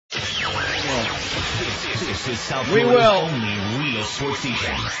This is South We Florida's will. only real sports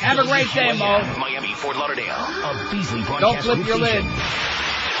station. Have a great day, Mo. Miami, Fort Lauderdale. A Beasley Don't broadcast flip group your lid. station.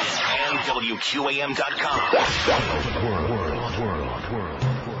 And WQAM.com.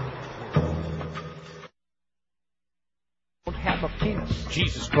 Don't have a penis.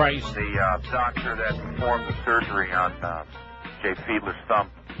 Jesus Christ. The doctor that performed the surgery on Jay Fiedler's thumb,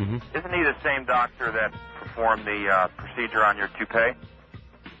 isn't he the same doctor that performed the procedure on your toupee?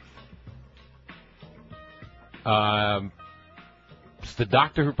 It's the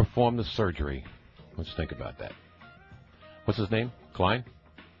doctor who performed the surgery. Let's think about that. What's his name? Klein?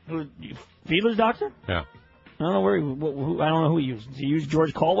 Who, Fiedler's doctor? Yeah. I don't know where I don't know who he used. Did he use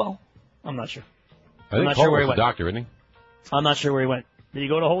George Caldwell? I'm not sure. I think not sure where he Caldwell's went. the doctor, isn't he? I'm not sure where he went. Did he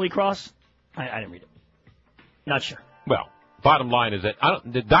go to Holy Cross? I didn't read it. Not sure. Well, bottom line is that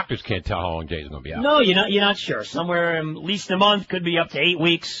the doctors can't tell how long Jay's going to be out. No, you're not sure. Somewhere at least a month, could be up to 8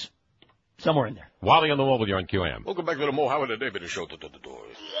 weeks. Somewhere in there. Wally on the mobile, you're on QM. Welcome back to the Mo Howard and David Show. So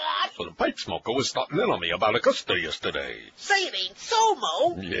the pipe smoker was starting in on me about Augusta yesterday. Say it ain't so,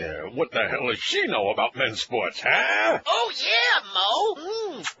 Mo. Yeah, what the hell does she know about men's sports, huh? Oh, yeah, Mo.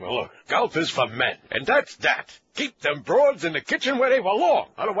 Well, look, golf is for men, and that's that. Keep them broads in the kitchen where they belong.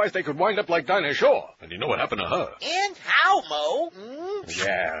 Otherwise, they could wind up like Dinah Shore. And you know what happened to her. And how, Mo?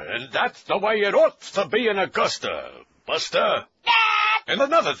 Yeah, and that's the way it ought to be in Augusta, Buster. And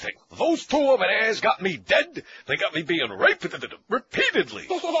another thing, those two over there's got me dead. They got me being raped repeatedly.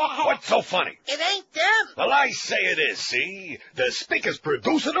 What's so funny? It ain't them. Well, I say it is, see? The speaker's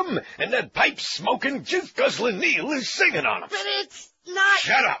producing them, and that pipe-smoking, jizz-guzzling Neil is singing on them. But it's not.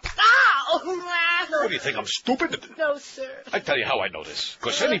 Shut up. Oh, What do you think, I'm stupid? No, sir. I tell you how I know this.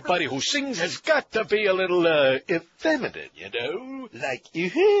 Because anybody who sings has got to be a little, effeminate, you know? Like,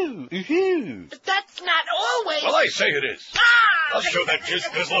 ooh. But that's not always. Well, I say it is. I'll show that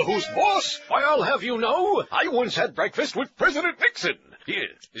jizz-guzzler who's boss. Why, I'll have you know, I once had breakfast with President Nixon. Here,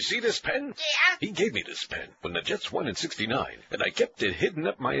 you see this pen? Yeah. He gave me this pen when the Jets won in '69, and I kept it hidden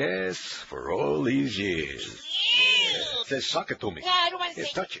up my ass for all these years. It says, sock it to me. Yeah, I don't want to Here,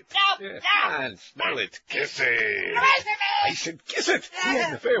 see. touch it. No, Yeah, no. come on, smell it. Kiss it. Listen to I me. said, kiss it. He had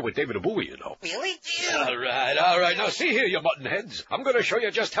an affair with David Bowie, you know. Really? All right. Now, see here, you mutton heads. I'm going to show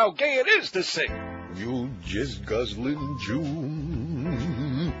you just how gay it is to sing. You jizz-guzzling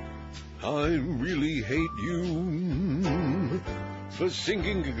Jew, I really hate you. For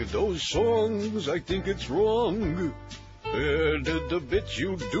singing those songs, I think it's wrong. The bits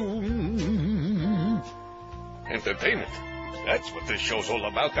you do. Entertainment. That's what this show's all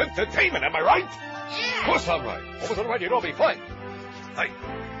about. Entertainment, am I right? Yeah. Of course I'm right. If I wasn't right, you'd all be fighting. Hey,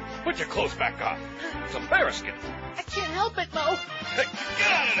 put your clothes back on. It's embarrassing. I can't help it, Mo. Hey,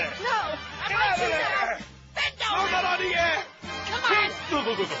 get out of there. No. Get out of there. Bend No, over. not on the air. Come on.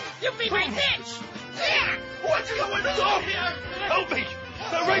 Go. You be my bitch. Yeah. What's going on here? Help me.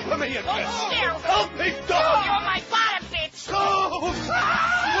 They're raping me again. Still. Help me, You're dog. my bottom, bitch.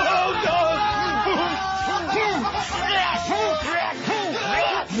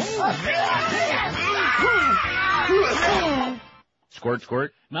 Squirt,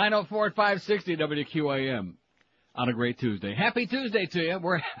 squirt. 904 at 560 WQAM on a great Tuesday. Happy Tuesday to you.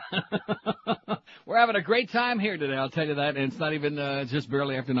 We're having a great time here today, I'll tell you that, and it's not even just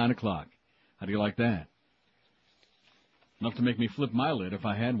barely after 9 o'clock. How do you like that? Enough to make me flip my lid if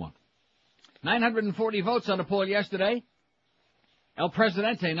I had one. 940 votes on a poll yesterday. El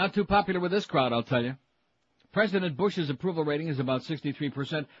Presidente, not too popular with this crowd, I'll tell you. President Bush's approval rating is about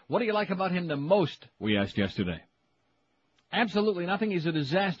 63%. What do you like about him the most, we asked yesterday. Absolutely nothing. He's a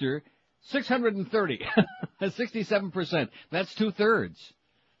disaster. 630. 67%. That's two-thirds.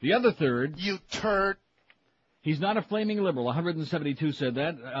 The other third. You turd. He's not a flaming liberal. 172 said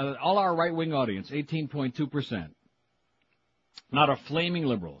that. All our right-wing audience, 18.2%. Not a flaming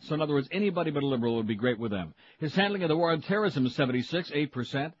liberal. So in other words, anybody but a liberal would be great with them. His handling of the war on terrorism is 76,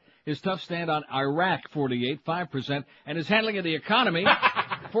 8%. His tough stand on Iraq, 48, 5%. And his handling of the economy,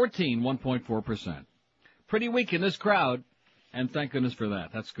 14, 1.4%. Pretty weak in this crowd. And thank goodness for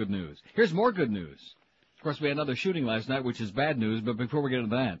that. That's good news. Here's more good news. Of course, we had another shooting last night, which is bad news, but before we get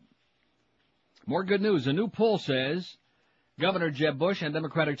into that, more good news. A new poll says Governor Jeb Bush and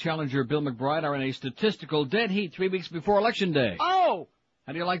Democratic challenger Bill McBride are in a statistical dead heat 3 weeks before Election Day. Oh!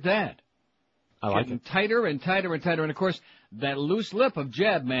 How do you like that? I like Getting it. tighter and tighter and tighter. And, of course, that loose lip of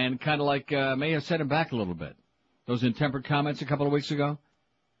Jeb, man, kind of like may have set him back a little bit. Those intemperate comments a couple of weeks ago.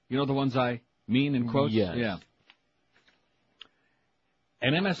 You know the ones I mean in quotes? Yes. Yeah.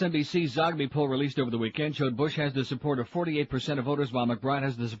 An MSNBC Zogby poll released over the weekend showed Bush has the support of 48% of voters, while McBride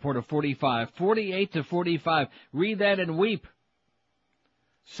has the support of 45. 48 to 45. Read that and weep.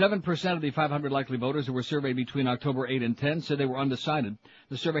 7% of the 500 likely voters who were surveyed between October 8 and 10 said they were undecided.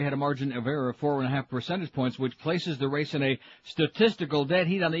 The survey had a margin of error of 4.5 percentage points, which places the race in a statistical dead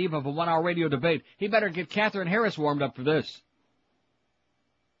heat on the eve of a one-hour radio debate. He better get Katherine Harris warmed up for this.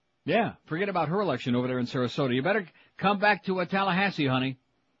 Yeah, forget about her election over there in Sarasota. You better come back to Tallahassee, honey,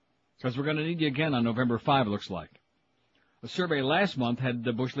 because we're going to need you again on November 5, it looks like. A survey last month had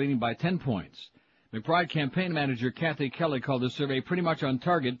the Bush leading by 10 points. McBride campaign manager Kathy Kelly called the survey pretty much on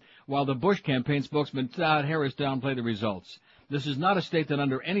target, while the Bush campaign spokesman Todd Harris downplayed the results. This is not a state that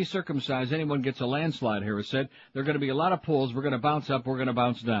under any circumstance anyone gets a landslide, Harris said. There are going to be a lot of polls. We're going to bounce up. We're going to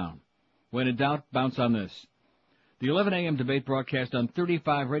bounce down. When in doubt, bounce on this. The 11 a.m. debate broadcast on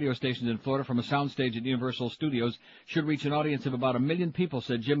 35 radio stations in Florida from a soundstage at Universal Studios should reach an audience of about 1 million people,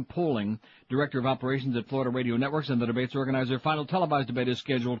 said Jim Poling, director of operations at Florida Radio Networks and the debate's organizer. Final televised debate is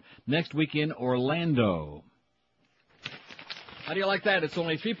scheduled next week in Orlando. How do you like that? It's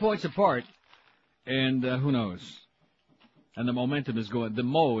only 3 points apart, and who knows? And the momentum is going, the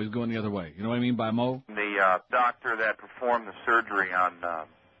mo is going the other way. You know what I mean by mo? The doctor that performed the surgery on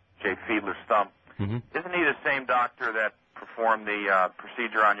Jay Fiedler's thumb, isn't he the same doctor that performed the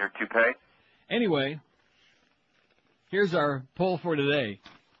procedure on your toupee? Anyway, here's our poll for today.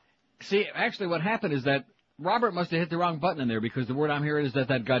 See, actually what happened is that Robert must have hit the wrong button in there, because the word I'm hearing is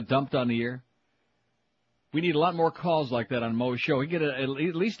that got dumped on the air. We need a lot more calls like that on Mo's show. We get at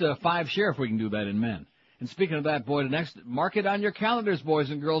least a 5 share if we can do that in men. And speaking of that, boy, mark it on your calendars, boys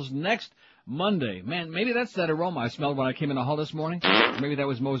and girls, next Monday. Man, maybe that's that aroma I smelled when I came in the hall this morning. Maybe that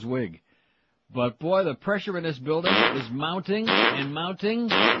was Mo's wig. But, boy, the pressure in this building is mounting and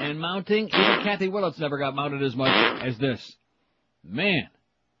mounting and mounting. Even Kathy Willits never got mounted as much as this. Man,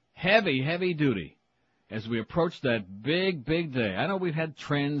 heavy, heavy duty as we approach that big, big day. I know we've had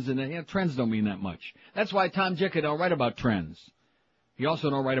trends, and trends don't mean that much. That's why Tom Jicha don't write about trends. He also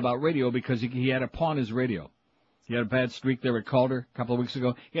don't write about radio because he had to pawn his radio. He had a bad streak there at Calder a couple of weeks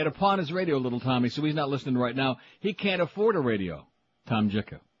ago. He had to pawn his radio, little Tommy, so he's not listening right now. He can't afford a radio, Tom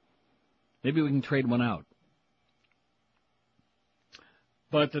Jicha. Maybe we can trade one out.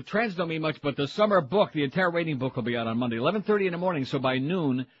 But the trends don't mean much, but the summer book, the entire rating book, will be out on Monday, 11:30 in the morning, so by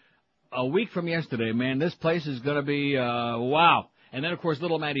noon, a week from yesterday, man, this place is going to be, wow. And then, of course,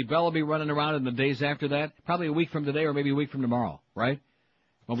 little Maddie Bell will be running around in the days after that, probably a week from today or maybe a week from tomorrow, right?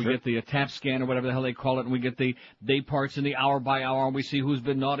 When we get the tap scan or whatever the hell they call it, and we get the day parts and the hour by hour, and we see who's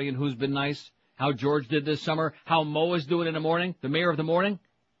been naughty and who's been nice, how George did this summer, how Mo is doing in the morning, the mayor of the morning.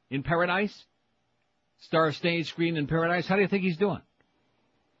 In Paradise? Star stage screen in Paradise? How do you think he's doing?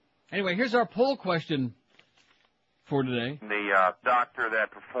 Anyway, here's our poll question for today. The doctor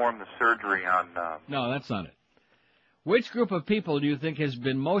that performed the surgery on... No, that's not it. Which group of people do you think has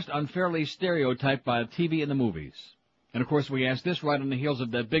been most unfairly stereotyped by TV and the movies? And, of course, we asked this right on the heels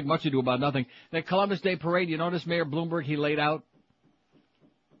of that big much ado about nothing. That Columbus Day parade, you notice Mayor Bloomberg, he laid out?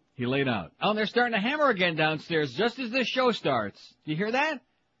 He laid out. Oh, and they're starting to hammer again downstairs just as this show starts. Do you hear that?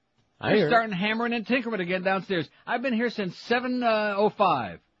 They're starting hammering and tinkering again downstairs. I've been here since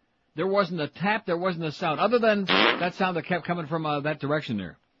 7:05. There wasn't a tap, there wasn't a sound, other than that sound that kept coming from that direction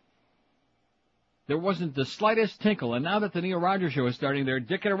there. There wasn't the slightest tinkle, and now that the Neil Rogers show is starting, they're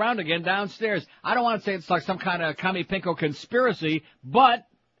dicking around again downstairs. I don't want to say it's like some kind of commie pinko conspiracy, but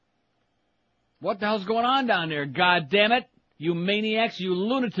what the hell's going on down there? God damn it, you maniacs, you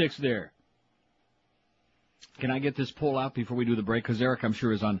lunatics there. Can I get this poll out before we do the break? Because Eric, I'm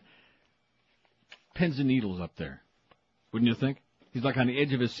sure, is on pins and needles up there. Wouldn't you think? He's like on the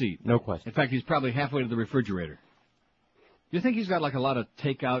edge of his seat. No question. In fact, he's probably halfway to the refrigerator. Do you think he's got like a lot of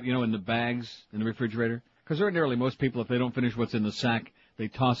takeout, in the bags in the refrigerator? Because ordinarily most people, if they don't finish what's in the sack, they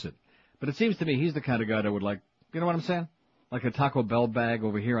toss it. But it seems to me he's the kind of guy that would like, you know what I'm saying? Like a Taco Bell bag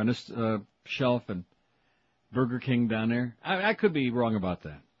over here on this shelf and Burger King down there. I could be wrong about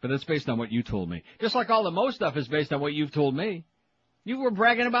that. But it's based on what you told me. Just like all the Mo stuff is based on what you've told me. You were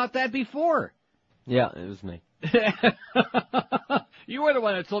bragging about that before. Yeah, it was me. You were the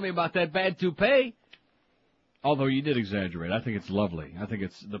one that told me about that bad toupee. Although you did exaggerate. I think it's lovely. I think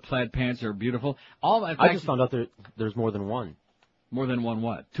the plaid pants are beautiful. I just found out there's more than one. More than one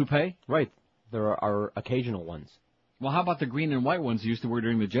what? Toupee? Right. There are occasional ones. Well, how about the green and white ones he used to wear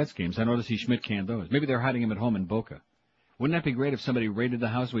during the Jets games? I noticed Schmidt canned those. Maybe they're hiding them at home in Boca. Wouldn't that be great if somebody raided the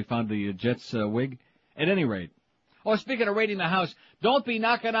house and we found the Jets wig? At any rate. Oh, speaking of raiding the house, don't be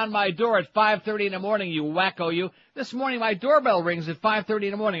knocking on my door at 5:30 in the morning, you wacko, you. This morning my doorbell rings at 5:30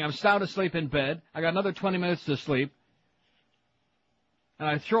 in the morning. I'm sound asleep in bed. I got another 20 minutes to sleep. And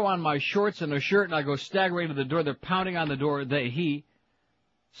I throw on my shorts and a shirt and I go staggering to the door. They're pounding on the door.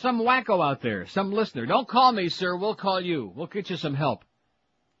 Some wacko out there, some listener. Don't call me, sir. We'll call you. We'll get you some help.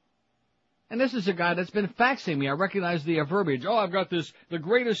 And this is a guy that's been faxing me. I recognize the verbiage. Oh, I've got the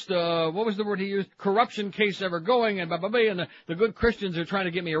greatest, what was the word he used? Corruption case ever going, and blah, blah, blah, and the good Christians are trying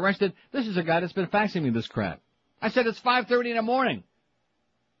to get me arrested. This is a guy that's been faxing me this crap. I said, it's 5:30 in the morning.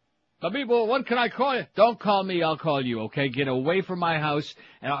 People, when can I call you? Don't call me, I'll call you, okay? Get away from my house,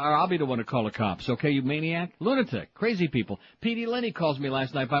 or I'll be the one to call the cops, okay, you maniac? Lunatic, crazy people. P.D. Lenny calls me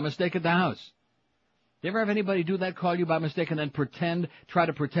last night by mistake at the house. You ever have anybody do that, call you by mistake, and then try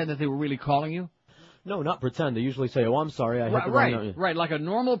to pretend that they were really calling you? No, not pretend. They usually say, oh, I'm sorry, I hit the wrong number. Right, like a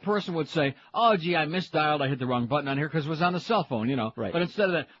normal person would say, oh, gee, I misdialed, I hit the wrong button on here because it was on the cell phone, you know. Right. But instead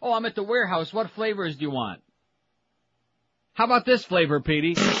of that, oh, I'm at the warehouse, what flavors do you want? How about this flavor,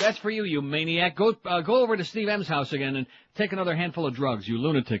 Petey? That's for you, you maniac. Go over to Steve M's house again and take another handful of drugs, you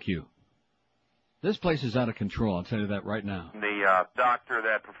lunatic, you. This place is out of control, I'll tell you that right now. The doctor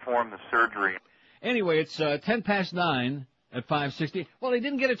that performed the surgery. Anyway, it's 9:10 at 5:60. Well, they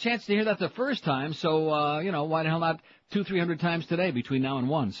didn't get a chance to hear that the first time, so, why the hell not 200-300 times today between now and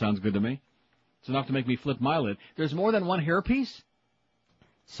 1? Sounds good to me. It's enough to make me flip my lid. There's more than one hairpiece?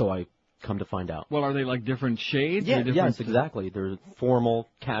 So I come to find out. Well, are they like different shades? Yeah, or different... yes, exactly. They're formal,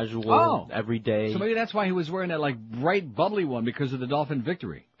 casual, everyday. So maybe that's why he was wearing that, like, bright, bubbly one because of the Dolphin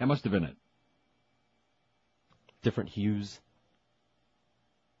victory. That must have been it. Different hues.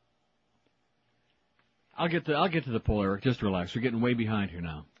 I'll get to the poll, Eric. Just relax. We're getting way behind here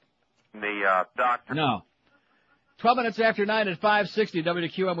now. The doctor. No. 12 minutes after 9 at 560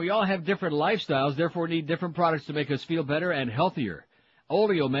 WQM. We all have different lifestyles, therefore need different products to make us feel better and healthier.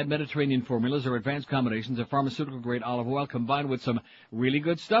 Oleomed Mediterranean formulas are advanced combinations of pharmaceutical-grade olive oil combined with some really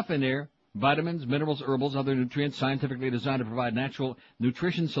good stuff in there. Vitamins, minerals, herbals, other nutrients scientifically designed to provide natural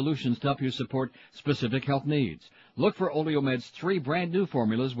nutrition solutions to help you support specific health needs. Look for Oleomed's 3 brand-new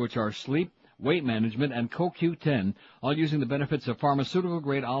formulas, which are sleep, weight management, and CoQ10, all using the benefits of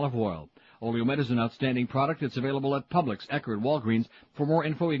pharmaceutical-grade olive oil. Oleomed is an outstanding product. It's available at Publix, Eckerd, Walgreens. For more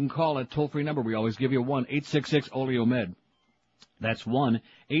info, you can call that toll-free number. We always give you 1-866-OLEOMED. That's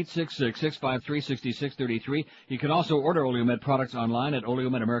 1-866-653-6633. You can also order Oleomed products online at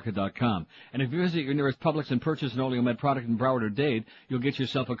oleomedamerica.com. And if you visit your nearest Publix and purchase an Oleomed product in Broward or Dade, you'll get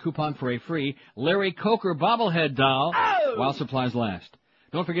yourself a coupon for a free Larry Coker bobblehead doll while supplies last.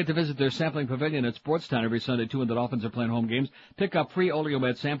 Don't forget to visit their sampling pavilion at Sportstown every Sunday, too, when the Dolphins are playing home games. Pick up free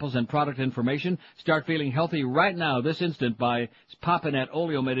Oleomed samples and product information. Start feeling healthy right now, this instant, by popping that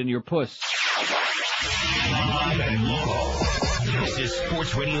Oleomed in your puss. Live and local. This is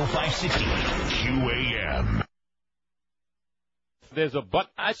Sports Radio 560 QAM. There's a butt.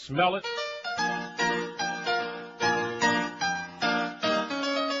 I smell it.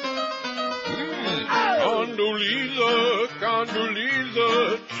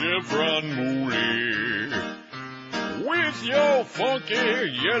 Condoleezza, Chevron Mooley. With your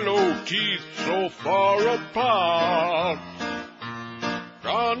funky yellow teeth so far apart.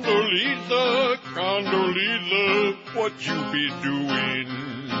 Condoleezza, what you be doing?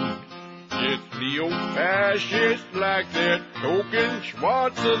 It's neo-fascist like that token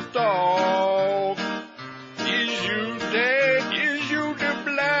Schwarz's dog. Is you dead? Is you the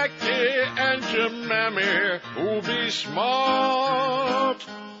blackie and your mammy who be smart?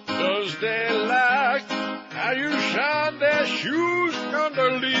 Does they like how you shine their shoes,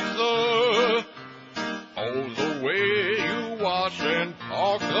 Condoleezza? All the way you watch and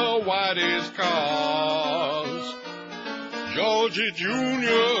talk the whitest cars. Georgie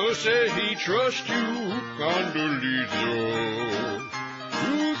Jr. say he trusts you, Condoleezza.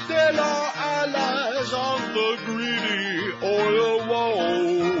 You sell our allies on the greedy oil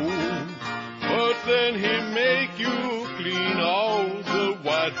wall. But then he make you clean all the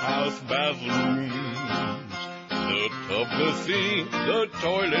White House bathrooms. The tub, the sink, the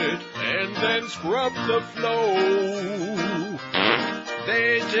toilet, and then scrub the floor.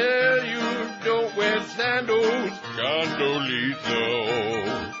 They tell you don't wear sandals,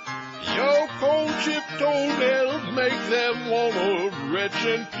 Condoleezza. Your cold chip toenails make them wanna retch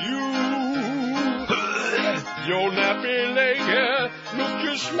and puke. Your nappy leg hair look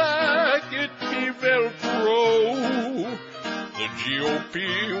just like it be Velcro. The GOP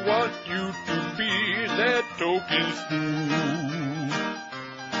want you to be their token spook.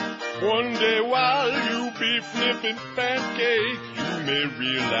 One day while you be flipping pancakes, you may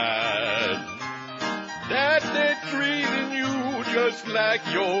realize that they're treating you just like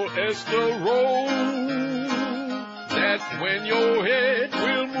your Esther Roll. That's when your head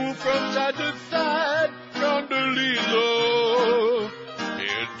will move from side to side, Condoleezza.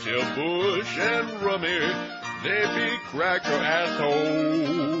 Tell Bush and Rummy, they be cracker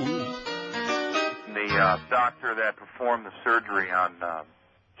assholes. The doctor that performed the surgery on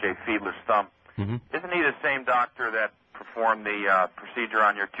Jay Fiedler's thumb. Mm-hmm. Isn't he the same doctor that performed the procedure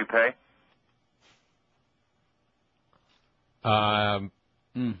on your toupee?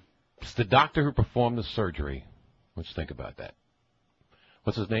 It's the doctor who performed the surgery. Let's think about that.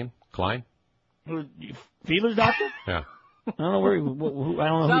 What's his name? Klein? Fiedler's doctor? Yeah. I don't know where. I don't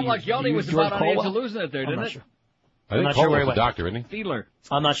know. Sounded like Yoni was about on the edge of losing it there, didn't it? Sure. I think not sure Cole where was he the went. doctor, isn't he? Fiedler.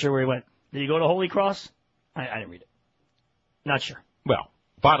 I'm not sure where he went. Did he go to Holy Cross? I didn't read it. Not sure. Well,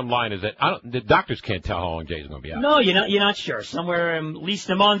 bottom line is that the doctors can't tell how long Jay's going to be out. No, you're not sure. Somewhere at least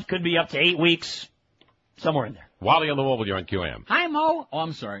a month, could be up to 8 weeks, somewhere in there. Wally on the Mobile, you're on QAM. Hi, Mo. Oh,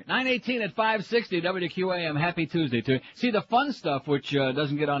 I'm sorry. 918 at 560 WQAM. Happy Tuesday to you. See, the fun stuff, which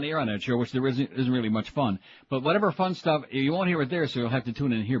doesn't get on the air on that show, which there isn't really much fun. But whatever fun stuff, you won't hear it there, so you'll have to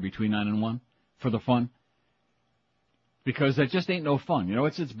tune in here between 9 and 1 for the fun. Because that just ain't no fun. You know,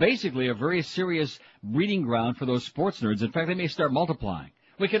 it's basically a very serious breeding ground for those sports nerds. In fact, they may start multiplying.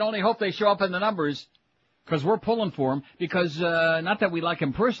 We can only hope they show up in the numbers. Because we're pulling for him, because, not that we like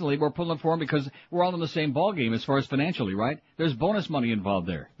him personally, we're pulling for him because we're all in the same ballgame as far as financially, right? There's bonus money involved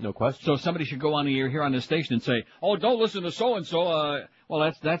there. No question. So somebody should go on the air here on this station and say, oh, don't listen to so-and-so,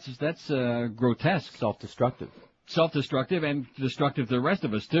 well, that's grotesque. Self-destructive. Self-destructive and destructive to the rest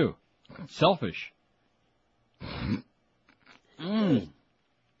of us, too. Selfish. How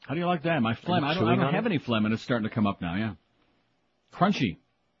do you like that? My phlegm, I don't have any phlegm and it's starting to come up now, yeah. Crunchy.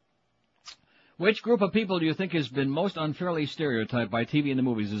 Which group of people do you think has been most unfairly stereotyped by TV and the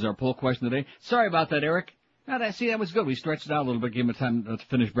movies is our poll question today. Sorry about that, Eric. Now, that was good. We stretched it out a little bit, gave him time to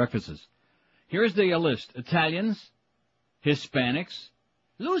finish breakfasts. Here's the list. Italians, Hispanics,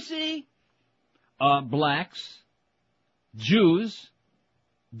 Lucy, blacks, Jews,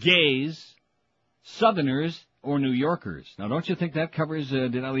 gays, Southerners, or New Yorkers. Now, don't you think that covers,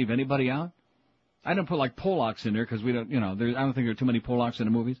 did I leave anybody out? I didn't put like Polacks in there because we don't, I don't think there are too many Polacks in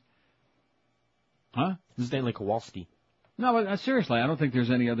the movies. Huh? Stanley Kowalski. No, but seriously, I don't think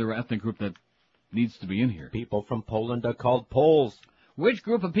there's any other ethnic group that needs to be in here. People from Poland are called Poles. Which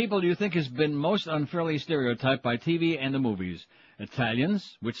group of people do you think has been most unfairly stereotyped by TV and the movies?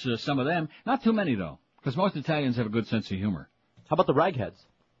 Italians, which some of them, not too many though, because most Italians have a good sense of humor. How about the ragheads?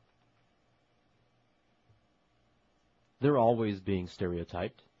 They're always being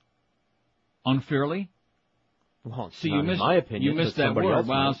stereotyped. Unfairly? Well, see, in my opinion, you missed that word.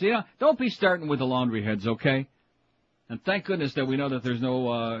 Well, see, don't be starting with the laundry heads, okay? And thank goodness that we know that there's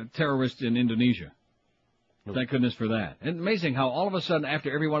no terrorists in Indonesia. Nope. Thank goodness for that. And amazing how all of a sudden,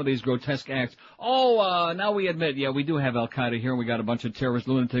 after every one of these grotesque acts, now we admit, yeah, we do have Al-Qaeda here, and we got a bunch of terrorist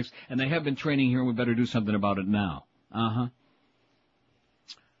lunatics, and they have been training here, and we better do something about it now. Uh-huh.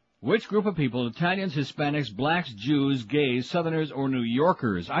 Which group of people, Italians, Hispanics, blacks, Jews, gays, Southerners, or New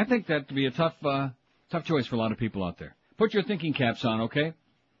Yorkers? I think that would be a tough choice for a lot of people out there. Put your thinking caps on, okay?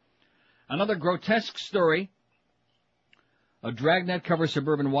 Another grotesque story. A dragnet covers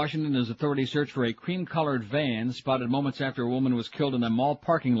suburban Washington as authorities search for a cream-colored van spotted moments after a woman was killed in a mall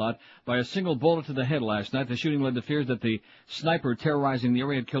parking lot by a single bullet to the head last night. The shooting led to fears that the sniper terrorizing the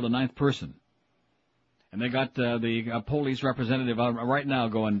area had killed a ninth person. And they got the police representative right now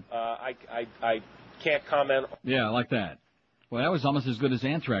going, I can't comment. Yeah, like that. Well, that was almost as good as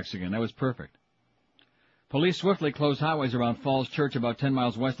anthrax again. That was perfect. Police swiftly closed highways around Falls Church about 10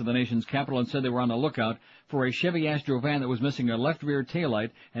 miles west of the nation's capital and said they were on the lookout for a Chevy Astro van that was missing a left rear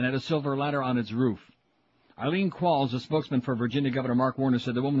taillight and had a silver ladder on its roof. Eileen Qualls, a spokesman for Virginia Governor Mark Warner,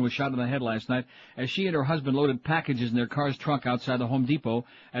 said the woman was shot in the head last night as she and her husband loaded packages in their car's trunk outside the Home Depot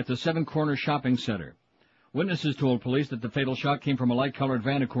at the Seven Corners Shopping Center. Witnesses told police that the fatal shot came from a light-colored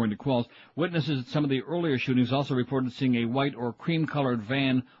van, according to Qualls. Witnesses at some of the earlier shootings also reported seeing a white or cream-colored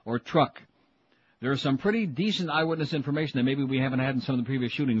van or truck. There is some pretty decent eyewitness information that maybe we haven't had in some of the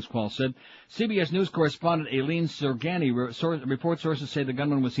previous shootings, Qualls said. CBS News correspondent Aileen Sergani report sources say the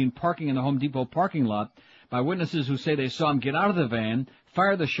gunman was seen parking in the Home Depot parking lot by witnesses who say they saw him get out of the van,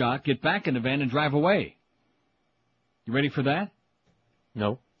 fire the shot, get back in the van, and drive away. You ready for that?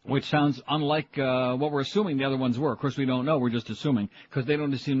 No. Which sounds unlike what we're assuming the other ones were. Of course, we don't know. We're just assuming because they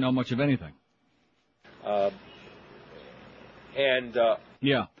don't seem to know much of anything.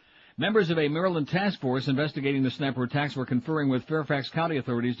 Yeah. Members of a Maryland task force investigating the sniper attacks were conferring with Fairfax County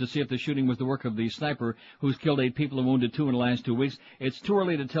authorities to see if the shooting was the work of the sniper who's killed 8 people and wounded 2 in the last 2 weeks. It's too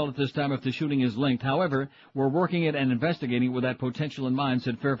early to tell at this time if the shooting is linked. However, we're working it and investigating with that potential in mind,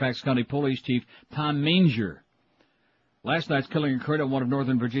 said Fairfax County Police Chief Tom Manger. Last night's killing occurred at one of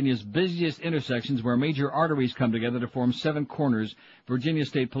Northern Virginia's busiest intersections where major arteries come together to form Seven Corners. Virginia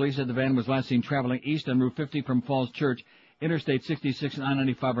State Police said the van was last seen traveling east on Route 50 from Falls Church. Interstate 66 and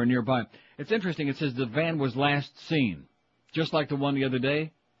I-95 are nearby. It's interesting. It says the van was last seen. Just like the one the other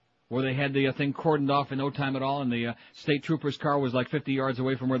day. where they had the thing cordoned off in no time at all, and the state trooper's car was like 50 yards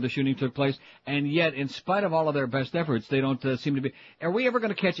away from where the shooting took place. And yet, in spite of all of their best efforts, they don't seem to be. Are we ever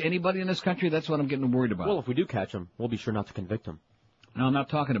going to catch anybody in this country? That's what I'm getting worried about. Well, if we do catch them, we'll be sure not to convict them. No, I'm not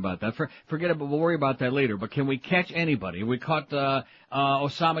talking about that. Forget it, but we'll worry about that later. But can we catch anybody? We caught Osama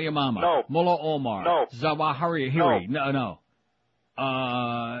Yamama. No. Mullah Omar. No. Zawahiri. No.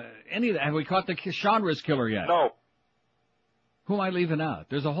 Have we caught the Chandra's killer yet? No. Who am I leaving out?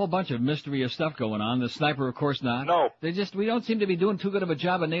 There's a whole bunch of mysterious stuff going on. The sniper, of course, not. No. We don't seem to be doing too good of a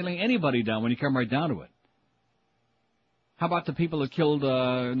job of nailing anybody down when you come right down to it. How about the people that killed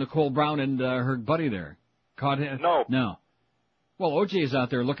Nicole Brown and her buddy there? Caught him? No. Well, OJ is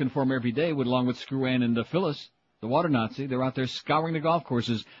out there looking for him every day, along with Screwan and Phyllis, the water Nazi. They're out there scouring the golf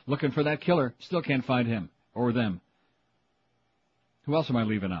courses looking for that killer. Still can't find him or them. Who else am I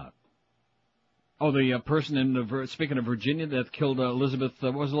leaving out? Oh, the person speaking of Virginia that killed Elizabeth,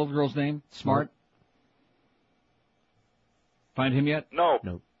 what was the little girl's name? Smart? Find him yet?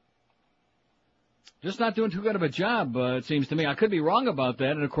 No. Just not doing too good of a job, it seems to me. I could be wrong about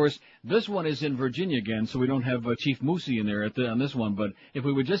that. And, of course, this one is in Virginia again, so we don't have Chief Moosey in there on this one. But if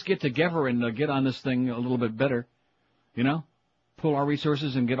we would just get together and get on this thing a little bit better, pull our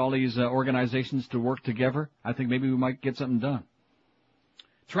resources and get all these organizations to work together, I think maybe we might get something done.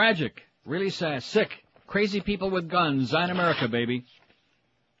 Tragic. Really sad. Sick. Crazy people with guns. Zion America, baby.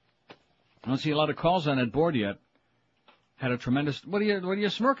 I don't see a lot of calls on that board yet. Had a tremendous... What are you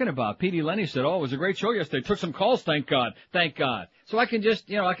smirking about? P.D. Lenny said, it was a great show yesterday. Took some calls, thank God. Thank God. So I can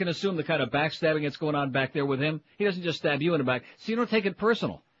just, I can assume the kind of backstabbing that's going on back there with him. He doesn't just stab you in the back. So you don't take it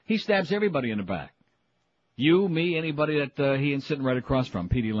personal. He stabs everybody in the back. You, me, anybody that he is sitting right across from.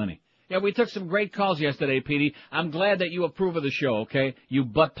 P.D. Lenny. Yeah, we took some great calls yesterday, Petey. I'm glad that you approve of the show, okay? You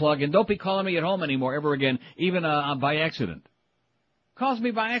butt plug. And don't be calling me at home anymore ever again, even by accident. Calls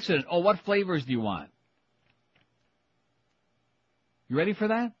me by accident. Oh, what flavors do you want? You ready for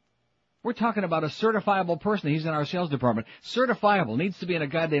that? We're talking about a certifiable person. He's in our sales department. Certifiable. Needs to be in a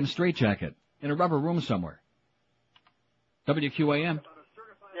goddamn straitjacket. In a rubber room somewhere. WQAM. Yeah,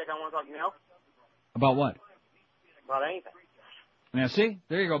 I want to talk to you now. About what? About anything. Now, see?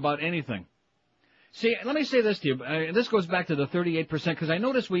 There you go, about anything. See, let me say this to you. This goes back to the 38%, because I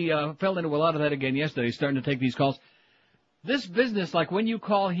noticed we fell into a lot of that again yesterday, starting to take these calls. This business, like when you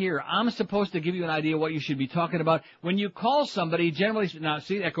call here, I'm supposed to give you an idea what you should be talking about. When you call somebody, generally... Now,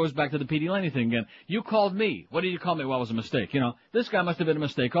 see, that goes back to the P.D. Lenny thing again. You called me. What did you call me? Well, it was a mistake. This guy must have been a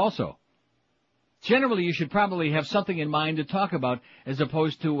mistake also. Generally, you should probably have something in mind to talk about as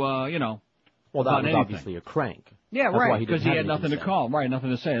opposed to, Well, that was anything. Obviously a crank. Yeah, That's right, because he had anything nothing to call. Right, nothing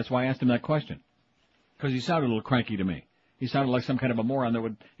to say. That's why I asked him that question. Because he sounded a little cranky to me. He sounded like some kind of a moron that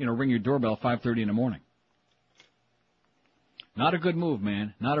would, ring your doorbell 5:30 in the morning. Not a good move,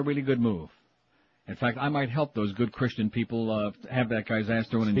 man. Not a really good move. In fact, I might help those good Christian people have that guy's ass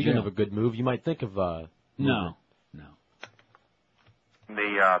thrown in jail. Speaking of a good move, you might think of... No.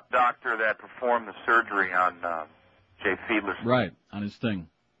 The doctor that performed the surgery on Jay Fiedler. Right, on his thing.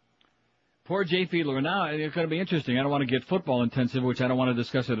 Poor Jay Fiedler. And now it's going to be interesting. I don't want to get football intensive, which I don't want to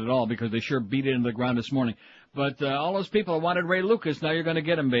discuss it at all, because they sure beat it into the ground this morning. But all those people who wanted Ray Lucas, now you're going to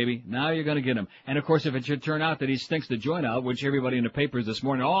get him, baby. Now you're going to get him. And, of course, if it should turn out that he stinks the joint out, which everybody in the papers this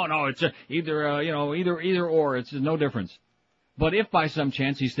morning, no, it's either or. It's no difference. But if by some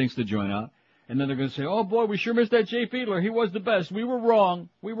chance he stinks the joint out, and then they're going to say, oh, boy, we sure missed that Jay Fiedler. He was the best. We were wrong.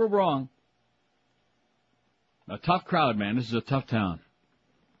 A tough crowd, man. This is a tough town.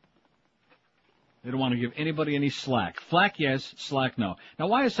 They don't want to give anybody any slack. Flack, yes. Slack, no. Now,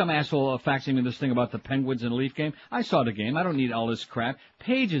 why is some asshole faxing me this thing about the Penguins and Leaf game? I saw the game. I don't need all this crap.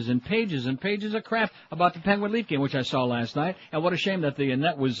 Pages and pages and pages of crap about the Penguin Leaf game, which I saw last night. And what a shame that the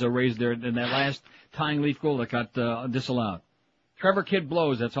net was raised there in that last tying Leaf goal that got disallowed. Trevor Kidd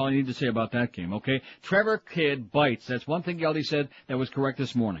blows. That's all I need to say about that game, okay? Trevor Kidd bites. That's one thing Geldy said that was correct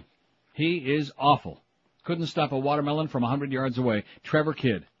this morning. He is awful. Couldn't stop a watermelon from 100 yards away. Trevor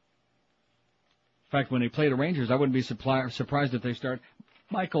Kidd. In fact, when they play the Rangers, I wouldn't be surprised if they start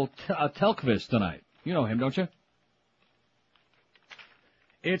Michael Telkvist tonight. You know him, don't you?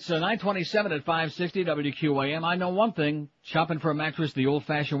 It's 9:27 at 560 WQAM. I know one thing. Shopping for a mattress the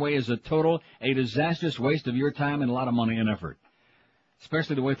old-fashioned way is a disastrous waste of your time and a lot of money and effort.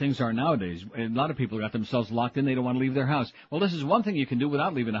 Especially the way things are nowadays. A lot of people got themselves locked in. They don't want to leave their house. Well, this is one thing you can do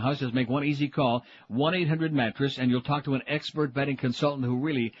without leaving the house. Just make one easy call, 1-800-MATTRESS, and you'll talk to an expert bedding consultant who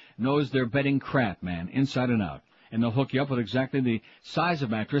really knows their bedding crap, man, inside and out. And they'll hook you up with exactly the size of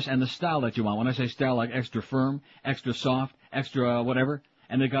mattress and the style that you want. When I say style, like extra firm, extra soft, extra whatever,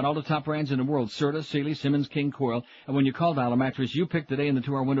 And they've got all the top brands in the world, Serta, Sealy, Simmons, King, Coil. And when you call Dial a Mattress, you pick the day in the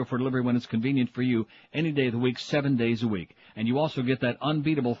 2-hour window for delivery when it's convenient for you, any day of the week, 7 days a week. And you also get that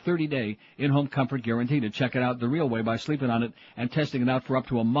unbeatable 30-day in-home comfort guarantee to check it out the real way by sleeping on it and testing it out for up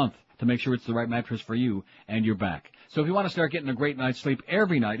to a month to make sure it's the right mattress for you and your back. So if you want to start getting a great night's sleep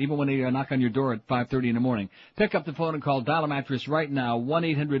every night, even when they knock on your door at 5:30 in the morning, pick up the phone and call Dial a Mattress right now,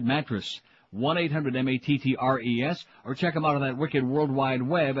 1-800-MATTRESS, 1-800-MATTRESS, or check them out on that wicked World Wide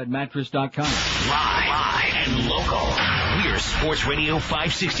Web at mattress.com. Live and local. We're Sports Radio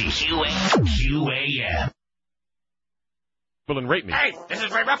 560 QAM. Bill and rate me. Hey, this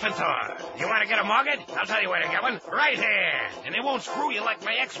is Ray Ruffenthor. You want to get a mortgage? I'll tell you where to get one. Right here. And it won't screw you like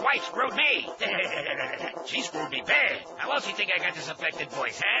my ex-wife screwed me. She screwed me bad. How else do you think I got this affected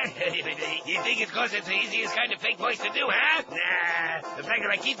voice, huh? You think it's because it's the easiest kind of fake voice to do, huh? Nah. The fact that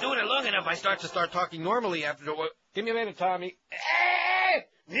I keep doing it long enough, I start talking normally after the... Give me a minute, Tommy.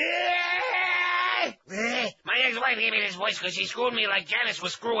 My ex-wife gave me this voice because she screwed me like Janice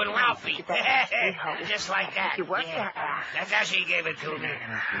was screwing Ralphie. Just like that. Yeah. That's how she gave it to me.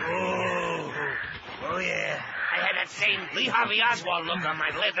 Oh, yeah. I had that same Lee Harvey Oswald look on my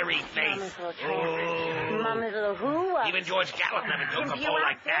leathery face. Mama's little who? Even George Gallup never took a bowl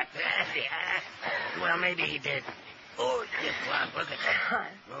like that. Well, maybe he did. Oh, look at that.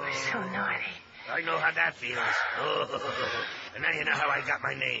 So naughty. I know how that feels. Oh, and now you know how I got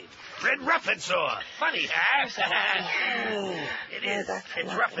my name. Red Ruffenthor. Funny, huh? Ooh, it is.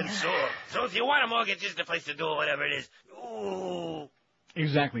 It's Ruffenthor. So if you want a mortgage, this is the place to do it, whatever it is. Ooh.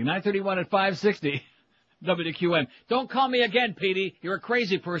 Exactly. 931 at 560. WQM. Don't call me again, Petey. You're a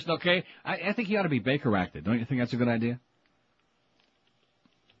crazy person, okay? I think you ought to be Baker acted. Don't you think that's a good idea?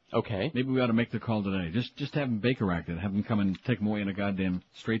 Okay. Maybe we ought to make the call today. Just have him Baker acted. Have him come and take him away in a goddamn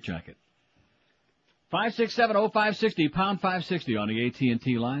straitjacket. 5670560, pound 560 on the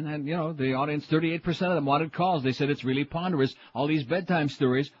AT&T line. And, you know, the audience, 38% of them wanted calls. They said it's really ponderous. All these bedtime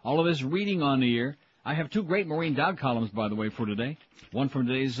stories, all of this reading on the air. I have two great Maureen Dowd columns, by the way, for today. One from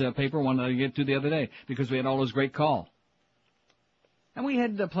today's paper, one that I get to the other day, because we had all those great calls. And we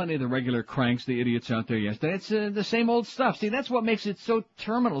had plenty of the regular cranks, the idiots out there yesterday. It's the same old stuff. See, that's what makes it so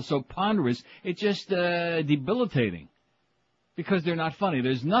terminal, so ponderous. It's just debilitating. Because they're not funny.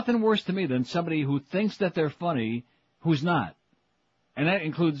 There's nothing worse to me than somebody who thinks that they're funny who's not. And that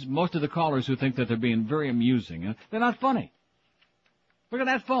includes most of the callers who think that they're being very amusing. They're not funny. Look at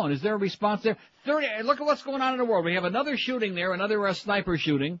that phone. Is there a response there? Look at what's going on in the world. We have another shooting there, another sniper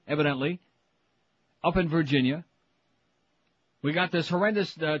shooting, evidently, up in Virginia. We got this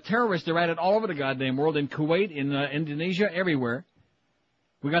horrendous terrorists. They're at it all over the goddamn world, in Kuwait, in Indonesia, everywhere.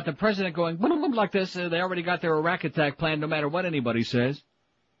 We got the president going like this. They already got their Iraq attack planned no matter what anybody says.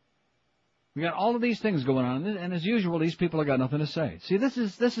 We got all of these things going on, and as usual, these people have got nothing to say. See, this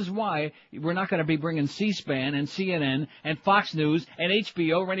is why we're not going to be bringing C-SPAN and CNN and Fox News and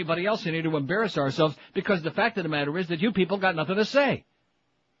HBO or anybody else in here to embarrass ourselves, because the fact of the matter is that you people got nothing to say.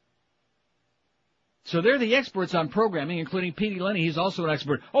 So they're the experts on programming, including Petey Lenny. He's also an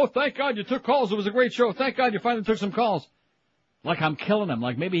expert. Oh, thank God you took calls. It was a great show. Thank God you finally took some calls. Like I'm killing him.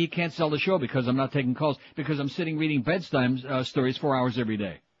 Like maybe he can't sell the show because I'm not taking calls, because I'm sitting reading bedtime stories 4 hours every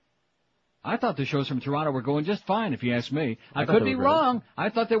day. I thought the shows from Toronto were going just fine, if you ask me. I could be wrong. I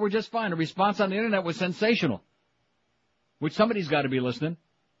thought they were just fine. The response on the Internet was sensational. Which somebody's got to be listening.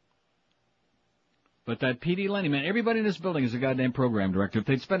 But that P.D. Lenny, man, everybody in this building is a goddamn program director. If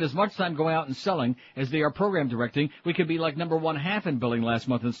they'd spend as much time going out and selling as they are program directing, we could be like number 1/2 in billing last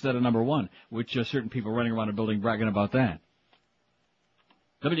month instead of number 1, which certain people running around the building bragging about that.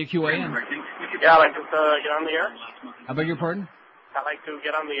 WQAM. Yeah, I'd like to get on the air. I beg your pardon? I'd like to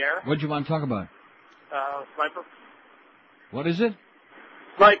get on the air. What do you want to talk about? Sniper. What is it?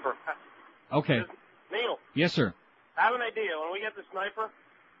 Sniper. Okay. Neil. Yes, sir. I have an idea. When we get the sniper,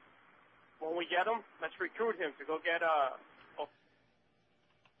 when we get him, let's recruit him to go get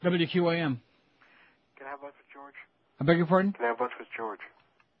WQAM. Can I have lunch with George? I beg your pardon? Can I have lunch with George?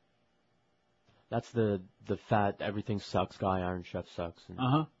 That's the fat, everything sucks guy, Iron Chef sucks.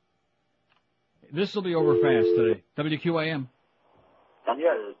 Uh-huh. This will be over fast today. WQAM.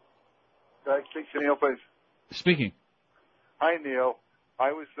 Yes. Can I speak to Neil, please? Speaking. Hi, Neil.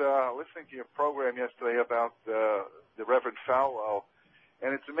 I was listening to your program yesterday about the Reverend Falwell,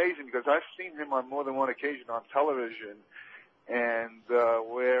 and it's amazing because I've seen him on more than one occasion on television, and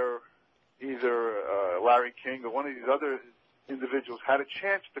where either Larry King or one of these other individuals had a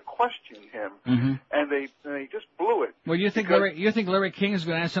chance to question him, and they just blew it. Well, you think Larry King is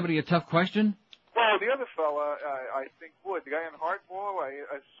going to ask somebody a tough question? Well, the other fella, I think would. The guy on Hardball, I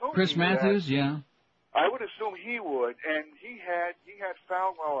assume. Chris Matthews, yeah. I would assume he would. And he had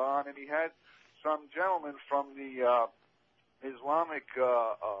Falwell on, and he had some gentleman from the Islamic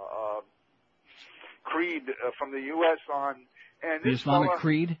Creed from the U.S. on. And The Islamic fella,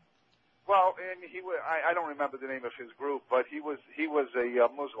 Creed? Well, and he was, I don't remember the name of his group, but he was a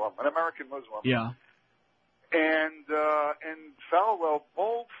Muslim, an American Muslim. Yeah. And Falwell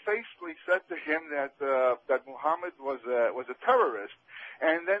bold-facedly said to him that Muhammad was a terrorist.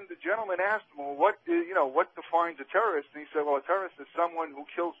 And then the gentleman asked him, well, what defines a terrorist? And he said, well, a terrorist is someone who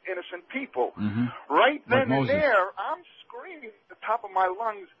kills innocent people. Mm-hmm. Right then Like and Moses. there, I'm screaming at the top of my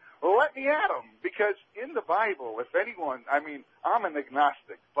lungs, let me at him. Because in the Bible, if anyone, I mean, I'm an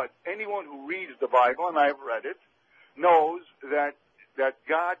agnostic, but anyone who reads the Bible, and I've read it, knows that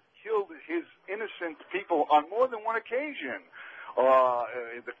God killed his innocent people on more than one occasion.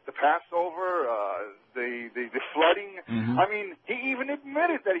 The Passover, the flooding. Mm-hmm. I mean, he even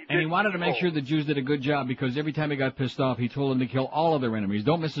admitted that he did. And he wanted to make evil. sure the Jews did a good job because every time he got pissed off, he told them to kill all of their enemies.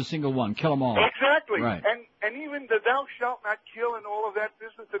 Don't miss a single one. Kill them all. Exactly. Right. And even the thou shalt not kill and all of that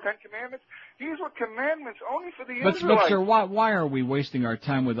business, the Ten Commandments, these were commandments only for the Israelites. But sir, why are we wasting our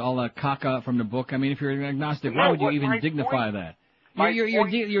time with all that caca from the book? I mean, if you're an agnostic, why No, would you what even my dignify point- that? my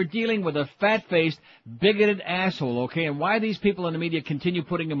You're dealing with a fat-faced, bigoted asshole, okay? And why these people in the media continue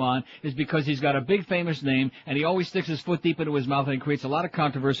putting him on is because he's got a big famous name, and he always sticks his foot deep into his mouth, and it creates a lot of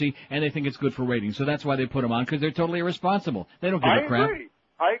controversy, and they think it's good for ratings. So that's why they put him on, because they're totally irresponsible. They don't give a crap.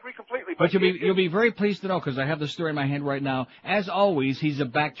 I agree completely. But you'll be very pleased to know, because I have the story in my hand right now. As always, he's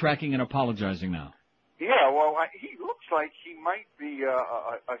backtracking and apologizing now. Yeah, well, he looks like he might be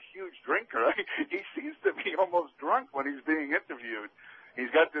a huge drinker. He seems to be almost drunk when he's being interviewed. He's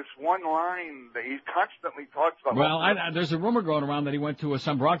got this one line that he constantly talks about. Well, there's a rumor going around that he went to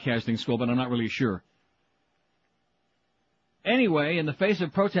some broadcasting school, but I'm not really sure. Anyway, in the face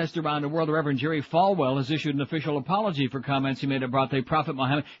of protests around the world, the Reverend Jerry Falwell has issued an official apology for comments he made about the Prophet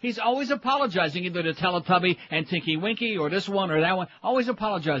Muhammad. He's always apologizing, either to Teletubby and Tinky Winky or this one or that one. Always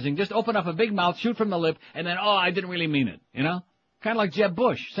apologizing. Just open up a big mouth, shoot from the lip, and then, I didn't really mean it. You know? Kind of like Jeb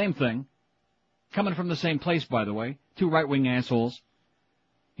Bush. Same thing. Coming from the same place, by the way. Two right-wing assholes.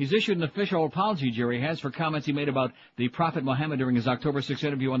 He's issued an official apology, Jerry has, for comments he made about the Prophet Muhammad during his October 6th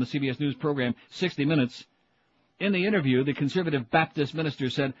interview on the CBS News program 60 Minutes. In the interview, the conservative Baptist minister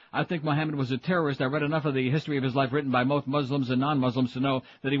said, I think Muhammad was a terrorist. I read enough of the history of his life written by both Muslims and non-Muslims to know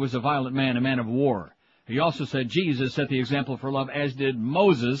that he was a violent man, a man of war. He also said Jesus set the example for love, as did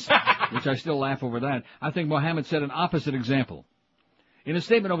Moses, which I still laugh over that. I think Muhammad set an opposite example. In a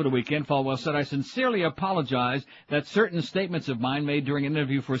statement over the weekend, Falwell said, I sincerely apologize that certain statements of mine made during an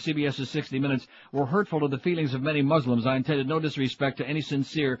interview for CBS's 60 Minutes were hurtful to the feelings of many Muslims. I intended no disrespect to any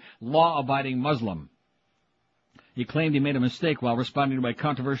sincere, law-abiding Muslim. He claimed he made a mistake while responding to a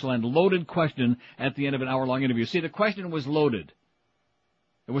controversial and loaded question at the end of an hour-long interview. See, the question was loaded.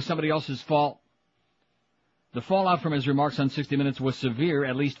 It was somebody else's fault. The fallout from his remarks on 60 Minutes was severe.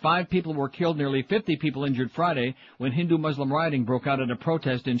 At least 5 people were killed, nearly 50 people injured Friday when Hindu-Muslim rioting broke out at a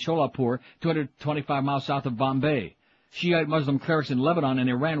protest in Sholapur, 225 miles south of Bombay. Shiite Muslim clerics in Lebanon and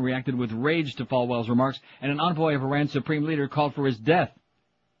Iran reacted with rage to Falwell's remarks, and an envoy of Iran's supreme leader called for his death.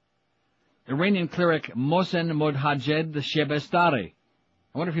 Iranian cleric Mohsen Modhajed Shebestari.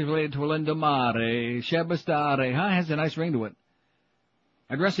 I wonder if he's related to Linda Mare. Shebestari, huh? Has a nice ring to it.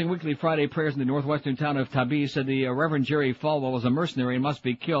 Addressing weekly Friday prayers in the northwestern town of Tabriz, said the Reverend Jerry Falwell was a mercenary and must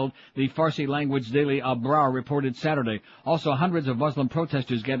be killed, the Farsi language daily Abrar reported Saturday. Also, hundreds of Muslim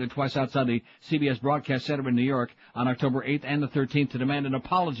protesters gathered twice outside the CBS broadcast center in New York on October 8th and the 13th to demand an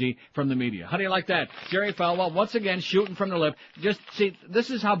apology from the media. How do you like that? Jerry Falwell, once again, shooting from the lip. Just, see, this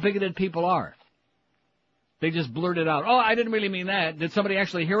is how bigoted people are. They just blurted out, I didn't really mean that. Did somebody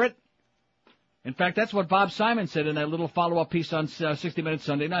actually hear it? In fact, that's what Bob Simon said in that little follow-up piece on 60 Minutes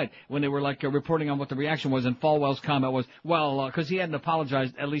Sunday night when they were reporting on what the reaction was, and Falwell's comment was, because he hadn't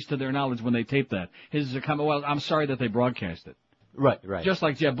apologized, at least to their knowledge, when they taped that. His comment, I'm sorry that they broadcast it. Right. Just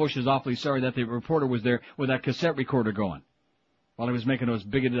like Jeb Bush is awfully sorry that the reporter was there with that cassette recorder going while he was making those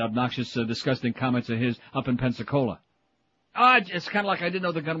bigoted, obnoxious, disgusting comments of his up in Pensacola. It's kind of like I didn't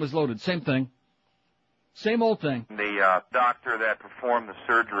know the gun was loaded. Same thing. Same old thing. The doctor that performed the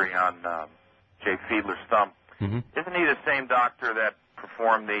surgery on Jay Fiedler's thumb, isn't he the same doctor that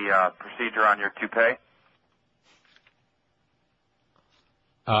performed the procedure on your toupee?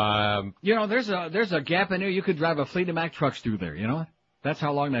 There's a gap in there. You could drive a fleet of Mack trucks through there, you know? That's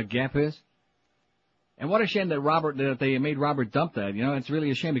how long that gap is. And what a shame that they made Robert dump that, you know? It's really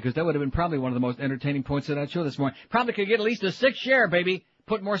a shame because that would have been probably one of the most entertaining points of that show this morning. Probably could get at least a 6th share, baby.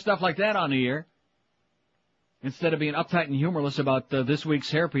 Put more stuff like that on the air. Instead of being uptight and humorless about this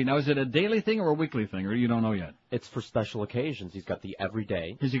week's hairpin. Now, is it a daily thing or a weekly thing, or you don't know yet? It's for special occasions. He's got the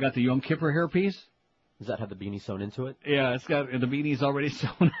everyday. Has he got the Yom Kippur hairpiece? Does that have the beanie sewn into it? Yeah, it's got the beanie's already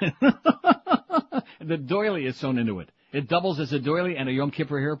sewn in. The doily is sewn into it. It doubles as a doily and a Yom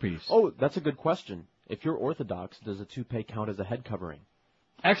Kippur hairpiece. Oh, that's a good question. If you're Orthodox, does a toupee count as a head covering?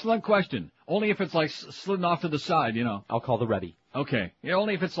 Excellent question. Only if it's like slidden off to the side, you know. I'll call the Rebbe. Okay. Yeah,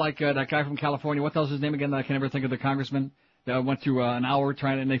 only if it's like that guy from California. What the hell's his name again? I can never think of the congressman that went through an hour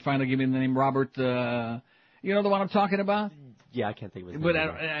trying, and they finally gave me the name Robert. You know the one I'm talking about? Yeah, I can't think of his But name.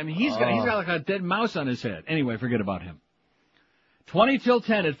 I mean, he's got like a dead mouse on his head. Anyway, forget about him. 20 till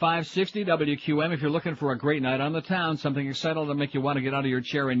 10 at 560 WQM. If you're looking for a great night on the town, something exciting to make you want to get out of your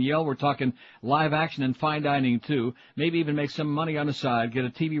chair and yell. We're talking live action and fine dining, too. Maybe even make some money on the side. Get a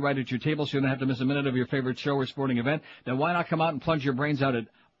TV right at your table so you don't have to miss a minute of your favorite show or sporting event. Then why not come out and plunge your brains out at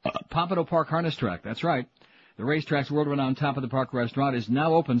Pompano Park Harness Track? That's right. The racetrack's world-renowned Top of the Park restaurant is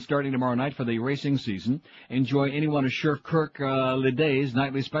now open starting tomorrow night for the racing season. Enjoy any one of Chef Kirk Liday's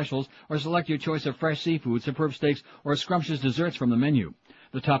nightly specials, or select your choice of fresh seafood, superb steaks, or scrumptious desserts from the menu.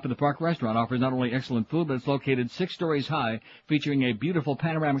 The Top of the Park restaurant offers not only excellent food, but it's located 6 stories high, featuring a beautiful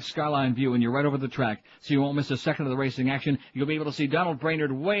panoramic skyline view, and you're right over the track, so you won't miss a second of the racing action. You'll be able to see Donald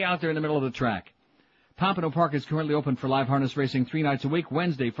Brainerd way out there in the middle of the track. Pompano Park is currently open for live harness racing 3 nights a week,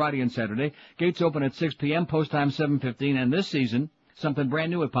 Wednesday, Friday, and Saturday. Gates open at 6 p.m., post time 7:15, and this season, something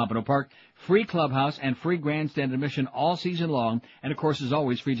brand new at Pompano Park, free clubhouse and free grandstand admission all season long, and of course, as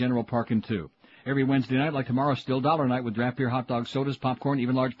always, free general parking too. Every Wednesday night, like tomorrow, still dollar night with draft beer, hot dogs, sodas, popcorn,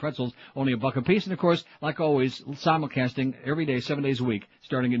 even large pretzels, only $1 a piece. And of course, like always, simulcasting every day, 7 days a week,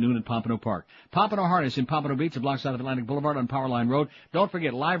 starting at noon at Pompano Park. Pompano Harness in Pompano Beach, a block south of Atlantic Boulevard on Powerline Road. Don't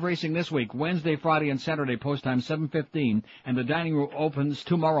forget, live racing this week, Wednesday, Friday, and Saturday, post time 7:15, and the dining room opens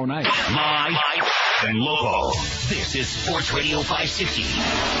tomorrow night. Live and local. This is Sports Radio 560.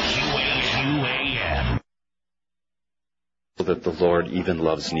 QAM. That the Lord even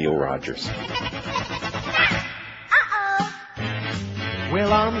loves Neil Rogers.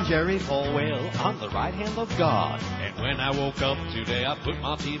 Well, I'm Jerry Falwell on the right hand of God. And when I woke up today, I put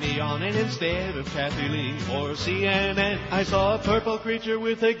my TV on, and instead of Kathy Lee or CNN, I saw a purple creature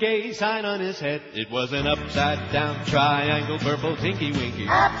with a gay sign on his head. It was an upside-down triangle, purple tinky winky.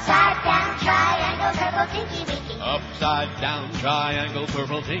 Upside-down triangle, purple tinky winky. Upside-down triangle,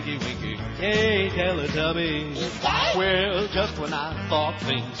 purple tinky winky. Hey, Teletubby. He's gay? Well, just when I thought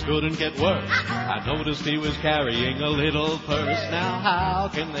things couldn't get worse, I noticed he was carrying a little purse. Now, how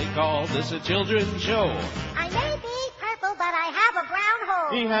can they call this a children's show? I may be purple, but I have a brown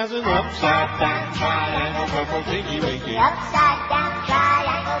hole. He has an upside-down triangle, purple tinky winky. Upside-down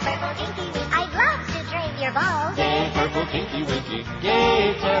triangle, purple tinky winky. I'd love to drain your balls. Yay, purple tinky winky.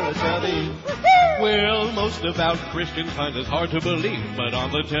 Yay, Teletubby. Well, most about Christian Science is hard to believe, but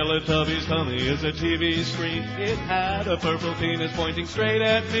on the Teletubby's tummy is a TV screen. It had a purple penis pointing straight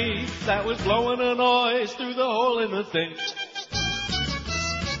at me that was blowing a noise through the hole in the thing.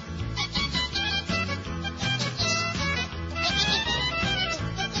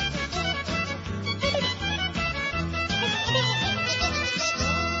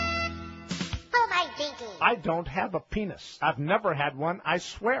 I don't have a penis. I've never had one, I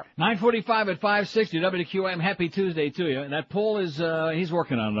swear. 9:45 at 560 WQAM. Happy Tuesday to you. And that poll is, he's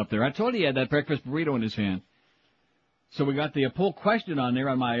working on it up there. I told you he had that breakfast burrito in his hand. So we got the poll question on there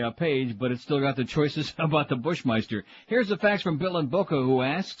on my page, but it's still got the choices about the Bushmeister. Here's the facts from Bill in Boca, who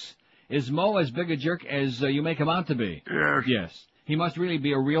asks, is Mo as big a jerk as you make him out to be? Yes. Yes. He must really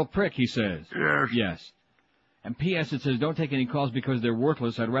be a real prick, he says. Yes. Yes. And P.S. it says, don't take any calls because they're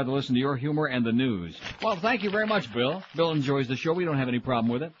worthless. I'd rather listen to your humor and the news. Well, thank you very much, Bill. Bill enjoys the show. We don't have any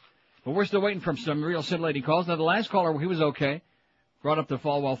problem with it. But we're still waiting for some real scintillating calls. Now, the last caller, he was okay. Brought up the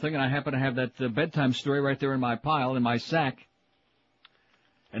Falwell thing, and I happen to have that bedtime story right there in my pile, in my sack.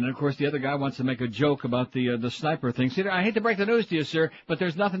 And then, of course, the other guy wants to make a joke about the sniper thing. See, I hate to break the news to you, sir, but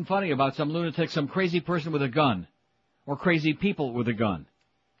there's nothing funny about some lunatic, some crazy person with a gun. Or crazy people with a gun.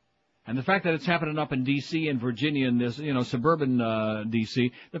 And the fact that it's happening up in D.C. and Virginia and this, suburban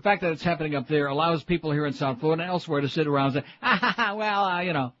D.C., the fact that it's happening up there allows people here in South Florida and elsewhere to sit around and say,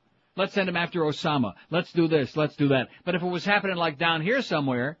 let's send him after Osama. Let's do this. Let's do that. But if it was happening like down here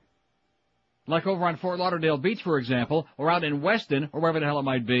somewhere, like over on Fort Lauderdale Beach, for example, or out in Weston, or wherever the hell it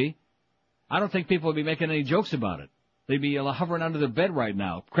might be, I don't think people would be making any jokes about it. They'd be hovering under their bed right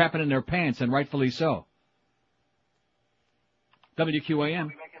now, crapping in their pants, and rightfully so. WQAM.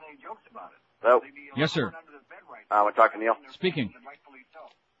 Hello? Yes, sir. We're talking to Neil. Speaking.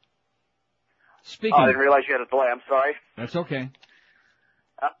 Oh, I didn't realize you had a delay. I'm sorry. That's okay.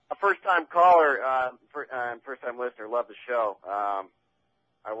 first-time caller, first-time listener. Love the show.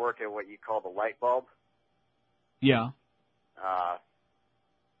 I work at what you call the light bulb. Yeah.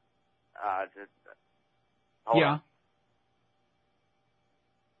 Hold Yeah. on.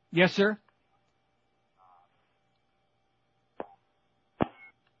 Yes, sir.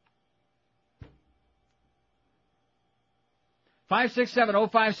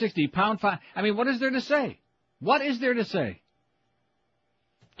 (567-0560) #5. I mean, what is there to say? What is there to say?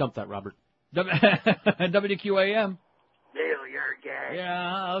 Dump that, Robert. WQAM. Neil, you're gay.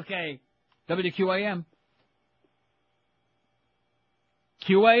 Yeah, okay. WQAM.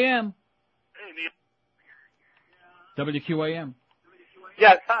 QAM. Hey, Neil. WQAM.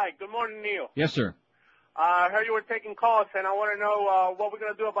 Yes, hi. Good morning, Neil. Yes, sir. I heard you were taking calls, and I want to know what we're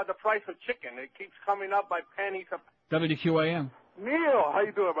going to do about the price of chicken. It keeps coming up by pennies. WQAM. Neil, how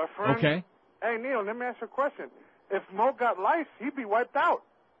you doing, my friend? Okay. Hey, Neil, let me ask you a question. If Mo got lice, he'd be wiped out.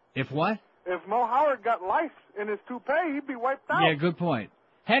 If what? If Mo Howard got lice in his toupee, he'd be wiped out. Yeah, good point.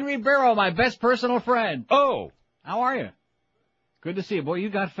 Henry Barrow, my best personal friend. Oh. How are you? Good to see you. Boy, you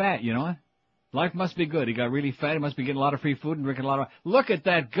got fat, you know what? Life must be good. He got really fat. He must be getting a lot of free food and drinking a lot of... Look at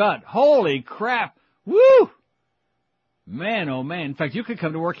that gut. Holy crap. Woo! Man, oh man. In fact, you could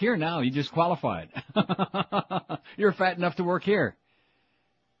come to work here now. You just qualified. You're fat enough to work here.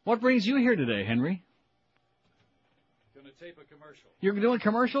 What brings you here today, Henry? Going to tape a commercial. You're doing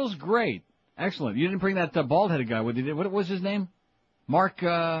commercials? Great. Excellent. You didn't bring that bald-headed guy with you. What was his name? Mark,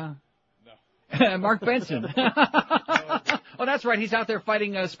 No. Mark Benson. Oh, that's right. He's out there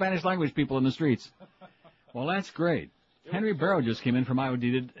fighting Spanish language people in the streets. Well, that's great. Henry Barrow just came in from Iowa.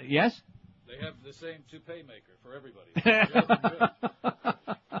 Yes? They have the same toupee maker for everybody.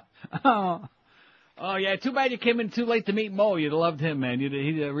 Oh, yeah. Too bad you came in too late to meet Mo. You'd have loved him, man.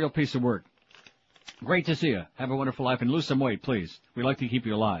 He's a real piece of work. Great to see you. Have a wonderful life and lose some weight, please. We'd like to keep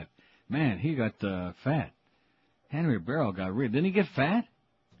you alive. Man, he got fat. Henry Barrow got rid. Didn't he get fat?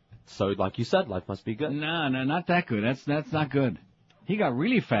 So, like you said, life must be good. No, not that good. That's not good. He got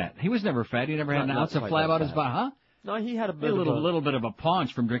really fat. He was never fat. He never had an ounce of flat out his body, huh? No, he had a little bit of a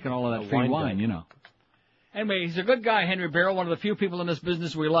paunch from drinking all of that free wine, you know. Anyway, he's a good guy, Henry Barrow, one of the few people in this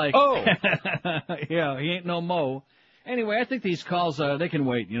business we like. Oh! Yeah, he ain't no Mo. Anyway, I think these calls, they can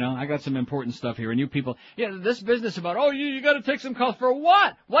wait, you know. I got some important stuff here, and you people, yeah, this business about, you got to take some calls for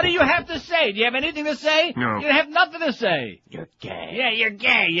what? What do you have to say? Do you have anything to say? No. You have nothing to say. You're gay. Yeah, you're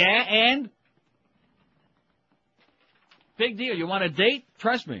gay, yeah, and? Big deal. You want a date?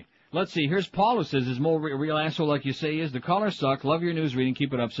 Trust me. Let's see. Here's Paul who says, is Mo a real asshole like you say he is? The callers suck. Love your news reading.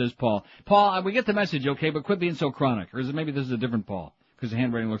 Keep it up, says Paul. Paul, we get the message, okay, but quit being so chronic. Or is it maybe this is a different Paul? Because the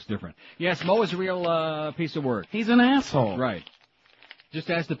handwriting looks different. Yes, Mo is a real piece of work. He's an asshole. Right. Just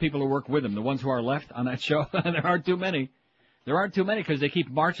ask the people who work with him, the ones who are left on that show. There aren't too many. There aren't too many because they keep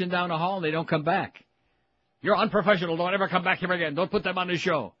marching down the hall and they don't come back. You're unprofessional. Don't ever come back here again. Don't put them on the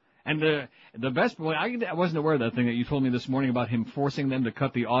show. And the best, I wasn't aware of that thing that you told me this morning about him forcing them to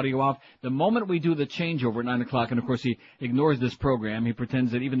cut the audio off. The moment we do the changeover at 9 o'clock, and of course he ignores this program, he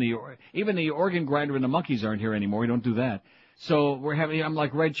pretends that even the organ grinder and the monkeys aren't here anymore. We don't do that. So I'm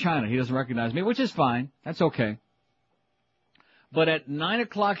like Red China. He doesn't recognize me, which is fine. That's okay. But at 9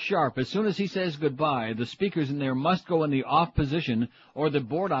 o'clock sharp, as soon as he says goodbye, the speakers in there must go in the off position or the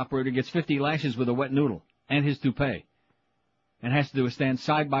board operator gets 50 lashes with a wet noodle and his toupee. And has to stand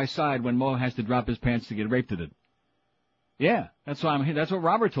side by side when Mo has to drop his pants to get raped at it. Yeah, that's why I'm here. That's what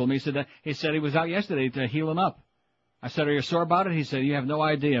Robert told me. He said he was out yesterday to healing up. I said, are you sore about it? He said, you have no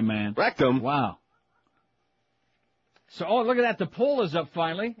idea, man. Rectum. Wow. So, look at that. The poll is up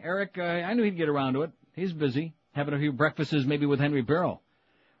finally. Eric, I knew he'd get around to it. He's busy having a few breakfasts maybe with Henry Barrow.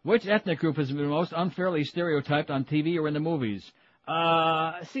 Which ethnic group has been most unfairly stereotyped on TV or in the movies?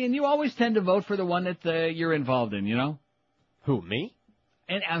 See, and you always tend to vote for the one that you're involved in, you know? Who, me?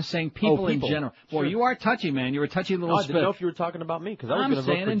 And I'm saying people in general. Boy, sure. You are touchy, man. You're a touchy little I spit. didn't know if you were talking about me, because I was going to vote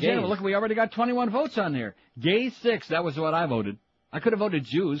for I'm saying in gays. general. Look, we already got 21 votes on there. Gays 6, that was what I voted. I could have voted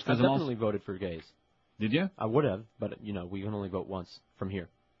Jews, because I definitely voted for gays. Did you? I would have, but, we can only vote once from here.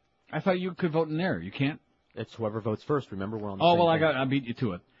 I thought you could vote in there. You can't? It's whoever votes first. Remember, we're on the same well, page. I beat you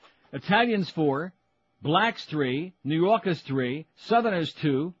to it. Italians 4, Blacks 3, New Yorkers 3, Southerners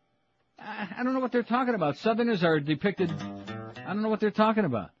 2. I don't know what they're talking about. Southerners are depicted... I don't know what they're talking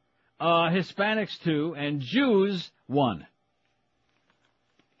about. Hispanics 2 and Jews 1.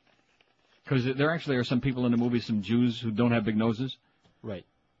 Because there actually are some people in the movie, some Jews who don't have big noses. Right.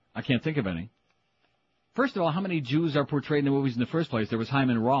 I can't think of any. First of all, how many Jews are portrayed in the movies in the first place? There was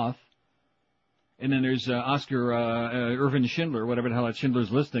Hyman Roth. And then there's Oscar Irvin Schindler, whatever the hell that Schindler's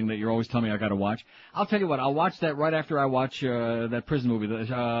List thing that you're always telling me I got to watch. I'll tell you what, I'll watch that right after I watch that prison movie.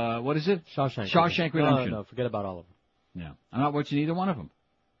 What is it? Shawshank Redemption. No, forget about all of them. Yeah, I'm not watching either one of them.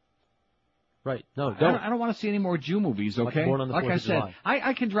 Right. No, don't. I don't want to see any more Jew movies, okay? Like I said,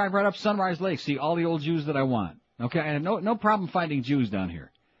 I can drive right up Sunrise Lake, see all the old Jews that I want. Okay, I have no problem finding Jews down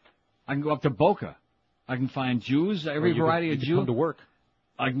here. I can go up to Boca. I can find Jews, every variety of Jew. Come to work.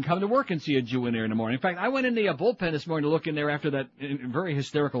 I can come to work and see a Jew in there in the morning. In fact, I went into a bullpen this morning to look in there after that very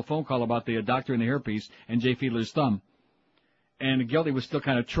hysterical phone call about the doctor and the hairpiece and Jay Fiedler's thumb. And Geldy was still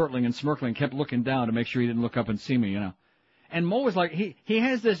kind of chortling and smirkling, kept looking down to make sure he didn't look up and see me, you know. And Mo was like, he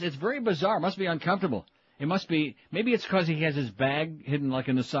has this, it's very bizarre, must be uncomfortable. It must be, maybe it's because he has his bag hidden like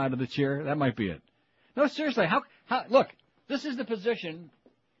in the side of the chair. That might be it. No, seriously, how, look, this is the position.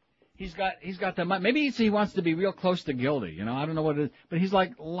 He's got the, maybe he wants to be real close to Gildy, you know, I don't know what it is, but he's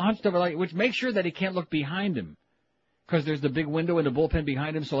like hunched over like, which makes sure that he can't look behind him. Because there's the big window in the bullpen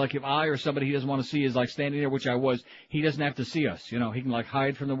behind him, so like if I or somebody he doesn't want to see is like standing there, which I was, he doesn't have to see us, you know, he can like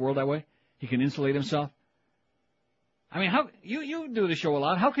hide from the world that way. He can insulate himself. I mean, how, you do the show a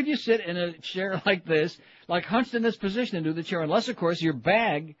lot, how could you sit in a chair like this, like hunched in this position and do the chair, unless of course your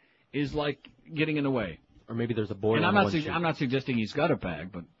bag is like getting in the way. Or maybe there's a board. And I'm not suggesting he's got a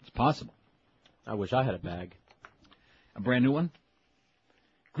bag, but it's possible. I wish I had a bag. A brand new one?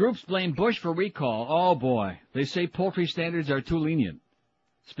 Groups blame Bush for recall. Oh boy. They say poultry standards are too lenient.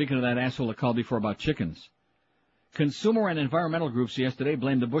 Speaking of that asshole that called before about chickens. Consumer and environmental groups yesterday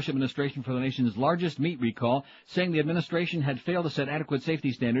blamed the Bush administration for the nation's largest meat recall, saying the administration had failed to set adequate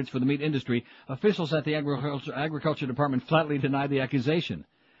safety standards for the meat industry. Officials at the Agriculture Department flatly denied the accusation.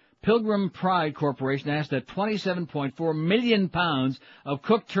 Pilgrim Pride Corporation asked that 27.4 million pounds of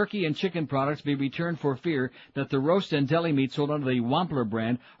cooked turkey and chicken products be returned for fear that the roast and deli meat sold under the Wampler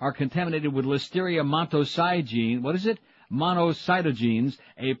brand are contaminated with Listeria monocytogenes,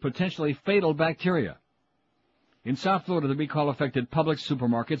 a potentially fatal bacteria. In South Florida, the recall affected Publix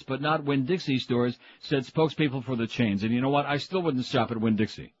supermarkets, but not Winn-Dixie stores, said spokespeople for the chains. And you know what? I still wouldn't shop at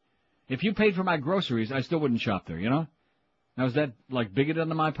Winn-Dixie. If you paid for my groceries, I still wouldn't shop there, you know? Now, is that, like, bigoted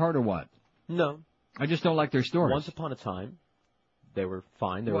on my part or what? No. I just don't like their stores. Once upon a time, they were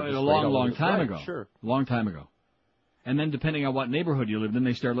fine. They were just a long time ago. Sure. Long time ago. And then, depending on what neighborhood you lived in,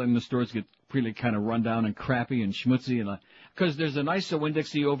 they started letting the stores get really kind of run down and crappy and schmutzy. And because there's a nice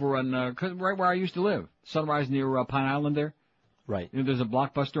Winn-Dixie over on, right where I used to live. Sunrise near Pine Island there. Right. You know, there's a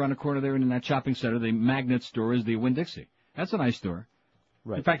Blockbuster on the corner there, and in that shopping center, the Magnet store is the Winn-Dixie. That's a nice store.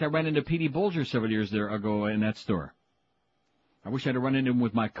 Right. In fact, I ran into Petey Bolger several years ago in that store. I wish I'd have run into him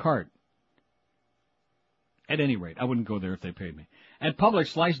with my cart. At any rate, I wouldn't go there if they paid me. At Publix,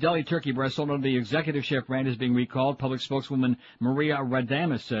 sliced deli turkey breast sold under the Executive Chef brand is being recalled, Publix spokeswoman Maria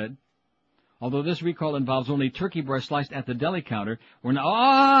Radames said. Although this recall involves only turkey breast sliced at the deli counter, we're not...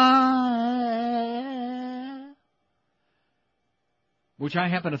 Which I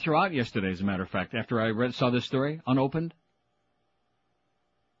happened to throw out yesterday, as a matter of fact, after I saw this story, unopened.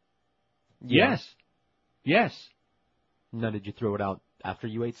 Yeah. Yes. Now, did you throw it out after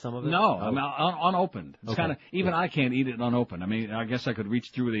you ate some of it? No, I mean, unopened. It's Okay. kind of, even I can't eat it unopened. I mean, I guess I could reach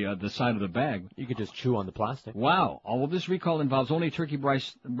through the side of the bag. You could just chew on the plastic. Wow. Although this recall involves only turkey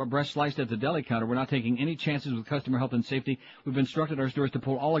breast sliced at the deli counter, we're not taking any chances with customer health and safety. We've instructed our stores to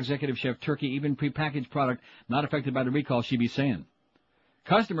pull all Executive Chef turkey, even prepackaged product not affected by the recall, she be saying.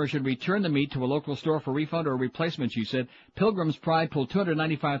 Customers should return the meat to a local store for refund or replacement, she said. Pilgrim's Pride pulled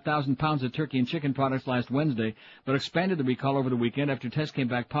 295,000 pounds of turkey and chicken products last Wednesday, but expanded the recall over the weekend after tests came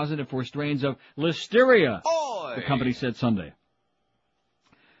back positive for strains of Listeria, the company said Sunday.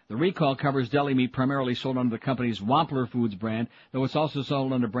 The recall covers deli meat primarily sold under the company's Wampler Foods brand, though it's also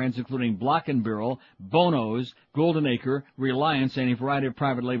sold under brands including Block & Barrel, Bono's, Golden Acre, Reliance, and a variety of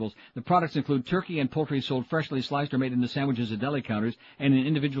private labels. The products include turkey and poultry sold freshly sliced or made into sandwiches at deli counters, and in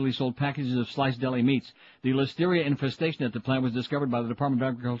individually sold packages of sliced deli meats. The Listeria infestation at the plant was discovered by the Department of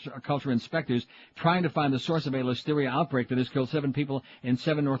Agriculture inspectors trying to find the source of a Listeria outbreak that has killed 7 people in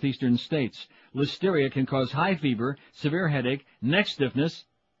 7 northeastern states. Listeria can cause high fever, severe headache, neck stiffness,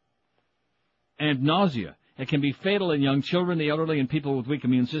 and nausea. It can be fatal in young children, the elderly, and people with weak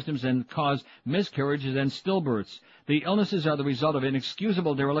immune systems, and cause miscarriages and stillbirths. The illnesses are the result of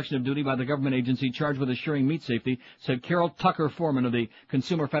inexcusable dereliction of duty by the government agency charged with assuring meat safety, said Carol Tucker Foreman of the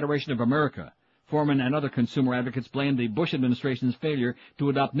Consumer Federation of America. Foreman and other consumer advocates blamed the Bush administration's failure to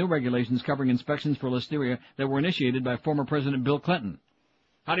adopt new regulations covering inspections for Listeria that were initiated by former President Bill Clinton.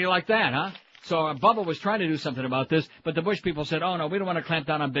 How do you like that, huh? So Bubba was trying to do something about this, but the Bush people said, oh, no, we don't want to clamp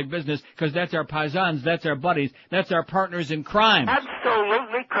down on big business because that's our paisans, that's our buddies, that's our partners in crime.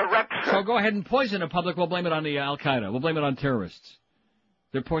 Absolutely correct, sir. So go ahead and poison the public. We'll blame it on the Al-Qaeda. We'll blame it on terrorists.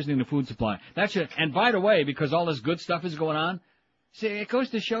 They're poisoning the food supply. That's it. And by the way, because all this good stuff is going on, see, it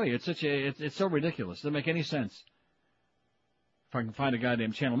goes to show you, it's so ridiculous. It doesn't make any sense. If I can find a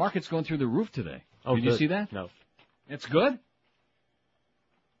goddamn channel. Market's going through the roof today. Oh, Did you see that? No. It's good?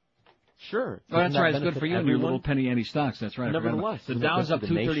 Sure. Oh, that's right. It's good for you and your little penny ante stocks. That's right. Nevertheless. The Dow's up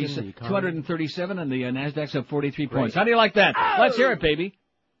 237 and the Nasdaq's up 43 points. How do you like that? Let's hear it, baby.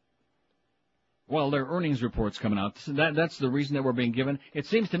 Well, their earnings report's coming out. That's the reason that we're being given. It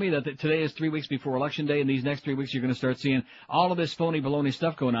seems to me that today is 3 weeks before Election Day, and these next 3 weeks you're going to start seeing all of this phony baloney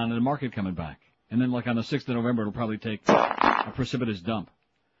stuff going on and the market coming back. And then, like on the 6th of November, it'll probably take a precipitous dump.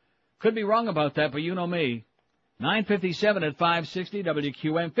 Could be wrong about that, but you know me. 9:57 at 560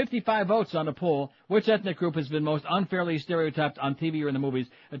 WQM. 55 votes on the poll. Which ethnic group has been most unfairly stereotyped on TV or in the movies?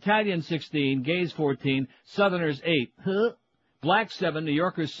 Italians 16, gays 14, Southerners 8, blacks 7, New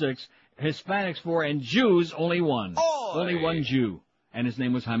Yorkers 6, Hispanics 4, and Jews only 1. Only one Jew, and his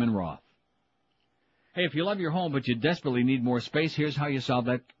name was Hyman Roth. Hey, if you love your home but you desperately need more space, here's how you solve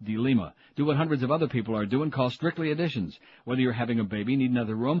that dilemma. Do what hundreds of other people are doing. Call Strictly Additions. Whether you're having a baby, need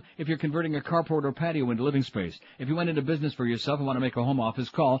another room, if you're converting a carport or patio into living space, if you went into business for yourself and want to make a home office,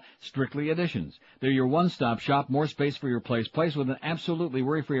 call Strictly Additions. They're your one-stop shop, more space for your place with an absolutely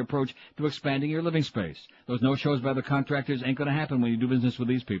worry-free approach to expanding your living space. Those no-shows by the contractors ain't going to happen when you do business with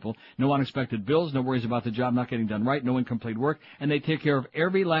these people. No unexpected bills, no worries about the job not getting done right, no incomplete work, and they take care of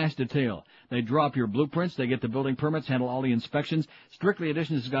every last detail. They draw up your blueprints, they get the building permits, handle all the inspections. Strictly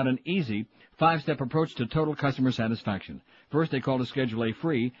Additions has got an easy 5-step approach to total customer satisfaction. First, they call to schedule a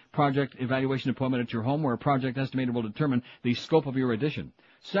free project evaluation appointment at your home where a project estimator will determine the scope of your addition.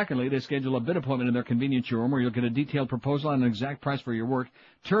 Secondly, they schedule a bid appointment in their convenient showroom where you'll get a detailed proposal and an exact price for your work.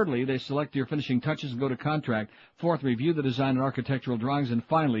 Thirdly, they select your finishing touches and go to contract. Fourth, review the design and architectural drawings. And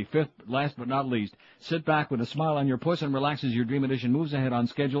finally, fifth, last but not least, sit back with a smile on your puss and relax as your dream edition moves ahead on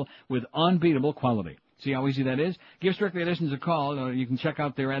schedule with unbeatable quality. See how easy that is? Give Strictly Additions a call. You can check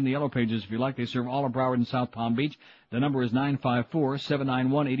out their ad in the Yellow Pages if you like. They serve all of Broward and South Palm Beach. The number is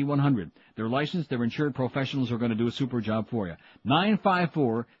 954-791-8100. They're licensed. They're insured professionals who are going to do a super job for you.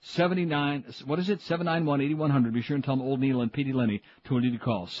 791-8100. Be sure and tell them Old Neil and Petey Lenny to need to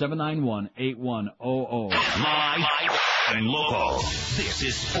call. 791-8100. Live and local. This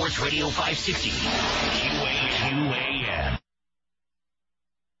is Sports Radio 560. QAM.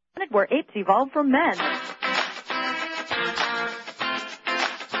 Where apes evolved from men.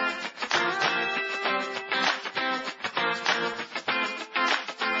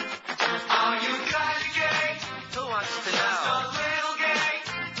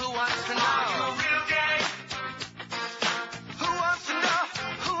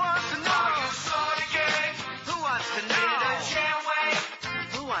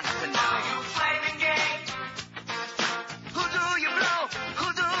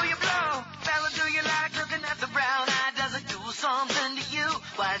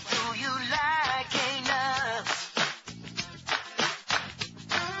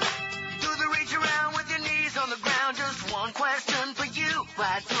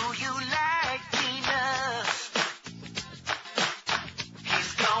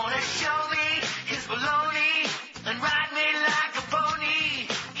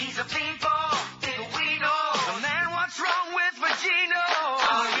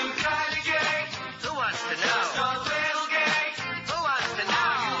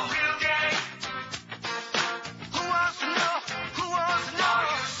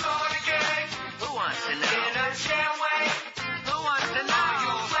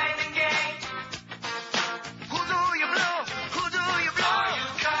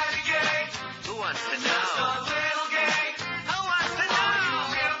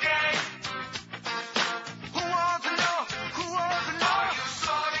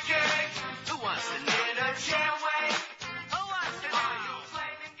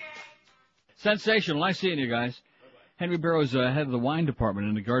 Sensational. Nice seeing you guys. Henry Barrow's head of the wine department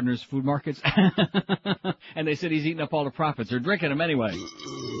in the Gardner's Food Markets. And they said he's eating up all the profits. They're drinking them anyway.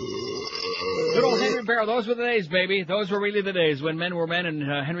 Good old Henry Barrow. Those were the days, baby. Those were really the days when men were men and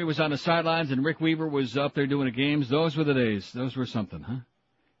Henry was on the sidelines and Rick Weaver was up there doing the games. Those were the days. Those were something, huh?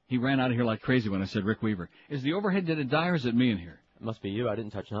 He ran out of here like crazy when I said Rick Weaver. Is the overhead, did it die or is it me in here? It must be you. I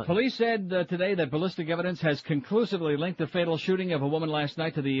didn't touch nothing. Police said today that ballistic evidence has conclusively linked the fatal shooting of a woman last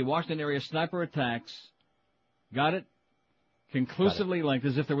night to the Washington area sniper attacks. Got it? Conclusively linked,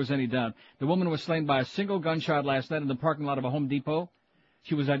 as if there was any doubt. The woman was slain by a single gunshot last night in the parking lot of a Home Depot.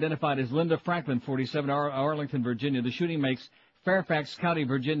 She was identified as Linda Franklin, 47, Arlington, Virginia. The shooting makes Fairfax County,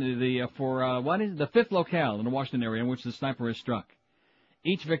 Virginia, the fifth locale in the Washington area in which the sniper is struck.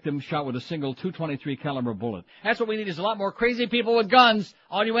 Each victim shot with a single .223 caliber bullet. That's what we need, is a lot more crazy people with guns.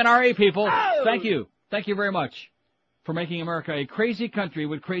 All you NRA people, Thank you. Thank you very much for making America a crazy country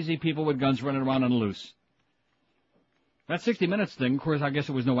with crazy people with guns running around on the loose. That 60 Minutes thing, of course, I guess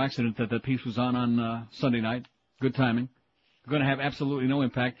it was no accident that the piece was on Sunday night. Good timing. Going to have absolutely no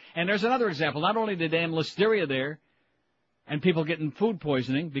impact. And there's another example. Not only the damn listeria there, and people getting food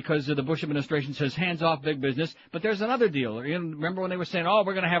poisoning because the Bush administration says hands off big business, but there's another deal. You know, remember when they were saying,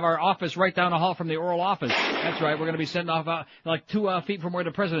 we're going to have our office right down the hall from the Oral Office? That's right, we're going to be sitting off like 2 feet from where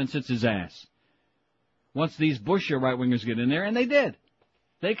the president sits his ass. Once these Bush right-wingers get in there, and they did.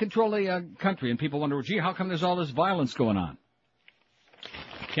 They control the country, and people wonder, gee, how come there's all this violence going on?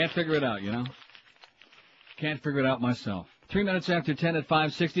 Can't figure it out, you know. Can't figure it out myself. 3 minutes after 10 at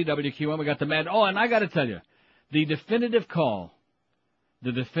 560 WQM, we got the mad. Oh, and I got to tell you, the definitive call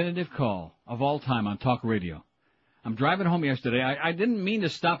of all time on talk radio. I'm driving home yesterday. I didn't mean to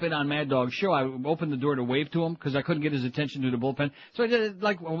stop in on Mad Dog's show. I opened the door to wave to him because I couldn't get his attention to the bullpen. So I did,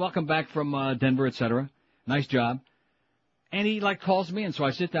 welcome back from Denver, etc. Nice job. And he, calls me, and so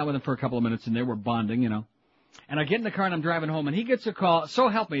I sit down with him for a couple of minutes, and they were bonding, you know. And I get in the car, and I'm driving home, and he gets a call. So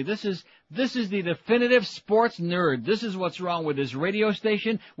help me, this is the definitive sports nerd. This is what's wrong with this radio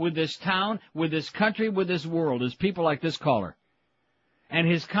station, with this town, with this country, with this world, is people like this caller. And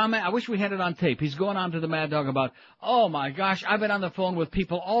his comment, I wish we had it on tape. He's going on to the Mad Dog about, oh my gosh, I've been on the phone with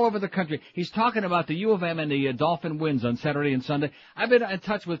people all over the country. He's talking about the U of M and the Dolphin wins on Saturday and Sunday. I've been in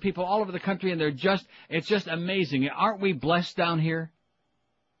touch with people all over the country, and it's just amazing. Aren't we blessed down here?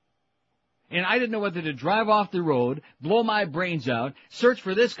 And I didn't know whether to drive off the road, blow my brains out, search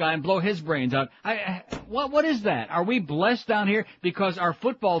for this guy and blow his brains out. What is that? Are we blessed down here because our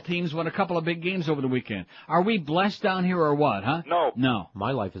football teams won a couple of big games over the weekend? Are we blessed down here or what, huh? No.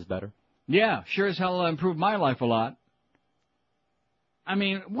 My life is better. Yeah, sure as hell improved my life a lot. I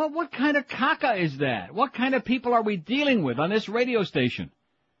mean, what kind of caca is that? What kind of people are we dealing with on this radio station?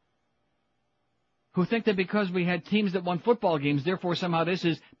 Who think that because we had teams that won football games, therefore somehow this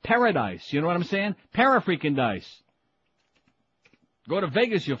is paradise. You know what I'm saying? Para-freaking dice. Go to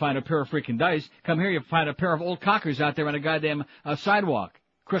Vegas, you'll find a pair of freaking dice. Come here, you'll find a pair of old cockers out there on a goddamn sidewalk,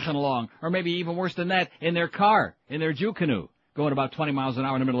 cricking along. Or maybe even worse than that, in their car, in their Jew canoe, going about 20 miles an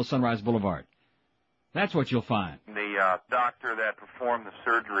hour in the middle of Sunrise Boulevard. That's what you'll find. The doctor that performed the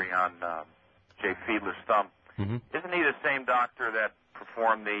surgery on Jay Fiedler's thumb, isn't he the same doctor that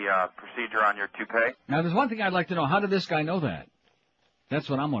perform the procedure on your toupee? Now, there's one thing I'd like to know. How did this guy know that? That's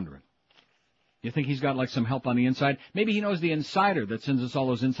what I'm wondering. You think he's got, some help on the inside? Maybe he knows the insider that sends us all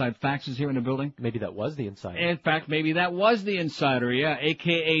those inside faxes here in the building? Maybe that was the insider. In fact, maybe that was the insider, yeah,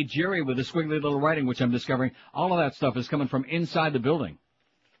 a.k.a. Jerry with the squiggly little writing, which I'm discovering. All of that stuff is coming from inside the building.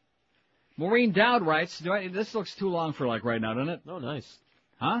 Maureen Dowd writes, this looks too long for, right now, doesn't it? Oh, nice.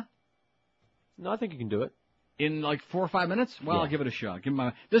 Huh? No, I think you can do it. In 4 or 5 minutes? Well, yeah. I'll give it a shot.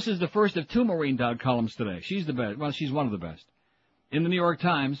 This is the first of 2 Maureen Dowd columns today. She's the best. Well, she's one of the best. In the New York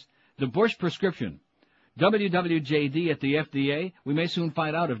Times, the Bush prescription. WWJD at the FDA. We may soon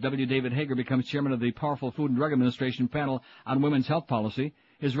find out if W. David Hager becomes chairman of the powerful Food and Drug Administration panel on women's health policy.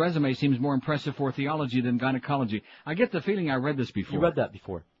 His resume seems more impressive for theology than gynecology. I get the feeling I read this before. You read that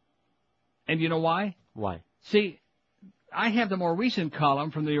before. And you know why? Why? See, I have the more recent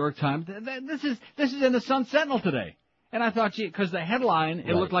column from the New York Times. This is in the Sun Sentinel today. And I thought, because the headline,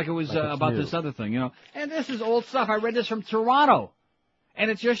 it looked like it was about this other thing, And this is old stuff. I read this from Toronto. And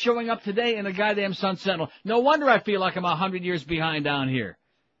it's just showing up today in the goddamn Sun Sentinel. No wonder I feel like I'm 100 years behind down here.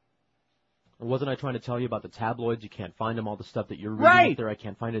 Wasn't I trying to tell you about the tabloids? You can't find them, all the stuff that you're reading up there. I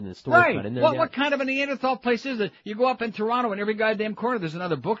can't find it in the store. Right. It's not in there What kind of a Neanderthal place is it? You go up in Toronto, and every goddamn corner there's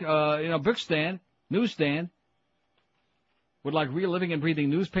another book, bookstand, newsstand, with real living and breathing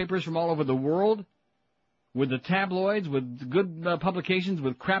newspapers from all over the world, with the tabloids, with good publications,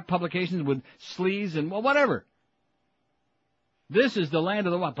 with crap publications, with sleaze and whatever. This is the land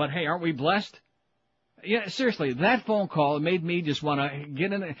of the what? But hey, aren't we blessed? Yeah, seriously, that phone call made me just want to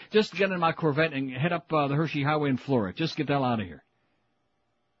get in my Corvette and head up the Hershey Highway and floor it. Just get the hell out of here.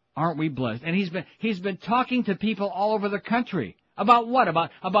 Aren't we blessed? And he's been talking to people all over the country. About what?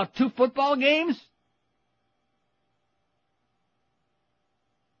 About 2 football games?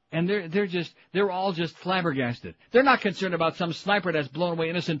 And they're all just flabbergasted. They're not concerned about some sniper that's blown away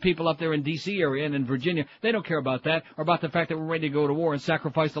innocent people up there in D.C. area and in Virginia. They don't care about that, or about the fact that we're ready to go to war and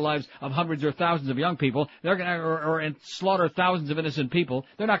sacrifice the lives of hundreds or thousands of young people. They're going to, or slaughter thousands of innocent people.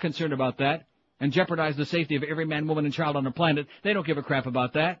 They're not concerned about that. and jeopardize the safety of every man, woman, and child on the planet. They don't give a crap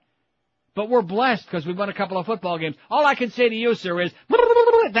about that. But we're blessed because we've won a couple of football games. All I can say to you, sir, is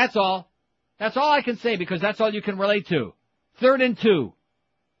that's all. That's all I can say because that's all you can relate to. 3rd and 2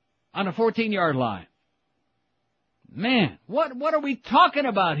 on a 14-yard line. Man, what are we talking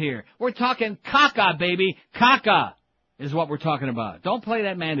about here? We're talking caca, baby. Caca is what we're talking about. Don't play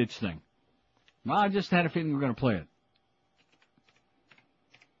that mandage thing. Well, I just had a feeling we were going to play it.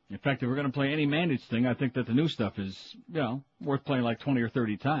 In fact, if we're going to play any mandage thing, I think that the new stuff is, worth playing like 20 or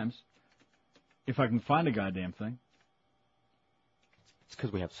 30 times. If I can find a goddamn thing. It's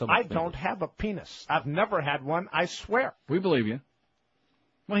because we have so much. I don't have a penis. I've never had one, I swear. We believe you.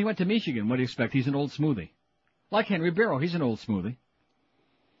 Well, he went to Michigan. What do you expect? He's an old smoothie. Like Henry Barrow, he's an old smoothie.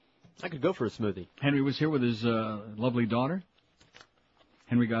 I could go for a smoothie. Henry was here with his lovely daughter.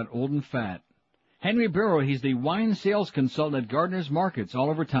 Henry got old and fat. Henry Barrow, he's the wine sales consultant at Gardner's Markets all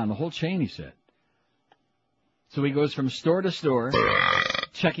over town, the whole chain, he said. So he goes from store to store,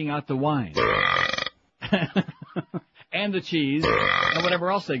 checking out the wine. And the cheese, and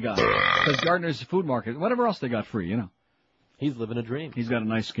whatever else they got. Because Gardner's Food Market, whatever else they got free, He's living a dream. He's got a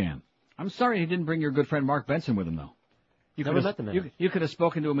nice scan. I'm sorry he didn't bring your good friend Mark Benson with him, though. You could have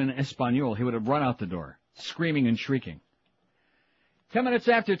spoken to him in Espanol. He would have run out the door, screaming and shrieking. 10 minutes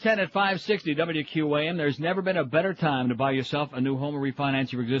after 10 at 560 WQAM. There's never been a better time to buy yourself a new home or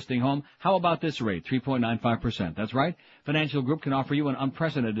refinance your existing home. How about this rate? 3.95%. That's right. Financial Group can offer you an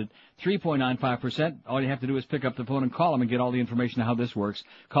unprecedented 3.95%. All you have to do is pick up the phone and call them and get all the information on how this works.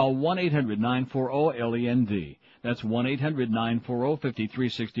 Call 1-800-940-LEND. That's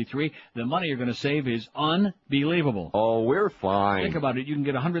 1-800-940-5363. The money you're going to save is unbelievable. Oh, we're fine. Think about it. You can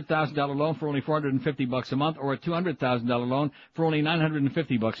get a $100,000 loan for only $450 a month, or a $200,000 loan for only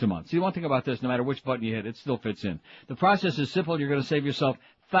 $950 a month. See, one thing about this, no matter which button you hit, it still fits in. The process is simple. You're going to save yourself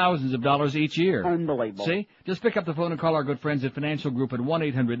thousands of dollars each year. Unbelievable. See? Just pick up the phone and call our good friends at Financial Group at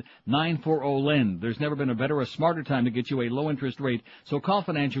 1-800-940-LEND. There's never been a better or smarter time to get you a low-interest rate. So call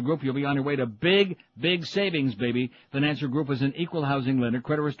Financial Group. You'll be on your way to big, big savings, baby. Financial Group is an equal housing lender.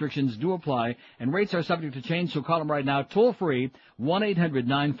 Credit restrictions do apply, and rates are subject to change, so call them right now. Toll-free,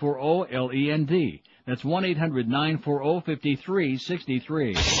 1-800-940-LEND. That's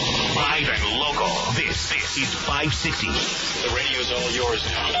 1-800-940-5363. Live and local. This is 560. The radio's all yours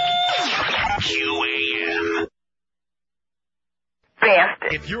now. QAM.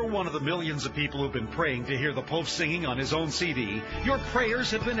 If you're one of the millions of people who've been praying to hear the Pope singing on his own CD, your prayers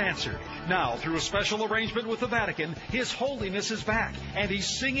have been answered. Now, through a special arrangement with the Vatican, His Holiness is back, and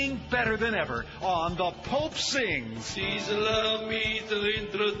he's singing better than ever on The Pope Sings. Please allow me to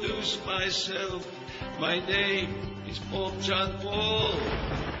introduce myself. My name is Pope John Paul.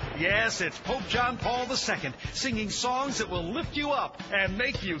 Yes, it's Pope John Paul II, singing songs that will lift you up and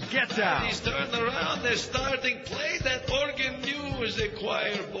make you get down. He's turned around and starting, play that organ music,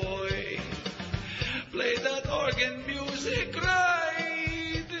 choir boy. Play that organ music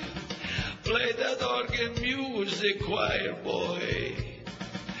right. Play that organ music, choir boy.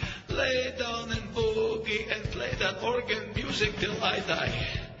 Lay down and boogie and play that organ music till I die.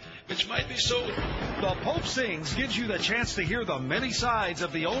 Which might be so. The Pope Sings gives you the chance to hear the many sides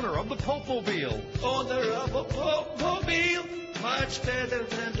of the owner of the Pope-mobile. Owner of a Pope-mobile, much better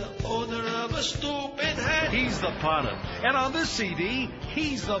than the owner of a stupid head. He's the potter, and on this CD,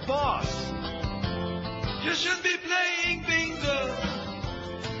 he's the boss. You should be playing bingo.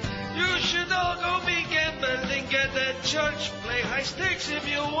 You should all go be gambling at that church. Play high stakes if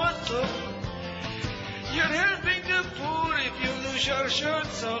you want to. You're helping the poor if you lose your shirt,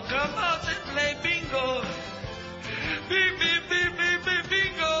 so come out and play bingo. Beep, beep, beep, beep, beep,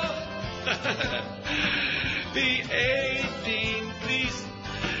 bingo. Be 18, please.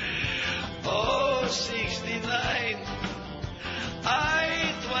 Oh, 69.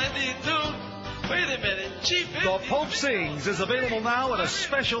 I 22. Wait a minute, Chief. The Pope Sings is available now at a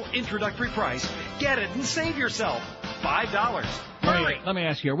special introductory price. Get it and save yourself $5. Let me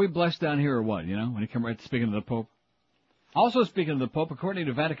ask you, are we blessed down here or what, when you come right to speaking of the Pope? Also speaking of the Pope, according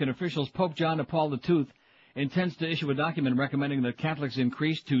to Vatican officials, Pope John Paul II intends to issue a document recommending that Catholics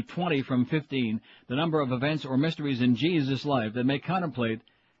increase to 20 from 15 the number of events or mysteries in Jesus' life that may contemplate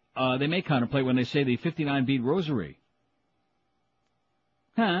when they say the 59-bead rosary.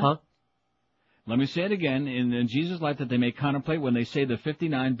 Huh? Let me say it again, in Jesus' life that they may contemplate when they say the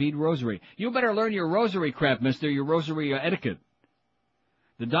 59-bead rosary. You better learn your rosary crap, mister, your rosary etiquette.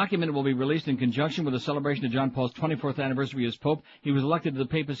 The document will be released in conjunction with the celebration of John Paul's 24th anniversary as Pope. He was elected to the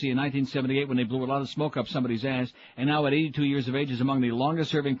papacy in 1978 when they blew a lot of smoke up somebody's ass, and now at 82 years of age is among the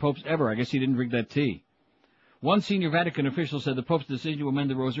longest-serving popes ever. I guess he didn't drink that tea. One senior Vatican official said the Pope's decision to amend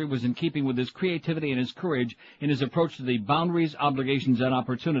the rosary was in keeping with his creativity and his courage in his approach to the boundaries, obligations, and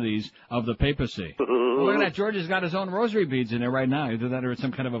opportunities of the papacy. Well, look at that. George has got his own rosary beads in there right now. Either that or it's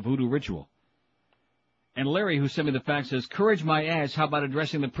some kind of a voodoo ritual. And Larry, who sent me the fax, says, courage my ass, how about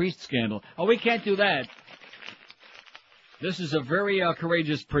addressing the priest scandal? Oh, we can't do that. This is a very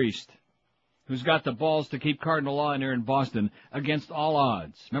courageous priest who's got the balls to keep Cardinal Law in there in Boston against all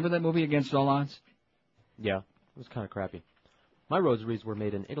odds. Remember that movie, Against All Odds? Yeah, it was kind of crappy. My rosaries were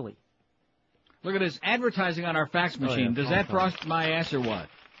made in Italy. Look at this advertising on our fax machine. Oh, yeah. Does that frost my ass or what?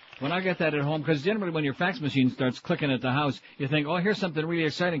 When I get that at home, because generally when your fax machine starts clicking at the house, you think, oh, here's something really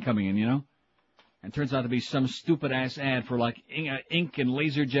exciting coming in, you know? And it turns out to be some stupid-ass ad for, like, ink and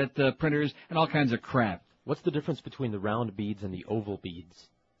laser jet printers and all kinds of crap. What's the difference between the round beads and the oval beads?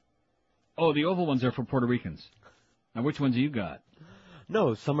 Oh, the oval ones are for Puerto Ricans. Now, which ones have you got?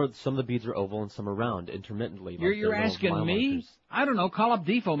 No, some of the beads are oval and some are round, intermittently. Like You're asking me? Markers. I don't know. Call up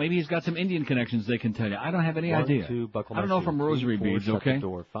Defoe. Maybe he's got some Indian connections they can tell you. I don't have any idea. 1, 2, buckle I don't know my from shoe. rosary 3, 4, beads, shut okay? The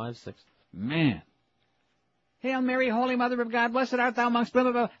door. 5, 6. Man. Hail Mary, Holy Mother of God, blessed art thou amongst blah,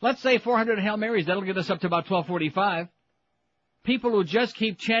 blah, blah. Let's say 400 Hail Marys. That'll get us up to about 1245. People who just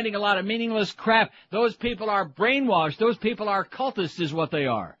keep chanting a lot of meaningless crap, those people are brainwashed. Those people are cultists is what they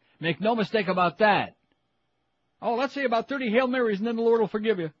are. Make no mistake about that. Oh, let's say about 30 Hail Marys and then the Lord will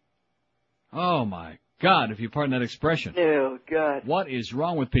forgive you. Oh, my God, if you pardon that expression. Oh, God. What is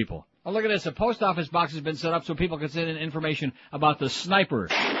wrong with people? Oh, look at this. A post office box has been set up so people can send in information about the sniper.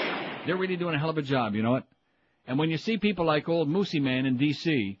 They're really doing a hell of a job, you know what? And when you see people like old Moosey Man in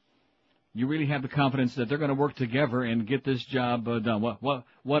D.C., you really have the confidence that they're going to work together and get this job done.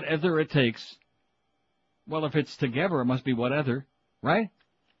 Whatever it takes. Well, if it's together, it must be whatever, right?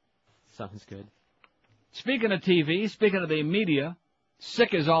 Sounds good. Speaking of TV, speaking of the media,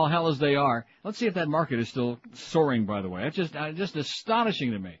 sick as all hell as they are, let's see if that market is still soaring, by the way. It's just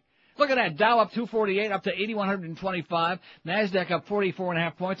astonishing to me. Look at that. Dow up 248, up to 8,125. NASDAQ up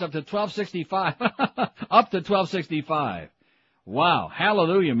 44.5 points, up to 1265. Up to 1265. Wow.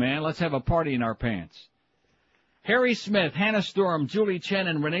 Hallelujah, man. Let's have a party in our pants. Harry Smith, Hannah Storm, Julie Chen,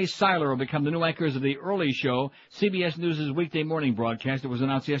 and Renee Seiler will become the new anchors of The Early Show, CBS News' weekday morning broadcast. It was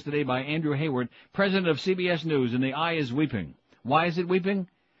announced yesterday by Andrew Hayward, president of CBS News, and the eye is weeping. Why is it weeping?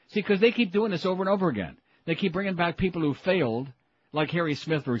 See, because they keep doing this over and over again. They keep bringing back people who failed, like Harry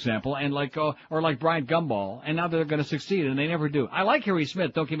Smith, for example, and like Bryant Gumball, and now they're going to succeed, and they never do. I like Harry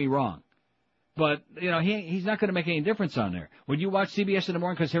Smith, don't get me wrong. But, you know, he's not going to make any difference on there. Would you watch CBS in the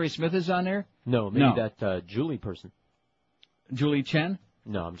morning because Harry Smith is on there? No, maybe that Julie person. Julie Chen?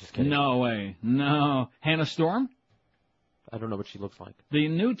 No, I'm just kidding. No way. No. Hannah Storm? I don't know what she looks like. The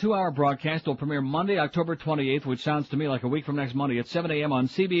new 2-hour broadcast will premiere Monday, October 28th, which sounds to me like a week from next Monday at 7 a.m. on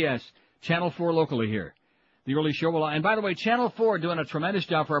CBS, Channel 4 locally here. The Early Show will... And by the way, Channel 4 doing a tremendous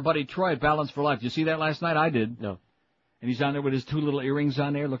job for our buddy Troy at Balance for Life. Did you see that last night? I did. No. And he's on there with his 2 little earrings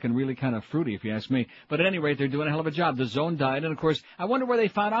on there, looking really kind of fruity, if you ask me. But at any rate, they're doing a hell of a job. The Zone died, and of course, I wonder where they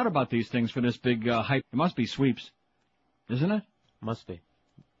found out about these things for this big hype. It must be sweeps, isn't it? Must be.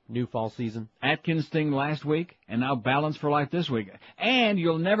 New fall season. Atkins thing last week, and now Balance for Life this week. And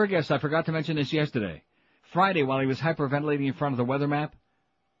you'll never guess, I forgot to mention this yesterday. Friday, while he was hyperventilating in front of the weather map,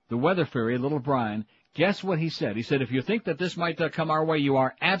 the weather fairy, little Brian, guess what he said? He said, if you think that this might come our way, you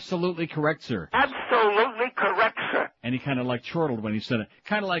are absolutely correct, sir. Absolutely correct, sir. And he kind of like chortled when he said it.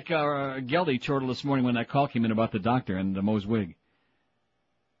 Kind of like Geldy chortled this morning when that call came in about the doctor and the Moe's wig.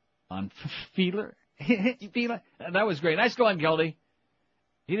 On Feeler? Feeler? That was great. Nice going, Geldy.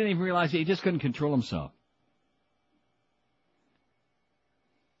 He didn't even realize he just couldn't control himself.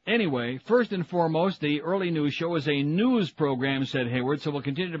 Anyway, first and foremost, the Early News Show is a news program, said Hayward, so we'll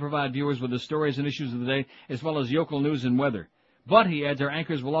continue to provide viewers with the stories and issues of the day, as well as local news and weather. But, he adds, our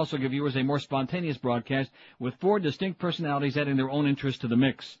anchors will also give viewers a more spontaneous broadcast with 4 distinct personalities adding their own interest to the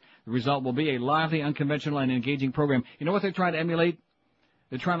mix. The result will be a lively, unconventional, and engaging program. You know what they're trying to emulate?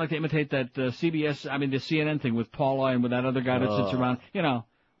 They're trying to imitate that the CNN thing with Paula and with that other guy that sits around, you know,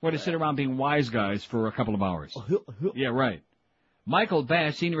 where they sit around being wise guys for a couple of hours. Yeah, right. Michael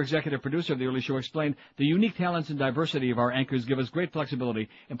Bass, senior executive producer of The Early Show, explained, the unique talents and diversity of our anchors give us great flexibility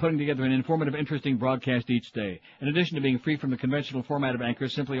in putting together an informative, interesting broadcast each day. In addition to being free from the conventional format of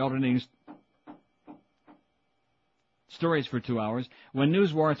anchors, simply alternating stories for 2 hours. When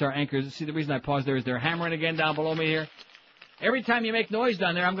news warrants our anchors, see the reason I paused there is they're hammering again down below me here. Every time you make noise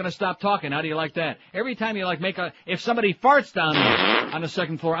down there, I'm going to stop talking. How do you like that? Every time you if somebody farts down there on the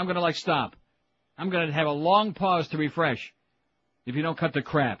second floor, I'm going to stop. I'm going to have a long pause to refresh. If you don't cut the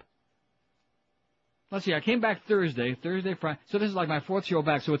crap. Let's see, I came back Thursday, Friday. So this is like my 4th show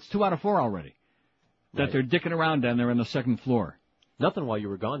back, so it's 2 out of 4 already. that they're dicking around down there on the second floor. Nothing while you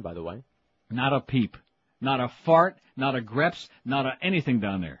were gone, by the way. Not a peep. Not a fart, not a greps, not a anything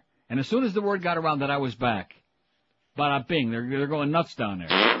down there. And as soon as the word got around that I was back, bada bing, they're going nuts down there.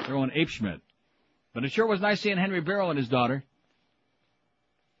 They're going ape-schmidt. But it sure was nice seeing Henry Barrow and his daughter.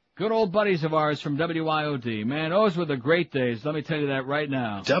 Good old buddies of ours from WIOD. Man, those were the great days. Let me tell you that right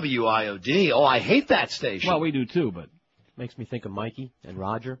now. WIOD? Oh, I hate that station. Well, we do too, but... Makes me think of Mikey and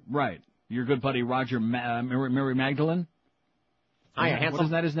Roger. Right. Your good buddy Roger Mary Magdalene? Hiya, handsome. What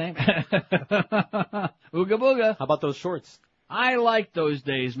is that his name? Ooga booga. How about those shorts? I liked those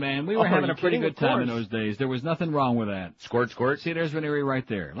days, man. We were having a pretty good time in those days. There was nothing wrong with that. Squirt, squirt. See, there's Venery right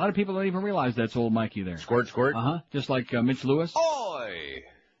there. A lot of people don't even realize that's old Mikey there. Squirt, squirt. Uh-huh. Just like Mitch Lewis. Oi!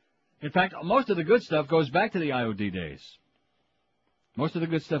 In fact, most of the good stuff goes back to the IOD days. Most of the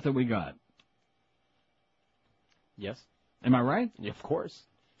good stuff that we got. Yes. Am I right? Yeah, of course.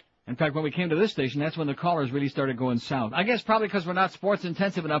 In fact, when we came to this station, that's when the callers really started going south. I guess probably because we're not sports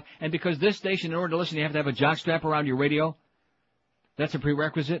intensive enough, and because this station, in order to listen, you have to have a jockstrap around your radio. That's a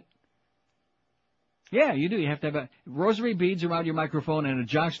prerequisite. Yeah, you do. You have to have a rosary beads around your microphone and a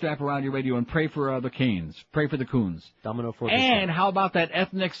jockstrap around your radio, and pray for the Canes. Pray for the Coons. Domino for And how about that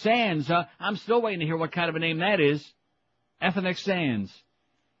Ethnic Sands? I'm still waiting to hear what kind of a name that is. Ethnic Sands.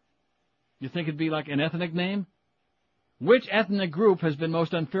 You think it'd be like an ethnic name? Which ethnic group has been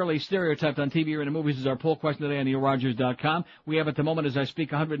most unfairly stereotyped on TV or in the movies is our poll question today on NeilRogers.com. We have at the moment, as I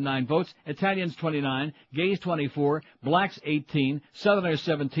speak, 109 votes. Italians 29, gays 24, blacks 18, Southerners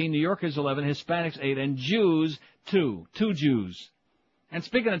 17, New Yorkers 11, Hispanics 8, and Jews 2. 2 Jews. And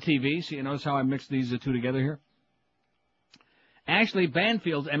speaking of TV, so you notice how I mixed these two together here? Ashley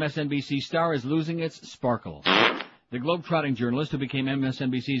Banfield's MSNBC star is losing its sparkle. The globe-trotting journalist who became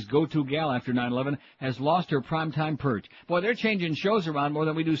MSNBC's go-to gal after 9/11 has lost her primetime perch. Boy, they're changing shows around more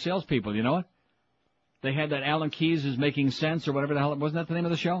than we do salespeople, you know it? They had that Alan Keyes is Making Sense or whatever the hell, wasn't that the name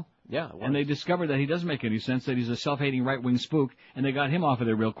of the show? Yeah, it was. And they discovered that he doesn't make any sense, that he's a self-hating right-wing spook, and they got him off of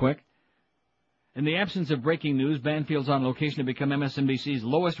there real quick. In the absence of breaking news, Banfield's on location to become MSNBC's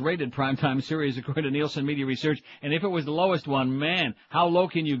lowest-rated primetime series according to Nielsen Media Research, and if it was the lowest one, man, how low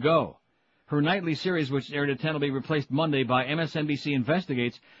can you go? Her nightly series, which aired at 10, will be replaced Monday by MSNBC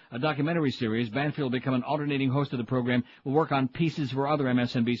Investigates, a documentary series. Banfield will become an alternating host of the program, will work on pieces for other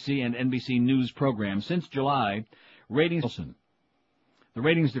MSNBC and NBC News programs. Since July, ratings... The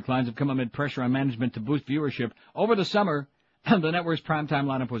ratings declines have come amid pressure on management to boost viewership. Over the summer, the network's primetime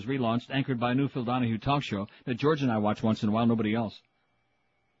lineup was relaunched, anchored by a new Phil Donahue talk show that George and I watch once in a while, nobody else.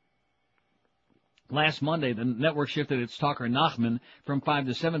 Last Monday, the network shifted its talker Nachman from 5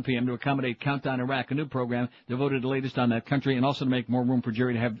 to 7 p.m. to accommodate Countdown Iraq, a new program devoted to the latest on that country, and also to make more room for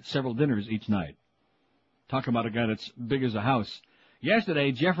Jerry to have several dinners each night. Talk about a guy that's big as a house.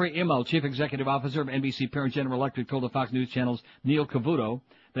 Yesterday, Jeffrey Immel, chief executive officer of NBC parent General Electric, told the Fox News Channel's Neil Cavuto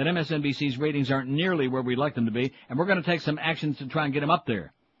that MSNBC's ratings aren't nearly where we'd like them to be, and we're going to take some actions to try and get them up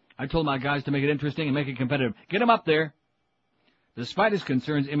there. I told my guys to make it interesting and make it competitive. Get them up there. Despite his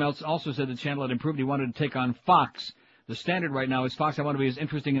concerns, Immel also said the channel had improved. He wanted to take on Fox. The standard right now is Fox, I want to be as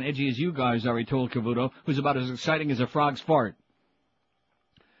interesting and edgy as you guys are, he told Cavuto, who's about as exciting as a frog's fart.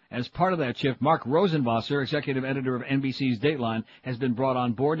 As part of that shift, Mark Rosenwasser, executive editor of NBC's Dateline, has been brought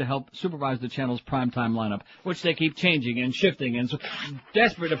on board to help supervise the channel's primetime lineup, which they keep changing and shifting, and so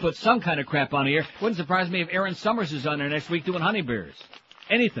desperate to put some kind of crap on here. Wouldn't surprise me if Aaron Summers is on there next week doing Honey Bears.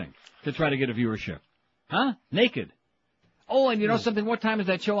 Anything to try to get a viewership. Huh? Naked. Oh, and you know something? What time is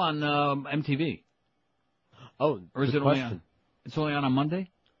that show on MTV? Oh, or is it only on? It's only on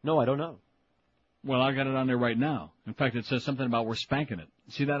Monday? No, I don't know. Well, I got it on there right now. In fact, it says something about we're spanking it.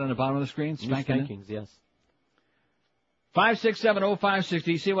 See that on the bottom of the screen? Spanking spankings, yes.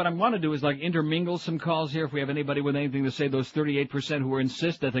 5670560. See, what I want to do is like intermingle some calls here. If we have anybody with anything to say, those 38% who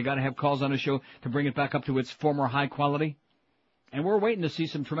insist that they got to have calls on the show to bring it back up to its former high quality. And we're waiting to see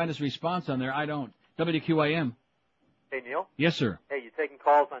some tremendous response on there. I don't. WQAM. Hey, Neil? Yes, sir. Hey, you taking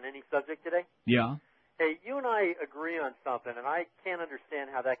calls on any subject today? Yeah. Hey, you and I agree on something, and I can't understand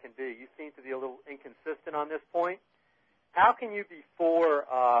how that can be. You seem to be a little inconsistent on this point. How can you be for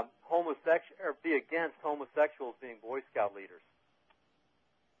homosexual or be against homosexuals being Boy Scout leaders?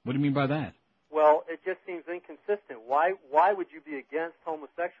 What do you mean by that? Well, it just seems inconsistent. Why would you be against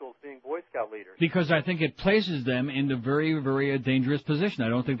homosexuals being Boy Scout leaders? Because I think it places them in a very, very dangerous position. I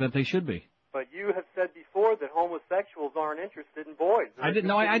don't think that they should be. But you have said before that homosexuals aren't interested in boys. I didn't.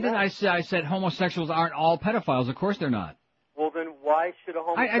 No, I didn't. I said homosexuals aren't all pedophiles. Of course they're not. Well, then why should a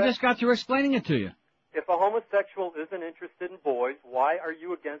homosexual? I just got through explaining it to you. If a homosexual isn't interested in boys, why are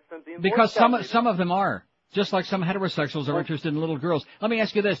you against them being because Boy Scout leaders? Some of them are. Just like some heterosexuals are interested in little girls. Let me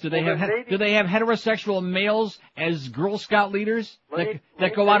ask you this: do they Well, have then maybe- do they have heterosexual males as Girl Scout leaders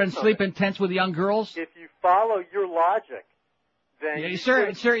that go out and sleep in tents with young girls? If you follow your logic, then Yeah, you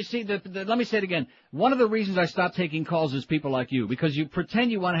sir, should- see, let me say it again. One of the reasons I stopped taking calls is people like you, because you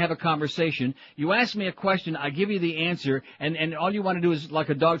pretend you want to have a conversation. You ask me a question, I give you the answer, and all you want to do is like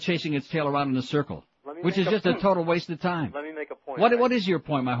a dog chasing its tail around in a circle, which is just a total waste of time. Let me make a point. What is your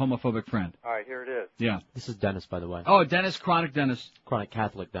point, my homophobic friend? All right, here it is. Yeah. This is Dennis, by the way. Oh, Dennis, chronic Dennis. Chronic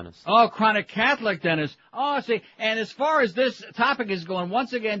Catholic Dennis. Oh, chronic Catholic Dennis. Oh, see, and as far as this topic is going,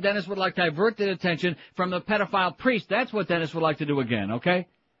 once again, Dennis would like to divert the attention from the pedophile priest. That's what Dennis would like to do again, okay?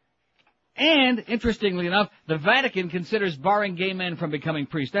 And, interestingly enough, the Vatican considers barring gay men from becoming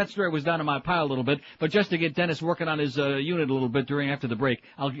priests. That story was down in my pile a little bit, but just to get Dennis working on his unit a little bit after the break,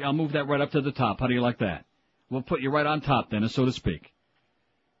 I'll move that right up to the top. How do you like that? We'll put you right on top, Dennis, so to speak.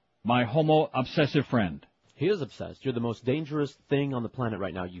 My homo-obsessive friend. He is obsessed. You're the most dangerous thing on the planet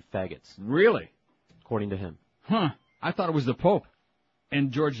right now, you faggots. Really? According to him. Huh. I thought it was the Pope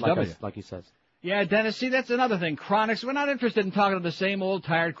and George W. Like he says. Yeah, Dennis, see, that's another thing. Chronics, we're not interested in talking to the same old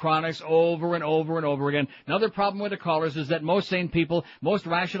tired chronics over and over and over again. Another problem with the callers is that most sane people, most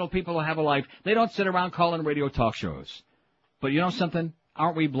rational people who have a life, they don't sit around calling radio talk shows. But you know something?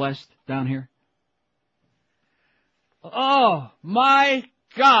 Aren't we blessed down here? Oh, my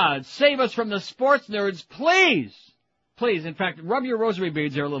God, save us from the sports nerds, please. Please, in fact, rub your rosary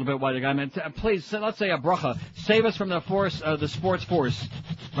beads there a little bit, while the guy meant. Please, let's say a bracha. Save us from the force, the sports force.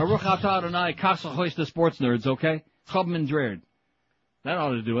 Baruch atah Adonai, kasel hoist the sports nerds, okay? Chab Mendred. That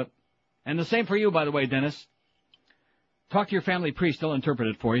ought to do it. And the same for you, by the way, Dennis. Talk to your family priest, he'll interpret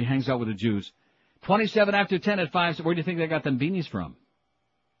it for you. He hangs out with the Jews. 27 after 10 at 5, so where do you think they got them beanies from?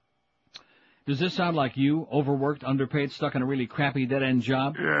 Does this sound like you, overworked, underpaid, stuck in a really crappy dead-end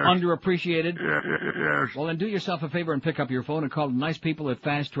job? Yes. Underappreciated? Yes. Well, then do yourself a favor and pick up your phone and call the nice people at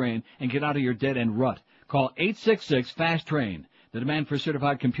Fast Train and get out of your dead-end rut. Call 866-FAST-TRAIN. The demand for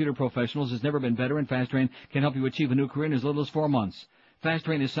certified computer professionals has never been better, and Fast Train can help you achieve a new career in as little as 4 months. Fast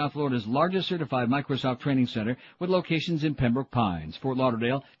Train is South Florida's largest certified Microsoft training center with locations in Pembroke Pines, Fort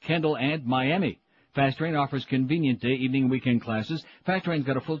Lauderdale, Kendall, and Miami. Fast Train offers convenient day, evening, and weekend classes. Fast Train's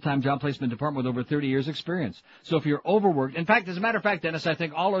got a full-time job placement department with over 30 years' experience. So if you're overworked, in fact, as a matter of fact, Dennis, I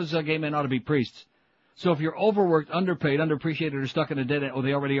think all those gay men ought to be priests. So if you're overworked, underpaid, underappreciated, or stuck in a dead-end,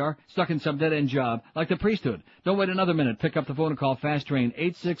 they already are, stuck in some dead-end job, like the priesthood, don't wait another minute. Pick up the phone and call Fast Train,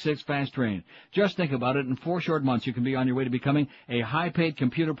 866-FAST-TRAIN. Just think about it. In 4 short months, you can be on your way to becoming a high-paid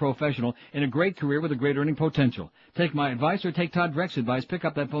computer professional in a great career with a great earning potential. Take my advice or take Todd Dreck's advice. Pick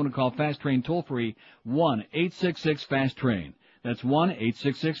up that phone and call Fast Train toll-free, 1-866-FAST-TRAIN. That's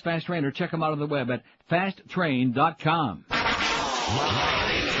 1-866-FAST-TRAIN, or check them out on the web at fasttrain.com.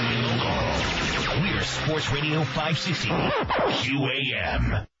 We're Sports Radio 560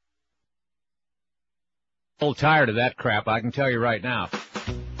 QAM. A little tired of that crap, I can tell you right now.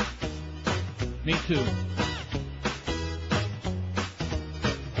 Me too. 1,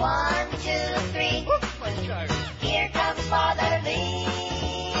 2, 3. Here comes Father Lee.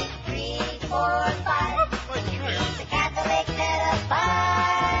 3, 4, 5. He's a Catholic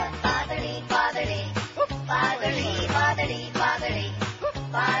pedophile. Father Lee, Father Lee. Father Lee, Father Lee, Father Lee.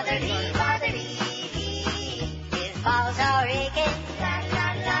 Father Lee, Father Lee. His balls are aching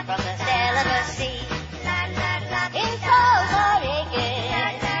from the celibacy. His balls are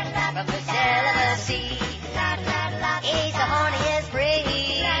aching from the celibacy. He's the horniest priest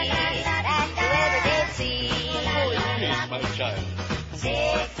that you ever did see. My child. 6,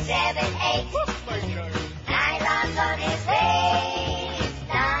 7, 8. Nylons on his face.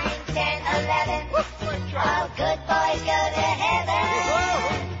 9, 10, 11. All good boys go to heaven.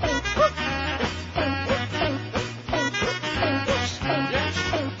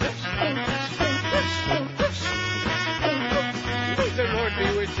 The Lord be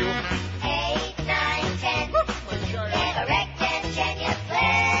with you. 8, 9, 10. Get erect and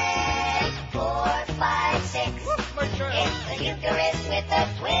genuflect. 4, 5, 6. It's the Eucharist with the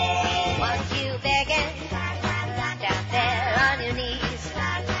twins. Want you begging down there on your knees.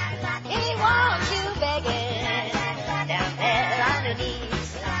 He wants you begging down there on your knees.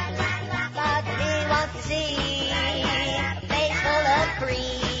 Father Lee wants to see a face full of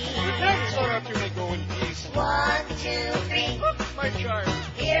cream. That's all right, you may go in peace. 1, 2, 3. My child.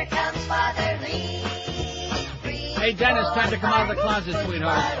 Here comes Father Lee. Hey, Dennis, time to come out of the closet,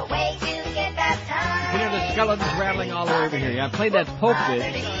 sweetheart. What a way to get baptized. You hear the skeletons rattling all over here. Yeah, I played that Pope bit,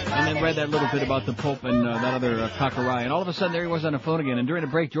 and then read that little bit about the Pope and that other cockerai, and all of a sudden there he was on the phone again. And during the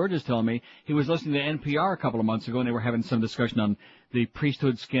break, George was telling me he was listening to NPR a couple of months ago, and they were having some discussion on the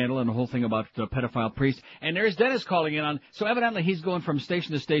priesthood scandal and the whole thing about pedophile priests. And there's Dennis calling in on, so evidently he's going from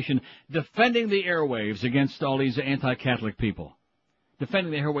station to station defending the airwaves against all these anti-Catholic people.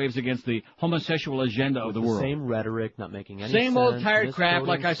 Defending the airwaves against the homosexual agenda of the world. Same rhetoric, not making any sense. Same old tired crap,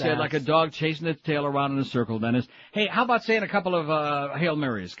 like I said, stats. like a dog chasing its tail around in a circle, Dennis. Hey, how about saying a couple of Hail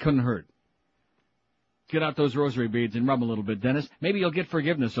Marys? Couldn't hurt. Get out those rosary beads and rub them a little bit, Dennis. Maybe you'll get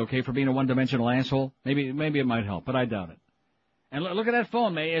forgiveness, okay, for being a one-dimensional asshole. Maybe it might help, but I doubt it. And look at that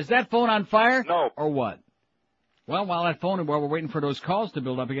phone, May. Is that phone on fire? No. Or what? Well, while we're waiting for those calls to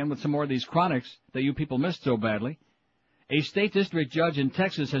build up again with some more of these chronics that you people missed so badly, a state district judge in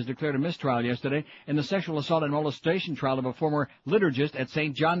Texas has declared a mistrial yesterday in the sexual assault and molestation trial of a former liturgist at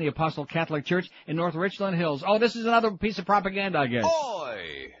St. John the Apostle Catholic Church in North Richland Hills. Oh, this is another piece of propaganda, I guess.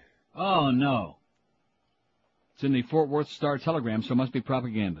 Oi! Oh, no. It's in the Fort Worth Star-Telegram, so it must be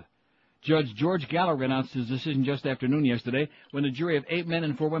propaganda. Judge George Gallagher announced his decision just after noon yesterday when the jury of 8 men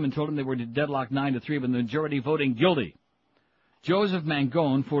and 4 women told him they were deadlocked 9-3, with the majority voting guilty. Joseph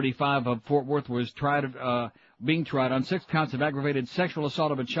Mangone, 45, of Fort Worth, was being tried on 6 counts of aggravated sexual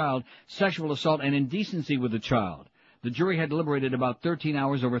assault of a child, sexual assault, and indecency with a child. The jury had deliberated about 13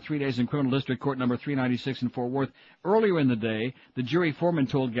 hours over 3 days in Criminal District Court number 396 in Fort Worth. Earlier in the day, the jury foreman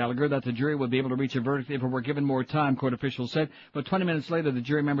told Gallagher that the jury would be able to reach a verdict if it were given more time, court officials said, but 20 minutes later the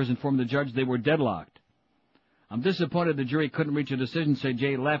jury members informed the judge they were deadlocked. I'm disappointed the jury couldn't reach a decision, said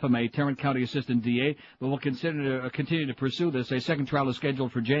Jay Lapham, a Tarrant County Assistant DA, but will continue to pursue this. A second trial is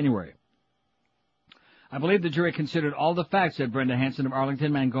scheduled for January. I believe the jury considered all the facts, said Brenda Hanson of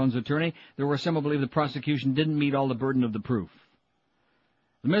Arlington, Mangone's attorney. There were some who believe the prosecution didn't meet all the burden of the proof.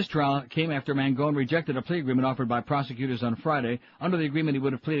 The mistrial came after Mangone rejected a plea agreement offered by prosecutors on Friday. Under the agreement, he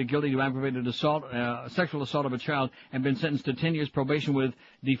would have pleaded guilty to aggravated assault, sexual assault of a child, and been sentenced to 10 years probation with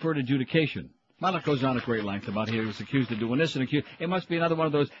deferred adjudication. Malek goes on at great length about he was accused of doing this and accused. It must be another one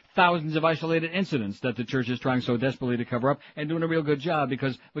of those thousands of isolated incidents that the church is trying so desperately to cover up and doing a real good job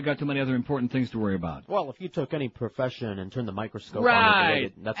because we've got too many other important things to worry about. Well, if you took any profession and turned the microscope right. on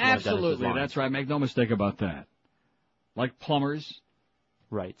it, that's absolutely, that's right. Make no mistake about that. Like plumbers.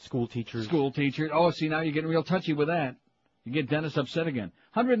 Right, school teachers. School teachers. Oh, see, now you're getting real touchy with that. You get Dennis upset again.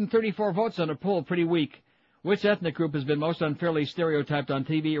 134 votes on a poll, pretty weak. Which ethnic group has been most unfairly stereotyped on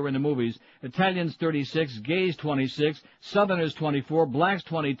TV or in the movies? Italians 36, gays 26, Southerners 24, blacks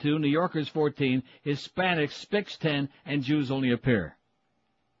 22, New Yorkers 14, Hispanics, Spics 10, and Jews only a pair.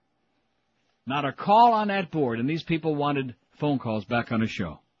 Not a call on that board, and these people wanted phone calls back on the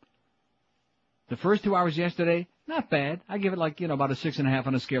show. The first 2 hours yesterday, not bad. I give it about a 6.5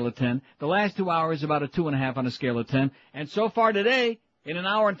 on a scale of 10. The last 2 hours, about a 2.5 on a scale of 10. And so far today, in an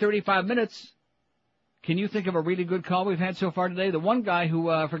hour and 35 minutes, can you think of a really good call we've had so far today? The one guy who,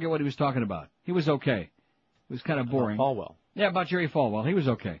 I forget what he was talking about. He was okay. It was kind of boring. Falwell. Yeah, about Jerry Falwell. He was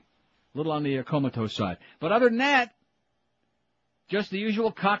okay. A little on the comatose side. But other than that, just the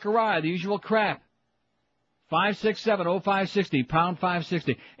usual cockery, the usual crap. 567-0560, pound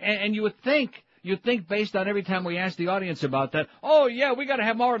 560. And you would think based on every time we ask the audience about that, oh yeah, we gotta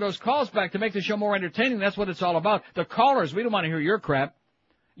have more of those calls back to make the show more entertaining. That's what it's all about. The callers, we don't want to hear your crap.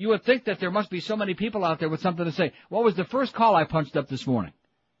 You would think that there must be so many people out there with something to say. What was the first call I punched up this morning?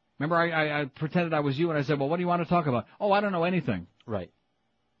 Remember, I pretended I was you, and I said, well, what do you want to talk about? Oh, I don't know anything. Right.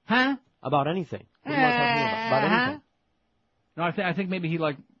 Huh? About anything. What do you want to talk about anything? No, I think maybe he,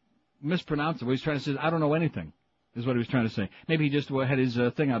 mispronounced it. What he was trying to say, I don't know anything, is what he was trying to say. Maybe he just had his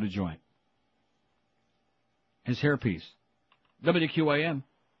thing out of joint. His hairpiece. WQAM.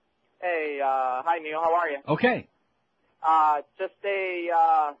 Hey, hi Neil, how are you? Okay. Just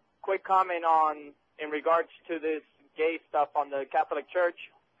a quick comment in regards to this gay stuff on the Catholic Church.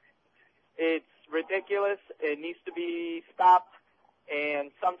 It's ridiculous. It needs to be stopped,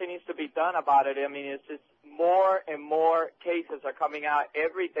 and something needs to be done about it. I mean, it's just more and more cases are coming out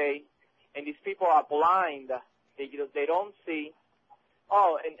every day, and these people are blind. They don't see.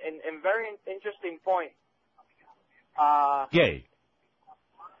 Oh, and very interesting point. Gay.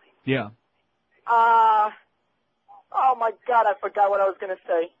 Yeah. Oh my God, I forgot what I was going to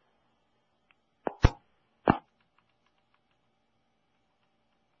say.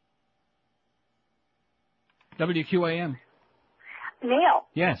 WQAM. Neil.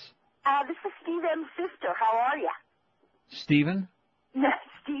 Yes. This is Steve M's sister. How are you? Stephen? No,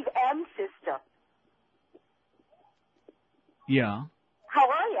 Steve M's sister. Yeah. How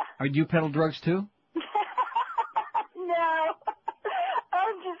are you? Do you peddle drugs too? No.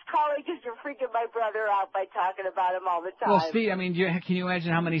 I'm just calling because you're freaking my brother out by talking about him all the time. Well, Steve, can you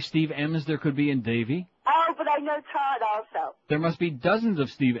imagine how many Steve M's there could be in Davie? Oh, but I know Todd also. There must be dozens of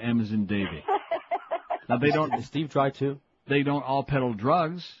Steve M's in Davie. Now they don't. Does Steve try too? They don't all peddle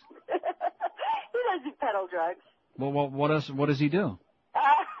drugs. He doesn't peddle drugs. Well, what does he do?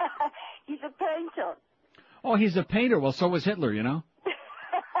 He's a painter. Oh, he's a painter. Well, so was Hitler, you know.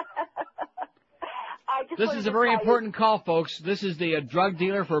 This is a very important call, folks. This is the drug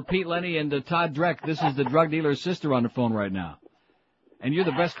dealer for Pete Lenny and Todd Dreck. This is the drug dealer's sister on the phone right now. And you're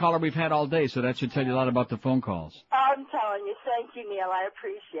the best caller we've had all day, so that should tell you a lot about the phone calls. I'm telling you. Thank you, Neil. I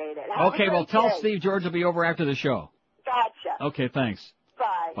appreciate it. Okay, well, tell Steve George will be over after the show. Gotcha. Okay, thanks.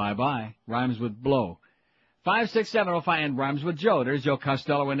 Bye. Bye-bye. Rhymes with blow. 56705 and Rhymes with Joe. There's Joe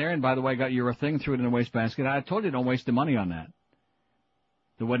Costello in there. And by the way, I got your thing, threw it in the wastebasket. I told you don't waste the money on that.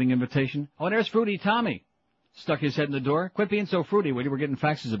 The wedding invitation. Oh, and there's Fruity Tommy. Stuck his head in the door. Quit being so fruity, Woody. We're getting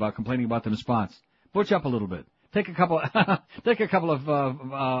faxes about complaining about them spots. Butch up a little bit. Take a couple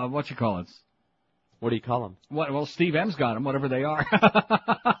of, what you call it? What do you call them? Well, Steve M's got them, whatever they are.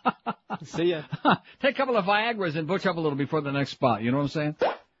 See ya. Take a couple of Viagras and butch up a little before the next spot. You know what I'm saying?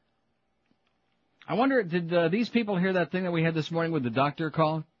 I wonder, did these people hear that thing that we had this morning with the doctor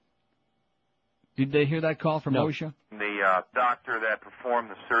call? Did they hear that call from OSHA? The doctor that performed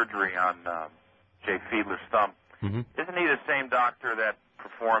the surgery on Jay Fiedler's thumb, isn't he the same doctor that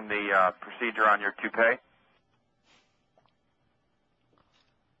performed the procedure on your toupee?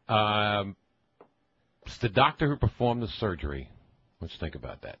 It's the doctor who performed the surgery. Let's think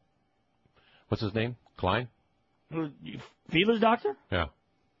about that. What's his name? Klein? Fiedler's doctor? Yeah.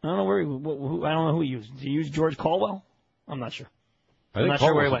 I don't know I don't know who he used. Did he use George Caldwell? I'm not sure. I think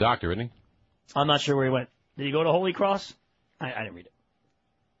Caldwell's a doctor, isn't he? I'm not sure where he went. Did he go to Holy Cross? I didn't read it.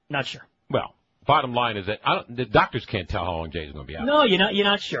 Not sure. Well, bottom line is that the doctors can't tell how long Jay's going to be out. No, you're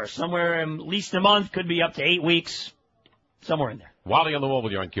not sure. Somewhere at least a month, could be up to 8 weeks, somewhere in there. Wally on the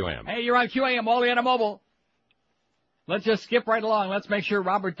mobile, you're on QAM. Hey, you're on QAM, Wally on the mobile. Let's just skip right along. Let's make sure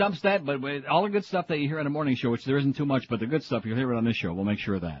Robert dumps that, but with all the good stuff that you hear on the morning show, which there isn't too much, but the good stuff, you'll hear it on this show. We'll make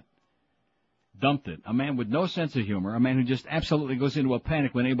sure of that. Dumped it. A man with no sense of humor. A man who just absolutely goes into a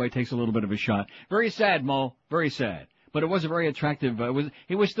panic when anybody takes a little bit of a shot. Very sad, Mo. Very sad. But it was a very attractive,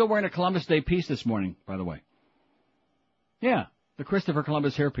 he was still wearing a Columbus Day piece this morning, by the way. Yeah, the Christopher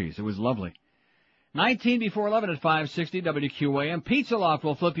Columbus hairpiece. It was lovely. 19 before 11 at 560 WQAM. Pizza Loft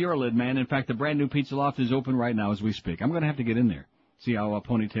will flip your lid, man. In fact, the brand new Pizza Loft is open right now as we speak. I'm going to have to get in there, see how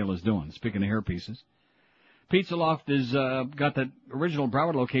Ponytail is doing. Speaking of hairpieces. Pizza Loft is got that original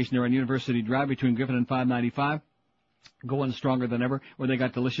Broward location there on University Drive between Griffin and 595. Going stronger than ever, where they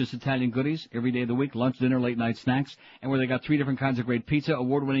got delicious Italian goodies every day of the week, lunch, dinner, late night snacks, and where they got 3 different kinds of great pizza,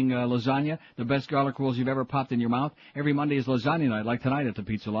 award-winning lasagna, the best garlic rolls you've ever popped in your mouth. Every Monday is lasagna night, like tonight at the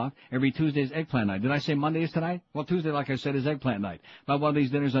Pizza Loft. Every Tuesday is eggplant night. Did I say Monday is tonight? Well, Tuesday, like I said, is eggplant night. Buy one of these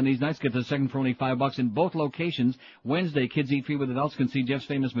dinners on these nights, get the second for only $5 in both locations. Wednesday, kids eat free with adults, can see Jeff's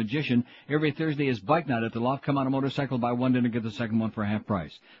Famous Magician. Every Thursday is bike night at the Loft. Come on a motorcycle, buy one dinner, get the second one for half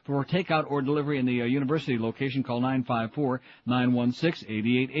price. For takeout or delivery in the University location, call 954-916-8880.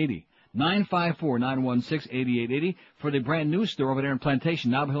 954-916-8880 for the brand new store over there in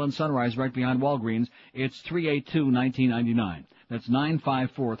Plantation, Nob Hill and Sunrise, right behind Walgreens. It's 382-1999. That's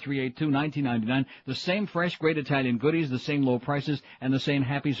 954-382-1999. The same fresh, great Italian goodies, the same low prices, and the same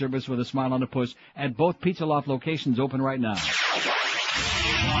happy service with a smile on the puss at both Pizza Loft locations open right now.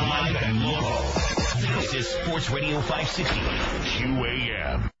 Live and local. This is Sports Radio 560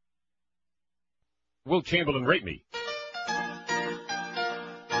 QAM. Will Chamberlain rate me?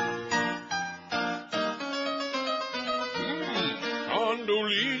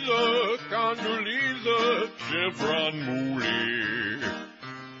 Condoleezza, Chevron Mooley.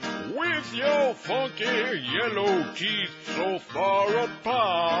 With your funky yellow teeth so far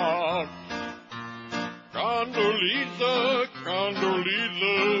apart. Condoleezza,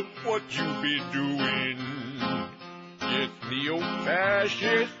 what you be doing? It's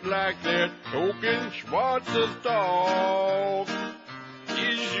neo-fascist like that token Schwarzer dog.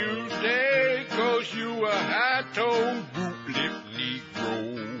 Is you dead 'cause you a high-toned boot-lip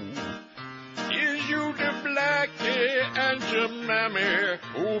Negro? Is you the blackie and your mammy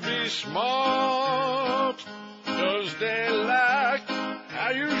who be smart? Does they like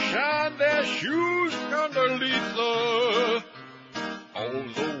how you shine their shoes, Condoleezza? All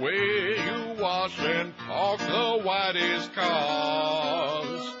the way you wash and park the whitest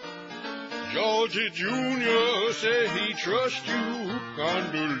cars. Georgie Jr. say he trusts you,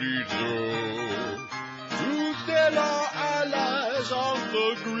 Condoleezza, to sell our allies on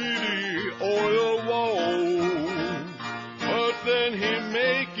the greedy oil wall. But then he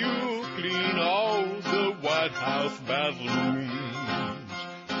make you clean all the White House bathrooms,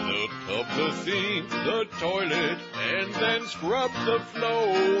 the tub, the sink, the toilet, and then scrub the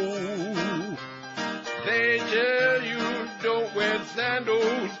floor. They tell you red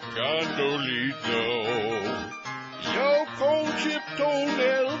sandals, Condolito. Your cold chip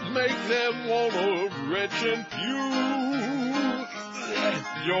toenails make them wanna retch and pew.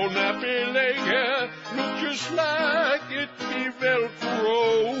 Your nappy leg hair look just like it be Velcro.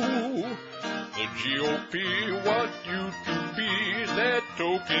 The GOP want you to be their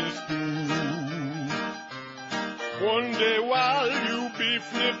token stew. One day while you be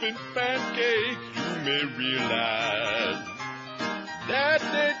flipping pancakes, you may realize that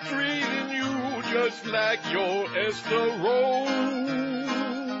they're treating you just like your Esther Roll.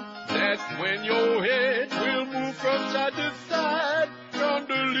 That's when your head will move from side to side,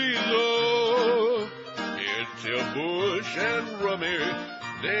 Condoleezza. It's Bush and Rummy,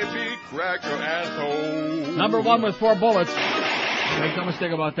 they be crack your asshole. Number one with 4 bullets. Make no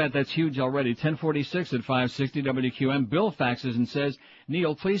mistake about that. That's huge already. 1046 at 560 WQM. Bill faxes and says,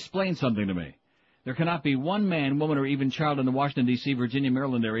 Neil, please explain something to me. There cannot be one man, woman, or even child in the Washington, D.C., Virginia,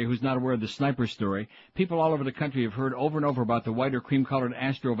 Maryland area who's not aware of the sniper story. People all over the country have heard over and over about the white or cream-colored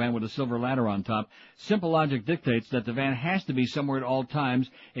Astro van with a silver ladder on top. Simple logic dictates that the van has to be somewhere at all times.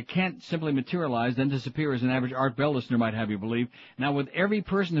 It can't simply materialize, then disappear as an average Art Bell listener might have you believe. Now, with every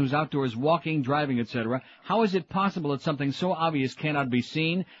person who's outdoors walking, driving, etc., how is it possible that something so obvious cannot be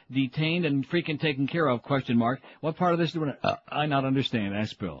seen, detained, and freaking taken care of? ? What part of this do I not understand?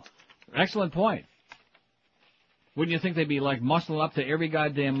 Ask Bill. Excellent point. Wouldn't you think they'd be like muscling up to every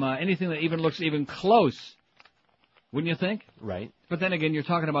goddamn, anything that even looks even close? Wouldn't you think? Right. But then again, you're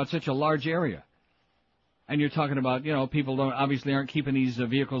talking about such a large area. And you're talking about, people obviously aren't keeping these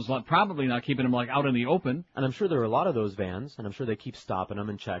vehicles, probably not keeping them like out in the open. And I'm sure there are a lot of those vans, and I'm sure they keep stopping them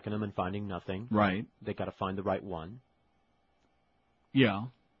and checking them and finding nothing. Right. They gotta find the right one. Yeah.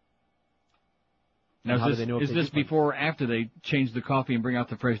 Now, is this before or after they change the coffee and bring out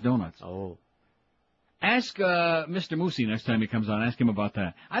the fresh donuts? Oh. Ask Mr. Moosey next time he comes on. Ask him about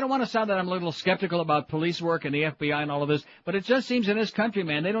that. I don't want to sound that I'm a little skeptical about police work and the FBI and all of this, but it just seems in this country,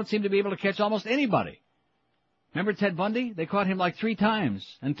 man, they don't seem to be able to catch almost anybody. Remember Ted Bundy? They caught him like 3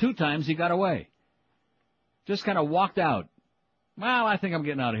 times, and 2 times he got away. Just kind of walked out. Well, I think I'm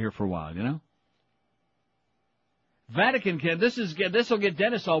getting out of here for a while, Vatican kid, this will get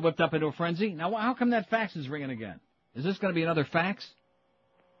Dennis all whipped up into a frenzy. Now, how come that fax is ringing again? Is this going to be another fax?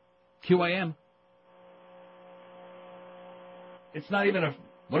 QAM. It's not even a...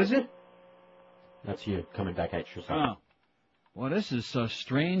 What is it? That's you coming back at yourself. Oh. Well, this is a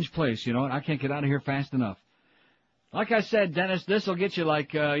strange place, I can't get out of here fast enough. Like I said, Dennis, this will get you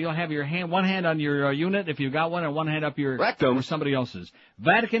like, you'll have your one hand on your unit if you've got one, and one hand up your... Rectum. Or somebody else's.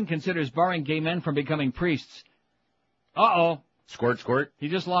 Vatican considers barring gay men from becoming priests. Uh-oh. Squirt, squirt. He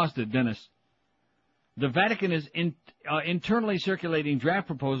just lost it, Dennis. The Vatican is internally circulating draft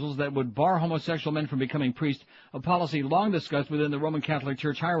proposals that would bar homosexual men from becoming priests, a policy long discussed within the Roman Catholic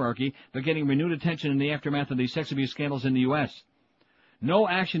Church hierarchy, but getting renewed attention in the aftermath of the sex abuse scandals in the U.S. No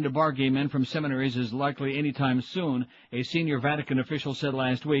action to bar gay men from seminaries is likely anytime soon, a senior Vatican official said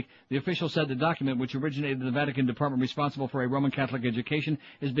last week. The official said the document, which originated in the Vatican department responsible for a Roman Catholic education,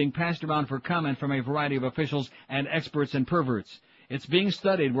 is being passed around for comment from a variety of officials and experts and perverts. It's being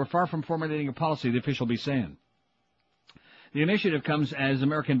studied. We're far from formulating a policy, the official be saying. The initiative comes as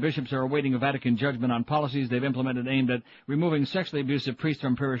American bishops are awaiting a Vatican judgment on policies they've implemented aimed at removing sexually abusive priests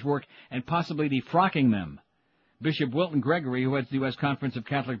from parish work and possibly defrocking them. Bishop Wilton Gregory, who heads the U.S. Conference of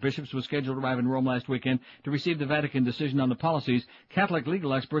Catholic Bishops, was scheduled to arrive in Rome last weekend to receive the Vatican decision on the policies. Catholic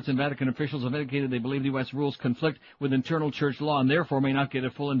legal experts and Vatican officials have indicated they believe the U.S. rules conflict with internal church law and therefore may not get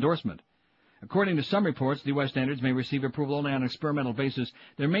a full endorsement. According to some reports, the U.S. standards may receive approval only on an experimental basis.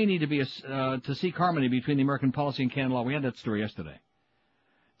 There may need to be to seek harmony between the American policy and canon law. We had that story yesterday.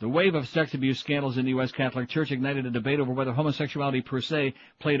 The wave of sex abuse scandals in the U.S. Catholic Church ignited a debate over whether homosexuality per se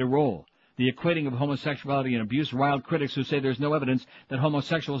played a role. The equating of homosexuality and abuse riled critics who say there's no evidence that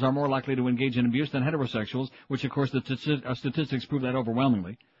homosexuals are more likely to engage in abuse than heterosexuals, which of course the statistics prove that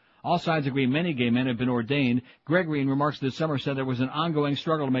overwhelmingly. All sides agree many gay men have been ordained. Gregory, in remarks this summer, said there was an ongoing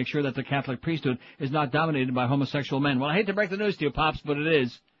struggle to make sure that the Catholic priesthood is not dominated by homosexual men. Well, I hate to break the news to you, Pops, but it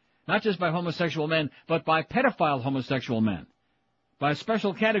is. Not just by homosexual men, but by pedophile homosexual men. By a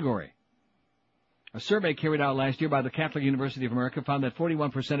special category. A survey carried out last year by the Catholic University of America found that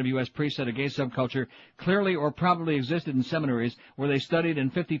 41% of U.S. priests said a gay subculture clearly or probably existed in seminaries where they studied,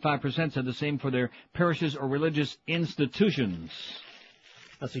 and 55% said the same for their parishes or religious institutions.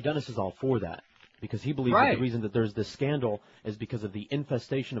 Now, see, Dennis is all for that, because he believes that the reason that there's this scandal is because of the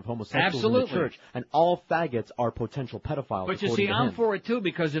infestation of homosexuals in the church, and all faggots are potential pedophiles. But you see, I'm for it too,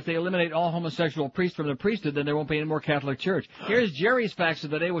 because if they eliminate all homosexual priests from the priesthood, then there won't be any more Catholic Church. Here's Jerry's fax of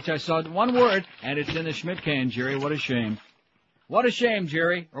the day, which I saw one word, and it's in the Schmidt can, Jerry. What a shame. What a shame,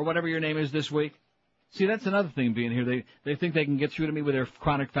 Jerry, or whatever your name is this week. See, that's another thing being here. They think they can get through to me with their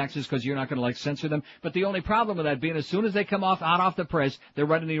chronic faxes because you're not going to, censor them. But the only problem with that being as soon as they come out off the press, they're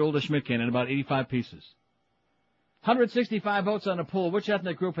right in the Older Schmidt can in about 85 pieces. 165 votes on the poll. Which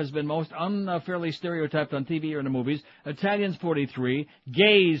ethnic group has been most unfairly stereotyped on TV or in the movies? Italians 43,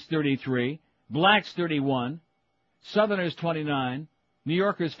 gays 33, blacks 31, Southerners 29, New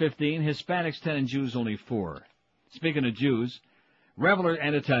Yorkers 15, Hispanics 10, and Jews only 4. Speaking of Jews, Revelers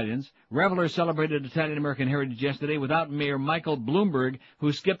and Italians, Revelers celebrated Italian-American heritage yesterday without Mayor Michael Bloomberg,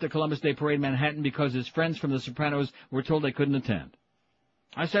 who skipped the Columbus Day Parade in Manhattan because his friends from The Sopranos were told they couldn't attend.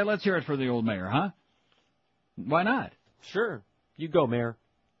 I say let's hear it for the old mayor, huh? Why not? Sure. You go, Mayor.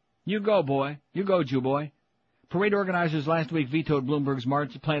 You go, boy. You go, Jew boy. Parade organizers last week vetoed Bloomberg's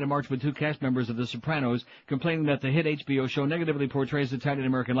plan to march with 2 cast members of The Sopranos, complaining that the hit HBO show negatively portrays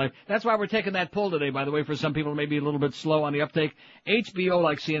Italian-American life. That's why we're taking that poll today, by the way, for some people maybe a little bit slow on the uptake. HBO,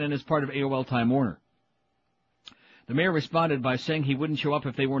 like CNN, is part of AOL Time Warner. The mayor responded by saying he wouldn't show up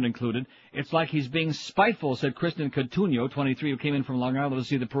if they weren't included. It's like he's being spiteful, said Kristen Coutinho, 23, who came in from Long Island to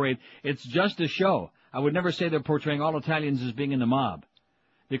see the parade. It's just a show. I would never say they're portraying all Italians as being in the mob.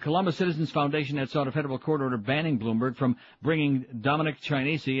 The Columbus Citizens Foundation had sought a federal court order banning Bloomberg from bringing Dominic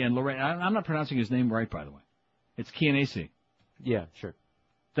Chianese and Lorraine. I'm not pronouncing his name right, by the way. It's Chianese. Yeah, sure.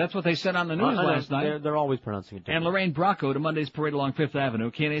 That's what they said on the news last night. They're always pronouncing it different. And Lorraine Bracco to Monday's parade along Fifth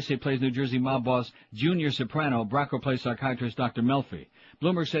Avenue. Chianese plays New Jersey mob boss Junior Soprano. Bracco plays psychiatrist Dr. Melfi.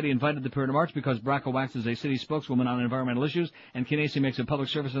 Bloomberg said he invited the pair to march because Bracco acts as a city spokeswoman on environmental issues, and Chianese makes a public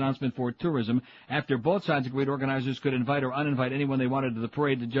service announcement for tourism. After both sides agreed organizers could invite or uninvite anyone they wanted to the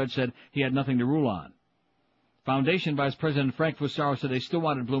parade, the judge said he had nothing to rule on. Foundation Vice President Frank Fusaro said they still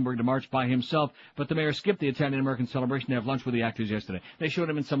wanted Bloomberg to march by himself, but the mayor skipped the Italian-American celebration to have lunch with the actors yesterday. They showed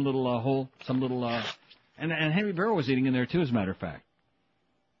him in some little and Henry Barrow was eating in there too, as a matter of fact.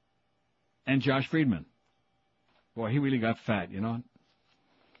 And Josh Friedman. Boy, he really got fat, you know.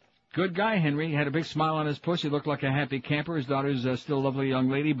 Good guy, Henry. He had a big smile on his puss. He looked like a happy camper. His daughter's still a lovely young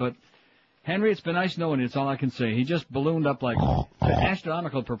lady, but Henry, it's been nice knowing you. That's all I can say. He just ballooned up to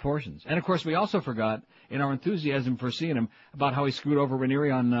astronomical proportions. And, of course, we also forgot, in our enthusiasm for seeing him, about how he screwed over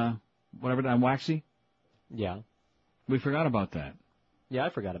Ranieri on, on Waxy. Yeah. We forgot about that. Yeah, I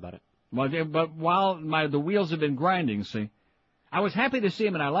forgot about it. Well, but while the wheels have been grinding, see, I was happy to see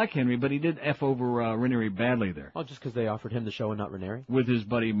him, and I like Henry, but he did F over Ranieri badly there. Oh, just because they offered him the show and not Ranieri? With his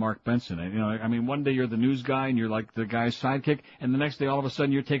buddy Mark Benson. You know, I mean, one day you're the news guy and you're like the guy's sidekick, and the next day all of a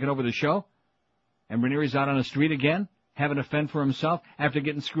sudden you're taking over the show, and Ranieri's out on the street again, having to fend for himself after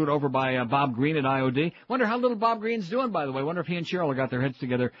getting screwed over by Bob Green at IOD. Wonder how little Bob Green's doing, by the way. Wonder if he and Cheryl have got their heads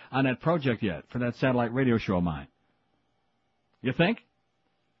together on that project yet for that satellite radio show of mine. You think?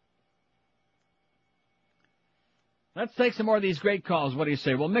 Let's take some more of these great calls. What do you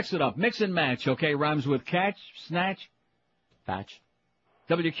say? We'll mix it up. Mix and match, okay? Rhymes with catch, snatch. Patch.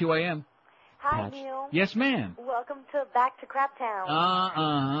 WQAM. Hi, Patch. Neil. Yes, ma'am. Welcome to Back to Craptown.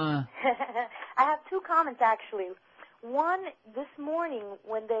 I have 2 comments, actually. One, this morning,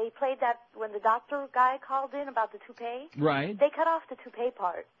 when they played when the doctor guy called in about the toupee. Right. They cut off the toupee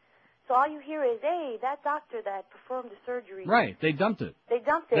part. So all you hear is, hey, that doctor that performed the surgery. Right. They dumped it. They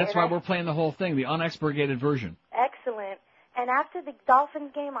dumped it. That's why we're playing the whole thing, the unexpurgated version. Excellent. And after the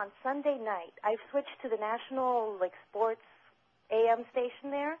Dolphins game on Sunday night, I switched to the national, sports AM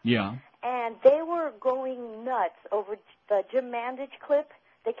station there. Yeah. And they were going nuts over the Jim Mandich clip.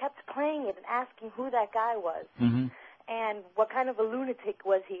 They kept playing it and asking who that guy was. Mm-hmm. And what kind of a lunatic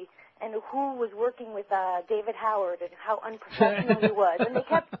was he, and who was working with David Howard, and how unprofessional he was. And they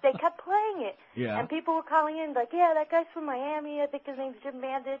kept playing it. Yeah. And people were calling in like, yeah, that guy's from Miami. I think his name's Jim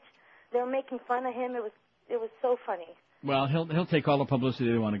Mandich. They were making fun of him. It was so funny. Well, he'll take all the publicity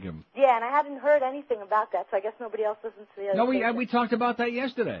they want to give him. Yeah, and I hadn't heard anything about that, so I guess nobody else listens to the other station. We talked about that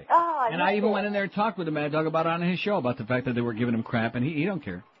yesterday. Oh, I even went in there and talked with the Mad Dog about it on his show, about the fact that they were giving him crap, and he don't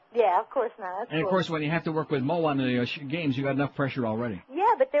care. Yeah, of course not. That's and, of cool. course, when you have to work with Mo on the games, you got enough pressure already. Yeah,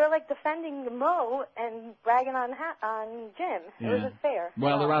 but they were, defending Mo and bragging on Jim. Yeah. It wasn't fair.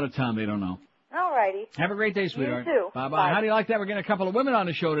 Well, they're out of town. They don't know. All righty. Have a great day, sweetheart. You too. Bye-bye. Bye. How do you like that? We're getting a couple of women on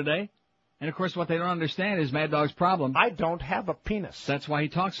the show today. And, of course, what they don't understand is Mad Dog's problem. I don't have a penis. That's why he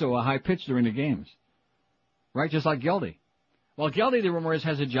talks so high-pitched during the games. Right? Just like Geldy. Well, Geldy, the rumor is,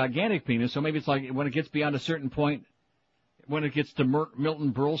 has a gigantic penis, so maybe it's like when it gets beyond a certain point, when it gets to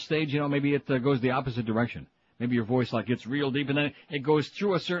Milton Berle stage, maybe it goes the opposite direction. Maybe your voice gets real deep, and then it goes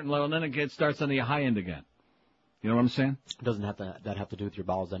through a certain level, and then it starts on the high end again. You know what I'm saying? Doesn't that have to do with your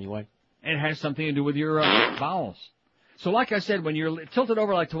bowels anyway? It has something to do with your bowels. So like I said, when you're tilted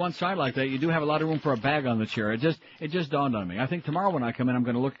over like to one side like that, you do have a lot of room for a bag on the chair. It just dawned on me. I think tomorrow when I come in, I'm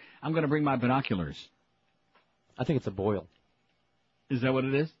going to bring my binoculars. I think it's a boil. Is that what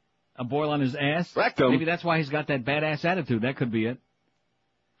it is? A boil on his ass? Rectum. Maybe that's why he's got that badass attitude. That could be it.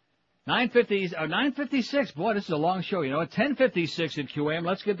 9:56. Boy, this is a long show. You know, at 10:56 at QAM.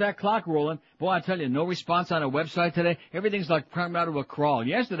 Let's get that clock rolling. Boy, I tell you, no response on a website today. Everything's like coming out of a crawl.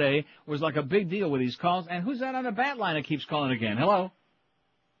 Yesterday was like a big deal with these calls. And who's that on the bat line that keeps calling again? Hello?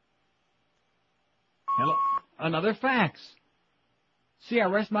 Hello? Another fax. See, I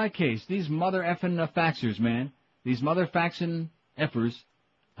rest my case. These mother effing faxers, man. These mother faxing effers.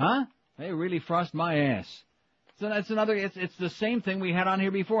 Huh? They really frost my ass. It's the same thing we had on here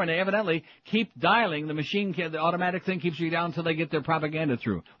before, and they evidently keep dialing. The machine, the automatic thing keeps you down until they get their propaganda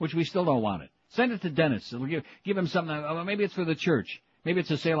through, which we still don't want it. Send it to Dennis. It'll give him something. Maybe it's for the church. Maybe it's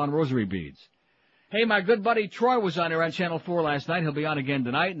a sale on rosary beads. Hey, my good buddy Troy was on here on Channel 4 last night. He'll be on again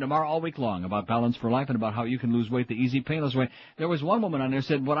tonight and tomorrow all week long about Balance for Life and about how you can lose weight the easy, painless way. There was one woman on there who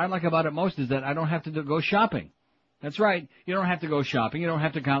said, what I like about it most is that I don't have to go shopping. That's right. You don't have to go shopping. You don't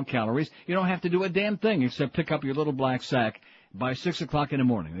have to count calories. You don't have to do a damn thing except pick up your little black sack by 6 o'clock in the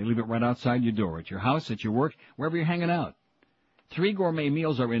morning. They leave it right outside your door, at your house, at your work, wherever you're hanging out. 3 gourmet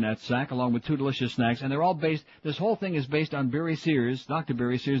meals are in that sack, along with 2 delicious snacks, and they're all this whole thing is based on Barry Sears, Dr.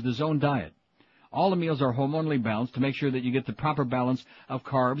 Barry Sears, the Zone Diet. All the meals are hormonally balanced to make sure that you get the proper balance of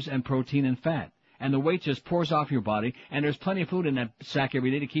carbs and protein and fat. And the weight just pours off your body, and there's plenty of food in that sack every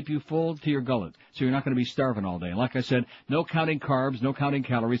day to keep you full to your gullet, so you're not going to be starving all day. And like I said, no counting carbs, no counting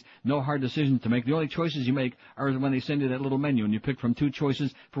calories, no hard decisions to make. The only choices you make are when they send you that little menu, and you pick from 2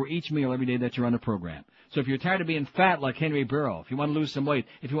 choices for each meal every day that you're on the program. So if you're tired of being fat like Henry Barrow, if you want to lose some weight,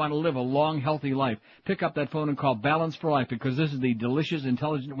 if you want to live a long, healthy life, pick up that phone and call Balance for Life, because this is the delicious,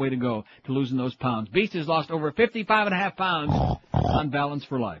 intelligent way to go to losing those pounds. Beast has lost over 55.5 pounds on Balance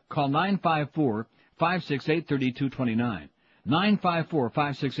for Life. Call 954-568-3229.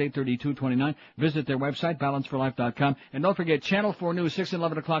 954-568-3229. Visit their website, balanceforlife.com. And don't forget, Channel 4 News, 6 and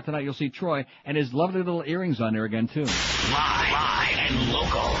 11 o'clock tonight, you'll see Troy and his lovely little earrings on there again, too. Live and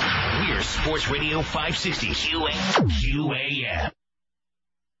local. We're Sports Radio 560 QAM.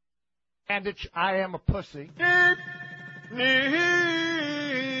 And I am a pussy. Negro,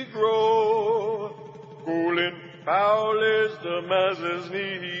 Colin Powell is the masses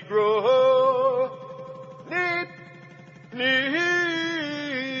Negro. Negro,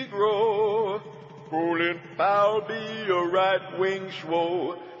 Colin Powell be a right-wing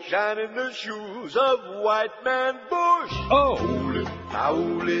schwo, shining the shoes of white man Bush. Oh, Colin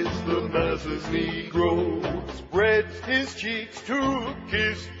Powell is the masses Negro, spreads his cheeks to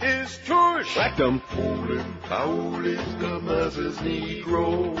kiss his tush. Rectum. Colin Powell is the masses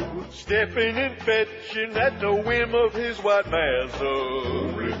Negro, stepping and fetching at the whim of his white master.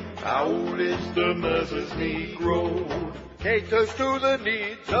 Colin Powell is the masses Negro, caters to the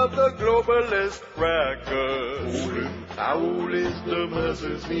needs of the globalist crackers. Colin Powell is the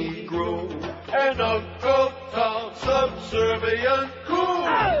masses Negro, and Uncle Tom subservient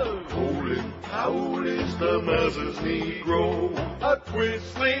cool. Colin Powell is the masses Negro, a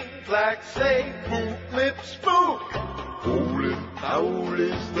quisling, clack-say, boot-lip spook. Colin Powell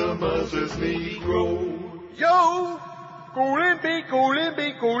is the masses Negro. Yo! Colin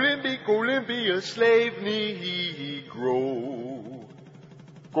be a slave Negro.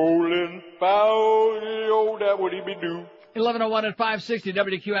 Colin Powell, oh, that would he be do. 11:01 at 560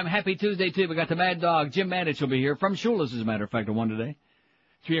 WQM. Happy Tuesday, too. We got the Mad Dog. Jim Mandich will be here from Schulis, as a matter of fact, at 1 today.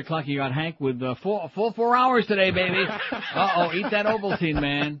 3 o'clock, you got Hank with full 4 hours today, baby. Uh-oh, eat that Ovaltine,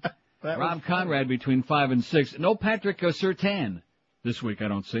 man. Rob Conrad between 5 and 6. No Patrick Surtain this week, I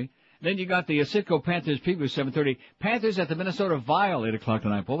don't see. Then you got the Sitco Panthers preview, 7:30. Panthers at the Minnesota Vile, 8 o'clock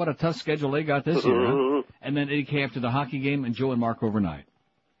tonight. Boy, what a tough schedule they got this year, huh? And then 8K after the hockey game, and Joe and Mark overnight.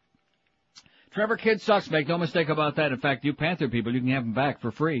 Trevor Kidd sucks, make no mistake about that. In fact, you Panther people, you can have him back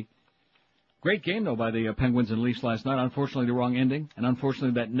for free. Great game, though, by the Penguins and Leafs last night. Unfortunately, the wrong ending, and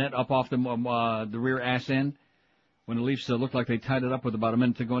unfortunately that net up off the rear ass end when the Leafs looked like they tied it up with about a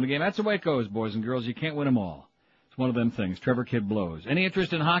minute to go in the game. That's the way it goes, boys and girls. You can't win them all. It's one of them things. Trevor Kidd blows. Any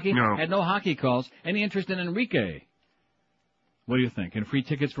interest in hockey? No. Had no hockey calls. Any interest in Enrique? What do you think? And free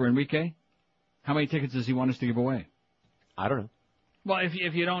tickets for Enrique? How many tickets does he want us to give away? I don't know. Well, if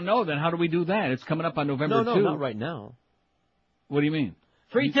you don't know, then how do we do that? It's coming up on November 2. No, not right now. What do you mean?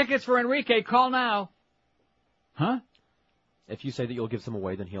 Free tickets for Enrique. Call now. Huh? If you say that you'll give some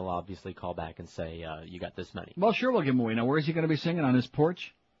away, then he'll obviously call back and say, you got this many. Well, sure, we'll give him away. Now, where is he going to be singing? On his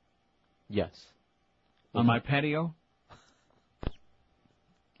porch? Yes. On my patio?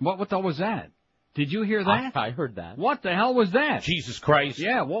 What the hell was that? Did you hear that? I heard that. What the hell was that? Jesus Christ.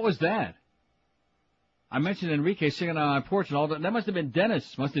 Yeah, what was that? I mentioned Enrique singing on my porch and all that. That must have been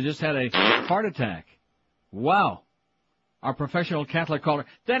Dennis. Must have just had a heart attack. Wow. Our professional Catholic caller.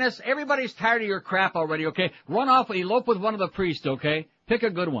 Dennis, everybody's tired of your crap already, okay? Run off, elope with one of the priests, okay? Pick a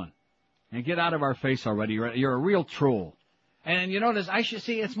good one. And get out of our face already. You're a real troll. And you notice, I should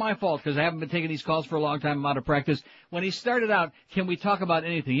see, it's my fault because I haven't been taking these calls for a long time. I'm out of practice. When he started out, can we talk about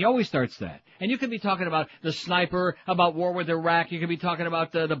anything? He always starts that. And you could be talking about the sniper, about war with Iraq. You could be talking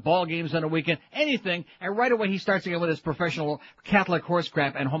about the ball games on the weekend, anything. And right away he starts again with his professional Catholic horse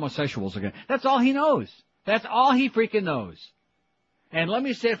crap and homosexuals again. That's all he knows. That's all he freaking knows. And let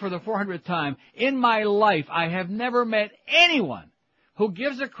me say it for the 400th time. In my life, I have never met anyone who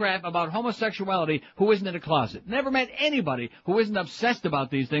gives a crap about homosexuality who isn't in a closet. Never met anybody who isn't obsessed about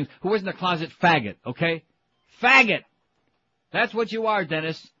these things, who isn't a closet faggot, okay? Faggot! That's what you are,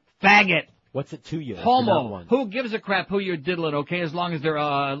 Dennis. Faggot! What's it to you? Homo. Who gives a crap who you're diddling, okay, as long as they're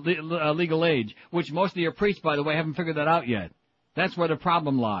legal age, which most of your priests, by the way, haven't figured that out yet. That's where the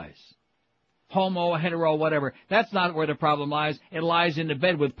problem lies. Homo, hetero, whatever. That's not where the problem lies. It lies in the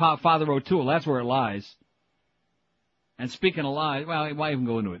bed with Father O'Toole. That's where it lies. And speaking of lies, well, why even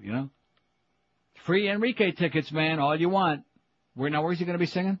go into it, you know? Free Enrique tickets, man, all you want. Where's he going to be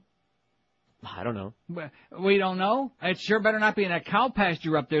singing? I don't know. We don't know. It sure better not be in that cow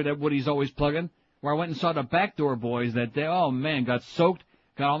pasture up there that Woody's always plugging, where I went and saw the Backdoor Boys that day. Oh, man, got soaked,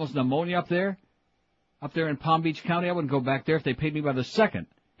 got almost pneumonia up there in Palm Beach County. I wouldn't go back there if they paid me by the second.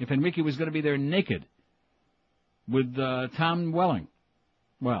 If Enrique was going to be there naked with Tom Welling.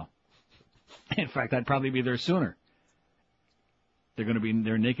 Well, in fact, I'd probably be there sooner. They're going to be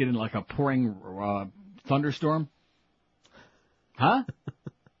there naked in like a pouring thunderstorm. Huh?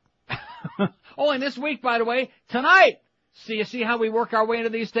 Oh, and this week, by the way, tonight. You see how we work our way into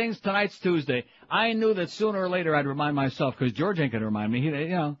these things? Tonight's Tuesday. I knew that sooner or later I'd remind myself, because George ain't going to remind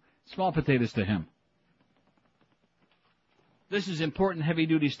me. Small potatoes to him. This is important,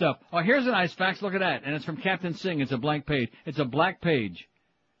 heavy-duty stuff. Oh, here's a nice fax. Look at that. And it's from Captain Singh. It's a blank page. It's a black page.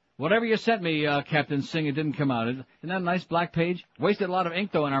 Whatever you sent me, Captain Singh, it didn't come out. Isn't that a nice black page? Wasted a lot of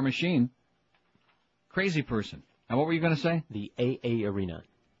ink, though, in our machine. Crazy person. Now, what were you going to say? The AA Arena.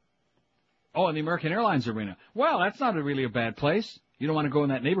 Oh, in the American Airlines Arena. Well, that's not really a bad place. You don't want to go in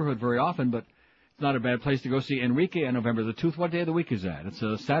that neighborhood very often, but it's not a bad place to go see Enrique on November the 2nd. What day of the week is that? It's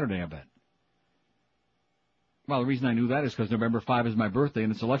a Saturday, I bet. Well, the reason I knew that is because November 5 is my birthday,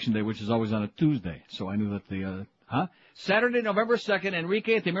 and it's Election Day, which is always on a Tuesday. So I knew that Saturday, November 2nd,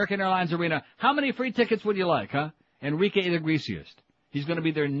 Enrique at the American Airlines Arena. How many free tickets would you like, huh? Enrique the greasiest. He's going to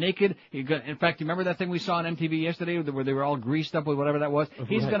be there naked. In fact, you remember that thing we saw on MTV yesterday where they were all greased up with whatever that was?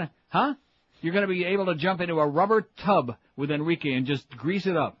 He's going to, You're going to be able to jump into a rubber tub with Enrique and just grease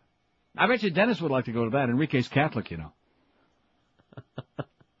it up. I bet you Dennis would like to go to that. Enrique's Catholic, you know.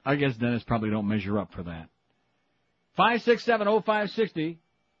 I guess Dennis probably don't measure up for that. 5670560,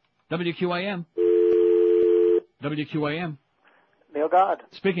 WQAM. WQAM. Neil God.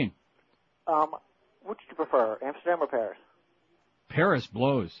 Speaking. Which do you prefer, Amsterdam or Paris? Paris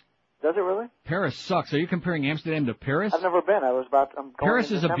blows. Does it really? Paris sucks. Are you comparing Amsterdam to Paris? I've never been. I'm going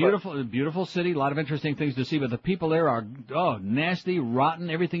Paris in is a December. beautiful city. A lot of interesting things to see, but the people there are, nasty, rotten.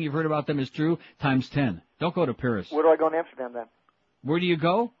 Everything you've heard about them is true, times 10. Don't go to Paris. Where do I go in Amsterdam then? Where do you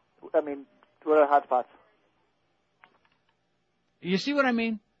go? I mean, what are the hot spots? You see what I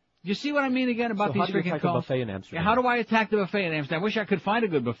mean? You see what I mean again about these freaking calls? How do you attack a buffet in Amsterdam? Yeah, how do I attack the buffet in Amsterdam? I wish I could find a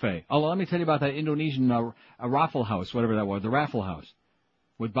good buffet. Although, let me tell you about that Indonesian raffle house, whatever that was, the raffle house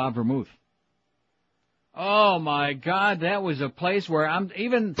with Bob Vermouth. Oh, my God, that was a place where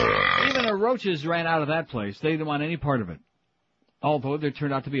even the roaches ran out of that place. They didn't want any part of it. Although there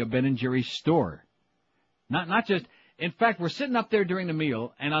turned out to be a Ben & Jerry's store. Not just, in fact, we're sitting up there during the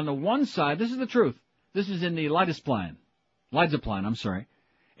meal, and on the one side, this is the truth. This is in the Leidseplein, I'm sorry.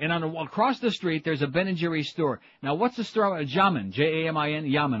 And across the street, there's a Ben & Jerry's store. Now, what's the store? Jamin, Jamin,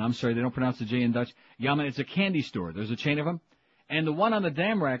 Yamin. I'm sorry, they don't pronounce the J in Dutch. Yamin, it's a candy store. There's a chain of them. And the one on the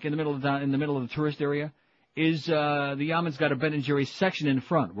dam rack in the middle of the tourist area is the Yamin's got a Ben & Jerry's section in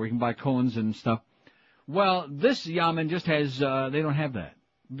front where you can buy cones and stuff. Well, this Yamin just has, they don't have that.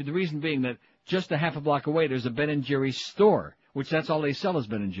 The reason being that just a half a block away, there's a Ben & Jerry's store, which that's all they sell is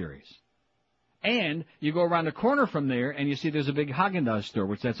Ben & Jerry's. And you go around the corner from there, and you see there's a big Haagen-Dazs store,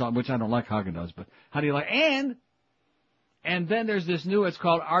 which I don't like Haagen-Dazs, but how do you like? And then there's this new, it's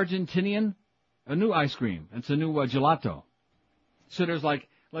called Argentinian, a new ice cream. It's a new gelato. So there's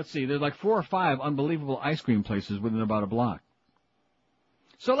there's 4 or 5 unbelievable ice cream places within about a block.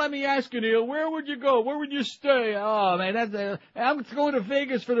 So let me ask you, Neil, where would you go? Where would you stay? Oh, man, I'm going to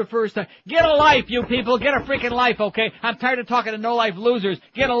Vegas for the first time. Get a life, you people. Get a freaking life, okay? I'm tired of talking to no-life losers.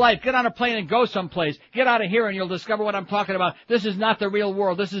 Get a life. Get on a plane and go someplace. Get out of here and you'll discover what I'm talking about. This is not the real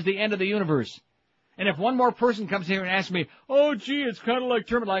world. This is the end of the universe. And if one more person comes here and asks me, oh, gee, it's kind of like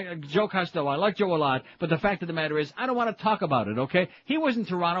Joe Costello. I like Joe a lot, but the fact of the matter is, I don't want to talk about it, okay? He was in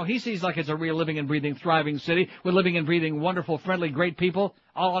Toronto. He sees like it's a real living and breathing, thriving city with living and breathing, wonderful, friendly, great people,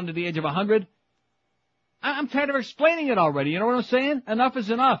 all under the age of 100. I'm tired of explaining it already. You know what I'm saying? Enough is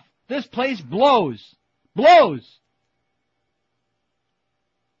enough. This place blows. Blows.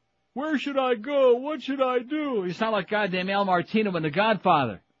 Where should I go? What should I do? You sound like goddamn Al Martino in The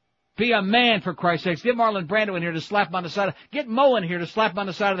Godfather. Be a man, for Christ's sakes. Get Marlon Brando in here to slap him on the side get Mo in here to slap him on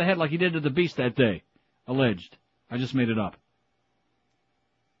the side of the head like he did to the Beast that day. Alleged. I just made it up.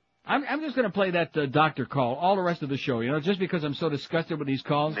 I'm just going to play that doctor call all the rest of the show, you know, just because I'm so disgusted with these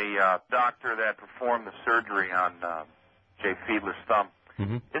calls. The doctor that performed the surgery on Jay Fiedler's thumb,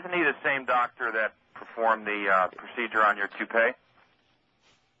 isn't he the same doctor that performed the procedure on your toupee?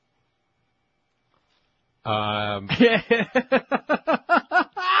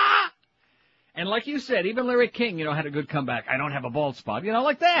 And like you said, even Larry King, you know, had a good comeback. I don't have a bald spot, you know,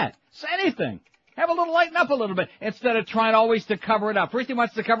 like that. Say anything. Have a little, lighten up a little bit, instead of trying always to cover it up. First he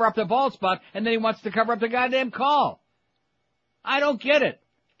wants to cover up the bald spot, and then he wants to cover up the goddamn call. I don't get it.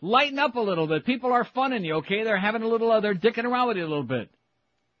 Lighten up a little bit. People are funning you, okay? They're having a little, they're dicking around with you a little bit.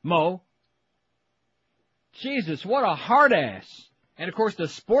 Mo. Jesus, what a hard ass. And, of course, the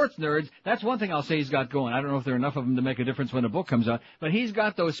sports nerds, that's one thing I'll say he's got going. I don't know if there are enough of them to make a difference when the book comes out, but he's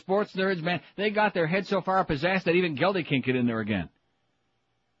got those sports nerds, man. They got their head so far up his ass that even Geldy can't get in there again.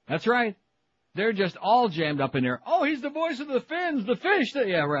 That's right. They're just all jammed up in there. Oh, he's the voice of the Finns, the Fish.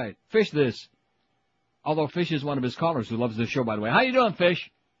 Yeah, right. Fish this. Although Fish is one of his callers who loves this show, by the way. How you doing, Fish?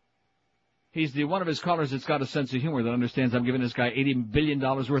 He's the one of his callers that's got a sense of humor that understands I'm giving this guy $80 billion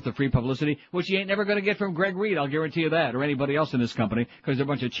worth of free publicity, which he ain't never going to get from Greg Reed, I'll guarantee you that, or anybody else in this company, because they're a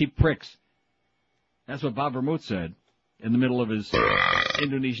bunch of cheap pricks. That's what Bob Vermouth said in the middle of his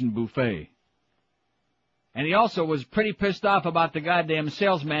Indonesian buffet. And he also was pretty pissed off about the goddamn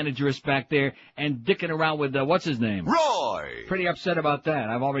sales manageress back there and dicking around with, what's his name? Roy! Pretty upset about that.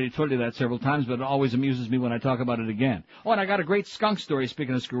 I've already told you that several times, but it always amuses me when I talk about it again. Oh, and I got a great skunk story,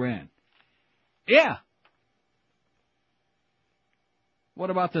 speaking of Screw-Ann. Yeah.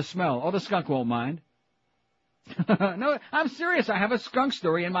 What about the smell? Oh, the skunk won't mind. No, I'm serious. I have a skunk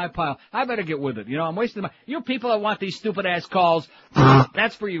story in my pile. I better get with it. You know, I'm wasting my... You people that want these stupid-ass calls,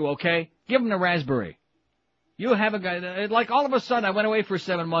 that's for you, okay? Give them the raspberry. You have a guy... Like, all of a sudden, I went away for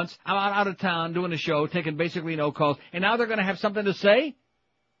 7 months. I'm out of town doing a show, taking basically no calls, and now they're going to have something to say?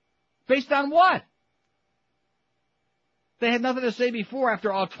 Based on what? They had nothing to say before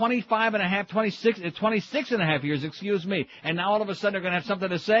after all 26 and a half years, excuse me. And now all of a sudden they're going to have something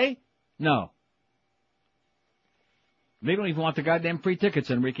to say? No. They don't even want the goddamn free tickets,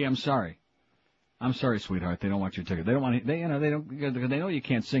 Enrique. I'm sorry. I'm sorry, sweetheart. They don't want your ticket. They don't want, they know you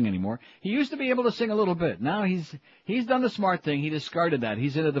can't sing anymore. He used to be able to sing a little bit. Now he's done the smart thing. He discarded that.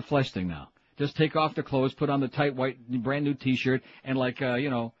 He's into the flesh thing now. Just take off the clothes, put on the tight white brand new t-shirt and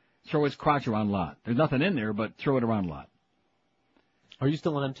throw his crotch around a lot. There's nothing in there, but throw it around a lot. Are you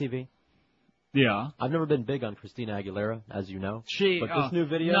still on MTV? Yeah. I've never been big on Christina Aguilera, as you know. But this new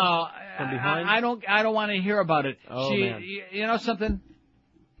video from behind? I don't want to hear about it. Oh, man. You know something?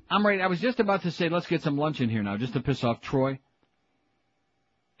 I'm ready. I was just about to say, let's get some lunch in here now, just to piss off Troy.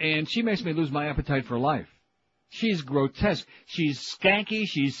 And she makes me lose my appetite for life. She's grotesque. She's skanky.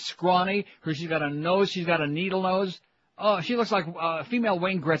 She's scrawny. She's got a nose. She's got a needle nose. Oh, she looks like female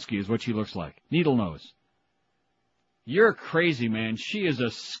Wayne Gretzky is what she looks like. Needle nose. You're crazy, man. She is a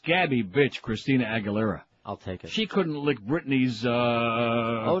scabby bitch, Christina Aguilera. I'll take it. She couldn't lick Britney's,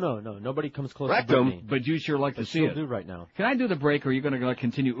 Oh, no. Nobody comes close to Britney. But you sure like to see it. Do right now. Can I do the break, or are you going to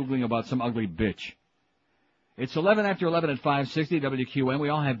continue oogling about some ugly bitch? It's 11 after 11 at 560 WQM. We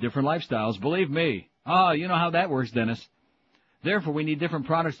all have different lifestyles. Believe me. Oh, you know how that works, Dennis. Therefore, we need different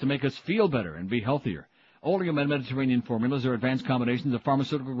products to make us feel better and be healthier. Oleomed Mediterranean formulas are advanced combinations of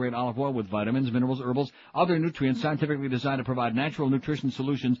pharmaceutical-grade olive oil with vitamins, minerals, herbals, other nutrients scientifically designed to provide natural nutrition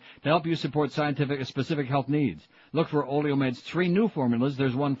solutions to help you support specific health needs. Look for Oleomed's 3 new formulas.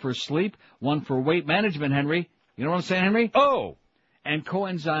 There's one for sleep, one for weight management, Henry. You know what I'm saying, Henry? Oh! And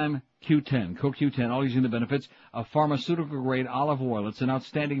coenzyme Q10, CoQ10, all using the benefits of pharmaceutical-grade olive oil. It's an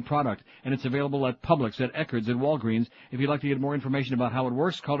outstanding product, and it's available at Publix, at Eckerd's, at Walgreens. If you'd like to get more information about how it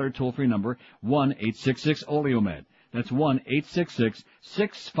works, call our toll-free number, 1-866-OLEOMED. That's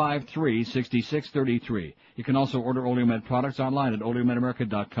 1-866-653-6633. You can also order Oleomed products online at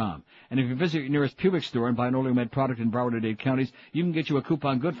oleomedamerica.com. And if you visit your nearest pubic store and buy an Oleomed product in Broward or Dade counties, you can get you a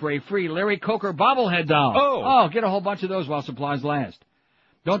coupon good for a free Larry Coker bobblehead doll. Oh, get a whole bunch of those while supplies last.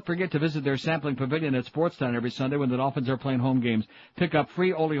 Don't forget to visit their sampling pavilion at Sportstown every Sunday when the Dolphins are playing home games. Pick up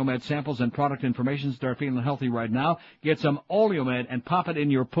free Oleomed samples and product information. Start feeling healthy right now. Get some Oleomed and pop it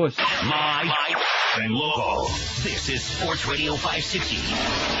in your puss. Live and local. This is Sports Radio 560.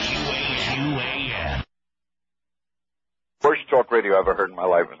 QAM. Worst talk radio I've ever heard in my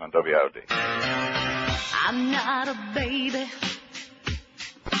life was on WIOD. I'm not a baby.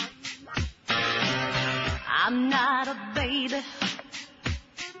 I'm not a baby.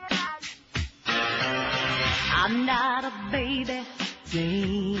 I'm not a baby,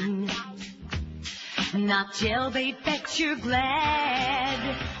 Jane. Not jailbait, bet you're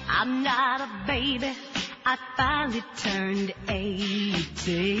glad. I'm not a baby. I finally turned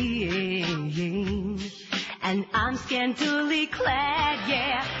 18. And I'm scantily clad,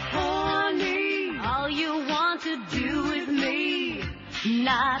 yeah. Honey, all you want to do with me.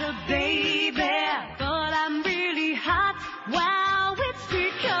 Not a baby, but I'm really hot. Wow, it's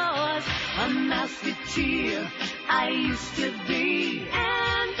because a musketeer I used to be.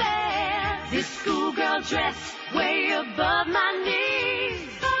 And there's this schoolgirl dress way above my knees.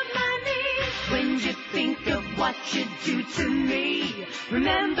 When you think of what you do to me,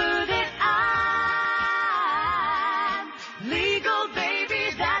 remember that I'm legal,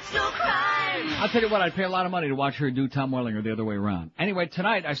 baby, that's no crime. I'll tell you what, I'd pay a lot of money to watch her do Tom Wellinger the other way around. Anyway,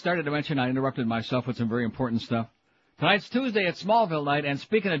 tonight I started to mention I interrupted myself with some very important stuff. Tonight's Tuesday at Smallville night, and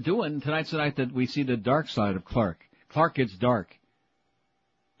speaking of doing, tonight's the night that we see the dark side of Clark. Clark gets dark.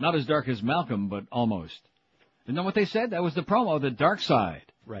 Not as dark as Malcolm, but almost. You know what they said? That was the promo, the dark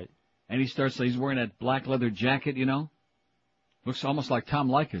side. Right. And he's wearing that black leather jacket, you know? Looks almost like Tom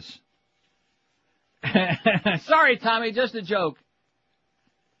Likas. Sorry, Tommy, just a joke.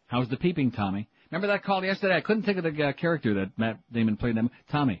 How's the peeping, Tommy? Remember that call yesterday? I couldn't think of the character that Matt Damon played them.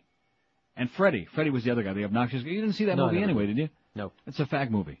 Tommy. And Freddie. Freddie was the other guy, the obnoxious guy. You didn't see that movie anyway, did you? No. It's a fag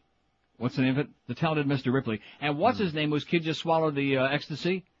movie. What's the name of it? The Talented Mr. Ripley. And what's his name? Was kid just swallowed the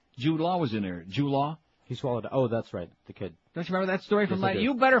ecstasy? Jude Law was in there. Jude Law? He swallowed. Oh, that's right. The kid. Don't you remember that story from last?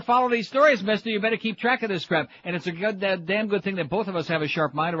 You better follow these stories, mister. You better keep track of this crap. And it's a damn good thing that both of us have a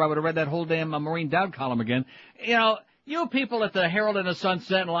sharp mind, or I would have read that whole damn Maureen Dowd column again. You know, you people at the Herald and the Sun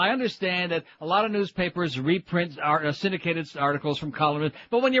Sentinel, I understand that a lot of newspapers reprint syndicated articles from columnists,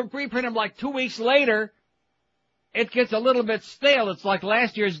 but when you reprint them like 2 weeks later, it gets a little bit stale. It's like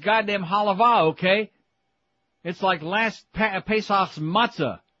last year's goddamn halava, okay? It's like last Pesach's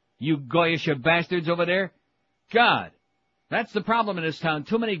matzah, you goyish bastards over there. God, that's the problem in this town.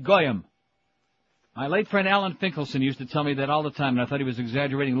 Too many goyim. My late friend Alan Finkelson used to tell me that all the time, and I thought he was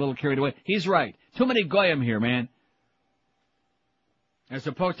exaggerating, a little carried away. He's right. Too many goyim here, man. As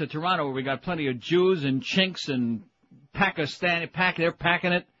opposed to Toronto, where we got plenty of Jews and Chinks and Pakistan, they're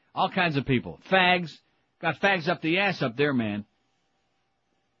packing it. All kinds of people. Fags. Got fags up the ass up there, man.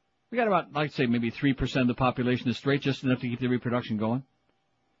 We got about, I'd say, maybe 3% of the population is straight, just enough to keep the reproduction going.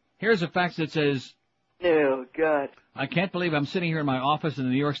 Here's a fax that says, oh, God. I can't believe I'm sitting here in my office in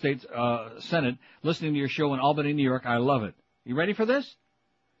the New York State Senate listening to your show in Albany, New York. I love it. You ready for this?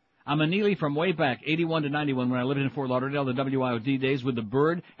 I'm a Neely from way back, 81 to 91, when I lived in Fort Lauderdale, the WIOD days with the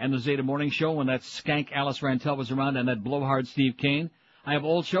Bird and the Zeta Morning Show, when that skank Alice Rantel was around and that blowhard Steve Kane. I have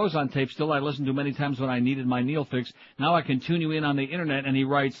old shows on tape still I listened to many times when I needed my Neil fix. Now I can tune you in on the Internet, and he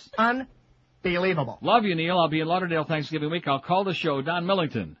writes, Unbelievable. Love you, Neil. I'll be in Lauderdale Thanksgiving week. I'll call the show. Don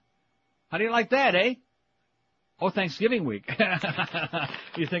Millington. How do you like that, eh? Oh, Thanksgiving week.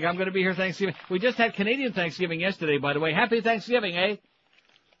 You think I'm going to be here Thanksgiving? We just had Canadian Thanksgiving yesterday, by the way. Happy Thanksgiving, eh?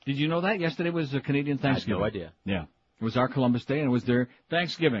 Did you know that? Yesterday was a Canadian Thanksgiving. I had no idea. Yeah. It was our Columbus Day, and it was their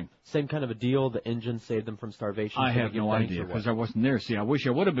Thanksgiving. Same kind of a deal. The engine saved them from starvation. I have no idea, because I wasn't there. See, I wish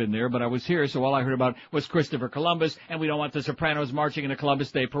I would have been there, but I was here, so all I heard about was Christopher Columbus, and we don't want the Sopranos marching in a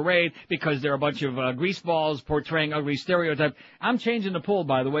Columbus Day parade, because they're a bunch of greaseballs portraying ugly stereotypes. I'm changing the poll,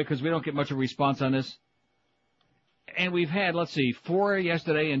 by the way, because we don't get much of a response on this. And we've had, 4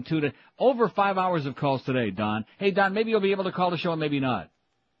 yesterday and 2 today. Over 5 hours of calls today, Don. Hey, Don, maybe you'll be able to call the show and maybe not.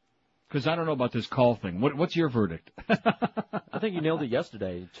 Because I don't know about this call thing. What's your verdict? I think you nailed it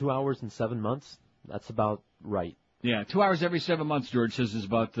yesterday. 2 hours and 7 months. That's about right. Yeah, 2 hours every 7 months, George says, is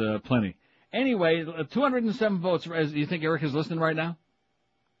about plenty. Anyway, 207 votes. You think Eric is listening right now?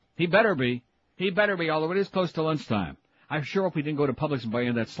 He better be. He better be, although it is close to lunchtime. I sure hope we didn't go to Publix and buy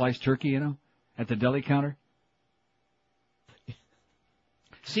in that sliced turkey, at the deli counter.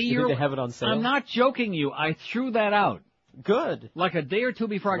 See, you think they have it on sale? I'm not joking you. I threw that out. Good. Like a day or two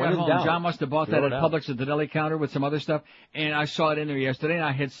before I When got in home, doubt, John must have bought throw that it at out. Publix at the deli counter with some other stuff, and I saw it in there yesterday, and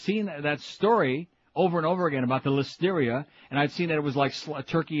I had seen that story over and over again about the listeria, and I'd seen that it was like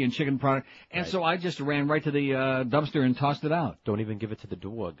turkey and chicken product, and so I just ran right to the dumpster and tossed it out. Don't even give it to the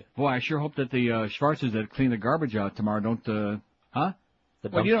dog. Boy, I sure hope that the Schwarzes that clean the garbage out tomorrow don't, huh? The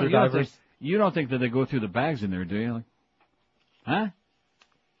Well, dumpster divers? you don't think that they go through the bags in there, do you? Like, huh?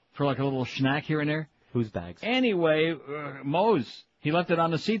 For like a little snack here and there? Whose bags? Anyway, Moe's, he left it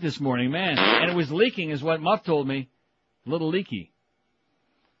on the seat this morning, man, and it was leaking is what Muff told me. A little leaky.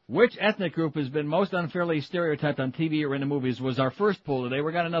 Which ethnic group has been most unfairly stereotyped on TV or in the movies was our first poll today.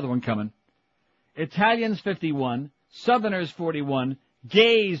 We got another one coming. Italians 51, Southerners 41,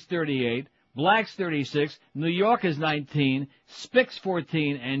 gays 38, blacks 36, New York is 19, Spics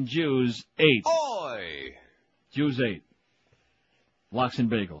 14, and Jews 8. Oi! Jews 8. Lox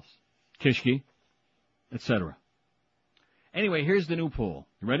and bagels. Kishki, etc. Anyway, here's the new poll.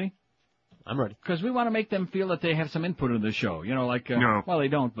 You ready? I'm ready. Because we want to make them feel that they have some input in the show. You know, like, No. well, they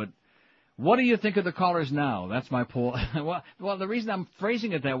don't, but what do you think of the callers now? That's my poll. well, the reason I'm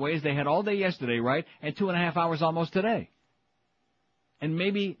phrasing it that way is they had all day yesterday, right? And 2.5 hours almost today. And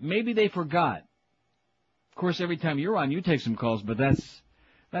maybe they forgot. Of course, every time you're on, you take some calls, but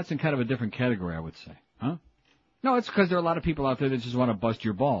that's in kind of a different category, I would say. Huh? No, it's because there are a lot of people out there that just want to bust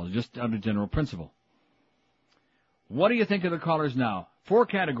your balls, just under general principle. What do you think of the callers now? 4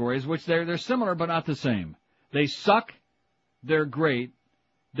 categories, which they're similar but not the same. They suck, they're great,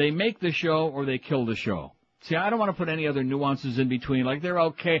 they make the show, or they kill the show. See, I don't want to put any other nuances in between, like they're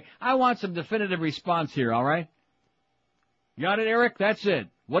okay. I want some definitive response here, all right? Got it, Eric? That's it.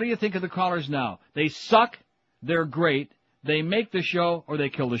 What do you think of the callers now? They suck, they're great, they make the show, or they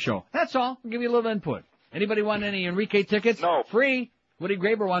kill the show. That's all. I'll give you a little input. Anybody want any Enrique tickets? No. Free. Woody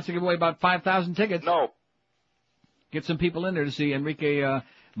Graber wants to give away about 5,000 tickets. No. Get some people in there to see Enrique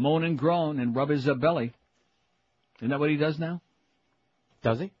moan and groan and rub his belly. Isn't that what he does now?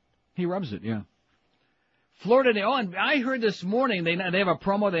 Does he? He rubs it, yeah. Florida, and I heard this morning they have a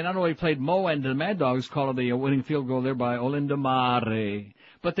promo. They not only played Mo and the Mad Dogs call of the winning field goal there by Olinda Mare,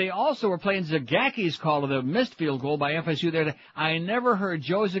 but they also were playing Zagaki's call of the missed field goal by FSU there. I never heard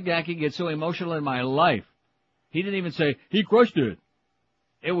Joe Zagaki get so emotional in my life. He didn't even say, he crushed it.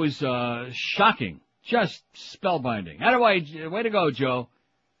 It was shocking. Just spellbinding. Way to go, Joe.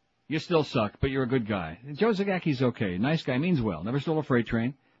 You still suck, but you're a good guy. Joe Zagaki's okay. Nice guy, means well. Never stole a freight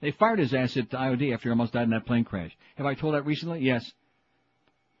train. They fired his ass at IOD after he almost died in that plane crash. Have I told that recently? Yes.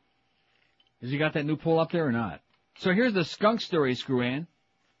 Has he got that new poll up there or not? So here's the skunk story, Screw-Ann.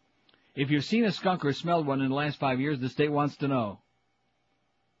 If you've seen a skunk or smelled one in the last 5 years, the state wants to know.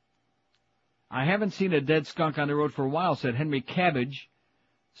 I haven't seen a dead skunk on the road for a while, said Henry Cabbage,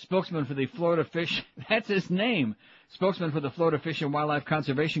 spokesman for the Florida Fish, that's his name, spokesman for the Florida Fish and Wildlife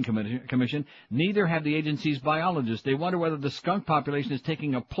Conservation Commission. Neither have the agency's biologists. They wonder whether the skunk population is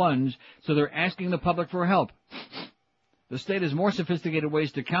taking a plunge, so they're asking the public for help. The state has more sophisticated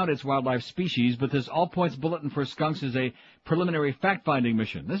ways to count its wildlife species, but this all-points bulletin for skunks is a preliminary fact-finding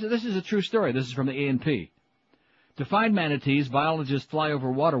mission. This is a true story. This is from the A&P. To find manatees, biologists fly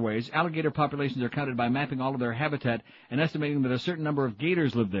over waterways. Alligator populations are counted by mapping all of their habitat and estimating that a certain number of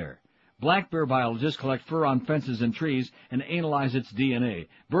gators live there. Black bear biologists collect fur on fences and trees and analyze its DNA.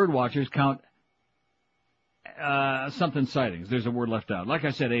 Bird watchers count something sightings. There's a word left out. Like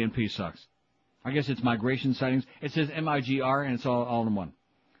I said, A&P sucks. I guess it's migration sightings. It says MIGR, and it's all in one.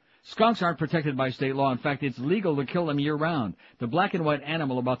 Skunks aren't protected by state law. In fact, it's legal to kill them year-round. The black and white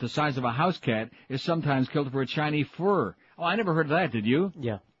animal about the size of a house cat is sometimes killed for its shiny fur. Oh, I never heard of that, did you?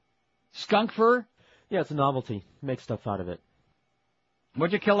 Yeah. Skunk fur? Yeah, it's a novelty. Make stuff out of it.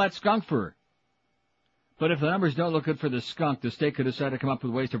 What'd you kill that skunk for? But if the numbers don't look good for the skunk, the state could decide to come up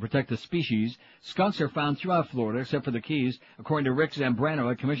with ways to protect the species. Skunks are found throughout Florida, except for the Keys, according to Rick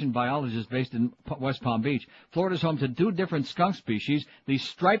Zambrano, a commissioned biologist based in West Palm Beach. Florida's home to 2 different skunk species, the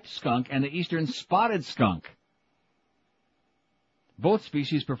striped skunk and the eastern spotted skunk. Both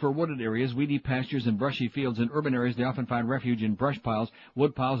species prefer wooded areas, weedy pastures, and brushy fields. In urban areas, they often find refuge in brush piles,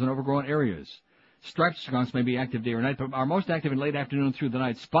 wood piles, and overgrown areas. Striped skunks may be active day or night, but are most active in late afternoon through the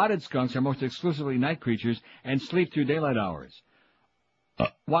night. Spotted skunks are most exclusively night creatures and sleep through daylight hours.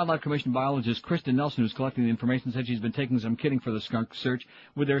 Wildlife Commission biologist Kristen Nelson, who's collecting the information, said she's been taking some kidding for the skunk search.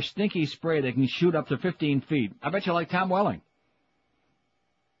 With their stinky spray, they can shoot up to 15 feet. I bet you like Tom Welling.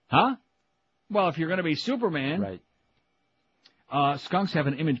 Huh? Well, if you're going to be Superman. Right. Skunks have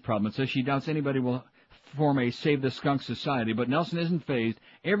an image problem. It says she doubts anybody will form a Save the Skunk society, but Nelson isn't fazed.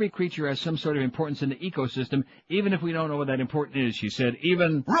 Every creature has some sort of importance in the ecosystem, even if we don't know what that important is, she said.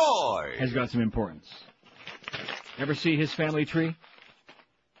 Even Roy has got some importance. Ever see his family tree?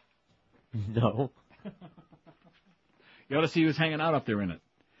 No. You ought to see who's hanging out up there in it.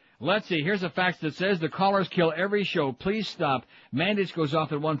 Let's see. Here's a fax that says the callers kill every show. Please stop. Mandich goes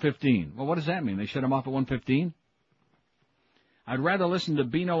off at 1:15. Well, what does that mean? They shut him off at 1:15? I'd rather listen to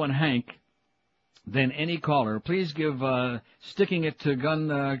Bino and Hank than any caller. Please give sticking it to gun.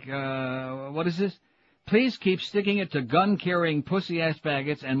 What is this? Please keep sticking it to gun-carrying pussy-ass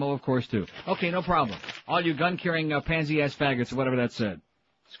faggots and Mo, of course, too. Okay, no problem. All you gun-carrying pansy-ass faggots or whatever that said.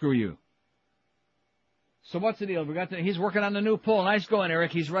 Screw you. So what's the deal? He's working on the new pool. Nice going,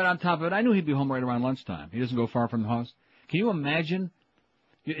 Eric. He's right on top of it. I knew he'd be home right around lunchtime. He doesn't go far from the house. Can you imagine?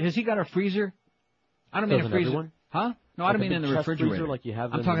 Has he got a freezer? I don't mean a freezer. Everyone? Huh? No, Like I don't a mean in the big chest refrigerator. freezer like you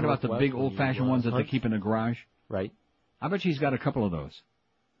have I'm in talking the about the Northwest big when you, old-fashioned ones that they hunt? keep in the garage. Right. I bet you he's got a couple of those.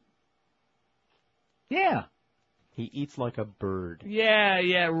 Yeah. He eats like a bird.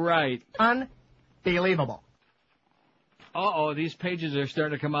 Yeah, right. Unbelievable. Uh-oh, these pages are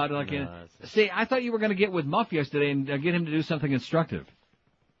starting to come out like See, I thought you were going to get with Muff yesterday and get him to do something instructive.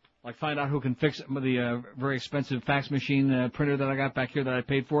 Like find out who can fix the very expensive fax machine printer that I got back here that I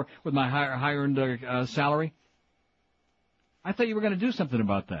paid for with my high-earned salary. I thought you were going to do something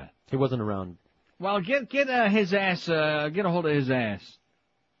about that. He wasn't around. Well, get his ass, get a hold of his ass.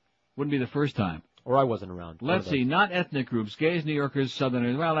 Wouldn't be the first time. Or I wasn't around. Let's see, not ethnic groups, gays, New Yorkers,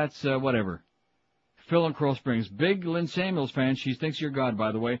 Southerners, well, that's whatever. Phil in Coral Springs. Big Lynn Samuels fan. She thinks you're God,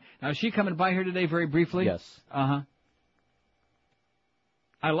 by the way. Now, is she coming by here today very briefly? Yes. Uh-huh.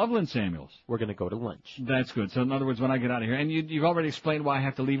 I love Lynn Samuels. We're going to go to lunch. That's good. So, in other words, when I get out of here, and you've already explained why I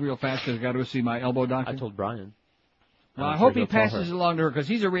have to leave real fast because I've got to go see my elbow doctor? I told Brian. Well, I hope he passes it along to her because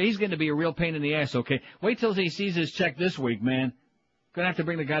he's going to be a real pain in the ass, okay? Wait till he sees his check this week, man. Going to have to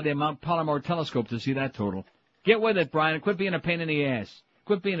bring the goddamn Mount Palomar telescope to see that total. Get with it, Brian. Quit being a pain in the ass.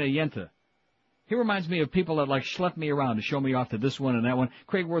 Quit being a yenta. He reminds me of people that, like, schlep me around to show me off to this one and that one.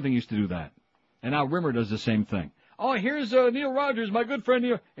 Craig Worthing used to do that. And now Rimmer does the same thing. Oh, here's Neil Rogers, my good friend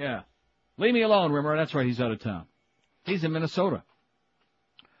Neil. Yeah. Leave me alone, Rimmer. That's right, he's out of town. He's in Minnesota.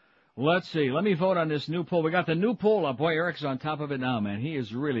 Let's see. Let me vote on this new poll. We got the new poll up. Boy, Eric's on top of it now, man. He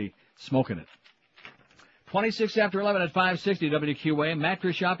is really smoking it. 26 after 11 at 560 WQA.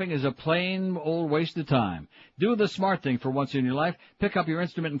 Mattress shopping is a plain old waste of time. Do the smart thing for once in your life. Pick up your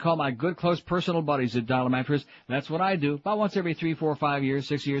instrument and call my good, close personal buddies at Dollar Mattress. That's what I do. About once every 3, 4, 5 years,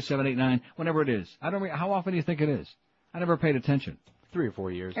 6 years, 7, 8, 9, whenever it is. How often do you think it is? I never paid attention. 3 or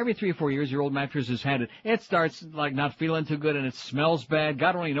 4 years. Every 3 or 4 years, your old mattress has had it. It starts, like, not feeling too good, and it smells bad.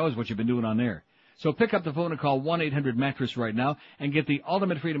 God only knows what you've been doing on there. So pick up the phone and call 1-800-MATTRESS right now and get the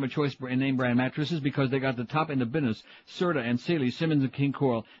ultimate freedom of choice in name brand mattresses because they got the top in the business. Serta and Sealy, Simmons and King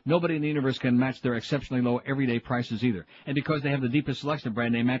Coral. Nobody in the universe can match their exceptionally low everyday prices either. And because they have the deepest selection of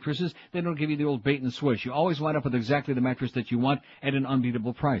brand name mattresses, they don't give you the old bait and switch. You always wind up with exactly the mattress that you want at an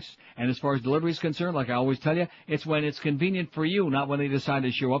unbeatable price. And as far as delivery is concerned, like I always tell you, it's when it's convenient for you, not when they decide to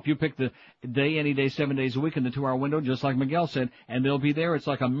show up. You pick the day, any day, 7 days a week in the 2-hour window, just like Miguel said, and they'll be there. It's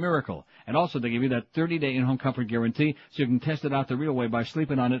like a miracle. And also they give you that 30-day in-home comfort guarantee, so you can test it out the real way by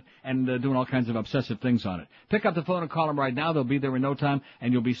sleeping on it and doing all kinds of obsessive things on it. Pick up the phone and call them right now. They'll be there in no time,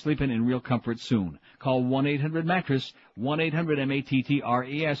 and you'll be sleeping in real comfort soon. Call 1-800-MATTRESS,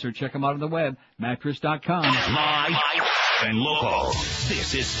 1-800-MATTRESS, or check them out on the web, mattress.com. Live and local.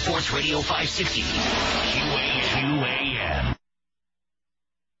 This is Sports Radio 560. QAM.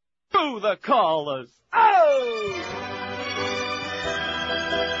 To the callers. Oh!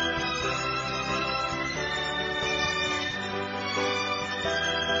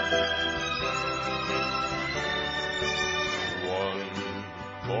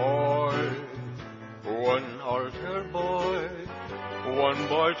 One altar boy, one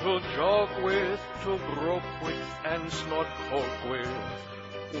boy to jog with, to grope with, and snort coke with.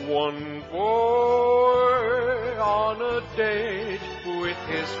 One boy on a date with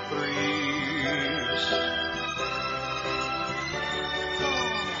his priest.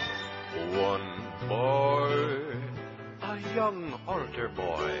 One boy, a young altar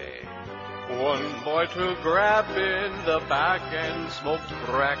boy. One boy to grab in the back and smoke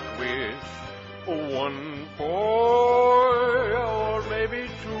crack with. One boy, or maybe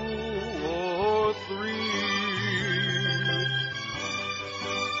 2 or 3.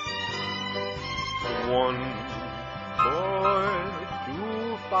 One boy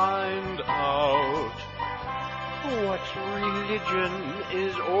to find out what religion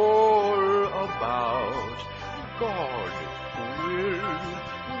is all about. God will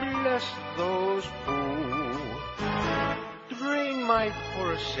bless those who drain my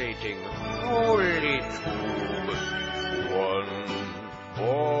pulsating holy tube. One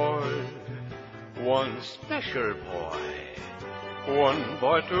boy, one special boy, one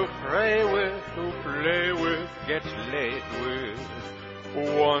boy to pray with, to play with, get laid with.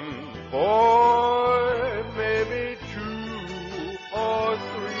 One boy, maybe two or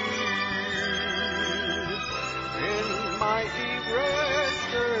three, in my erectory.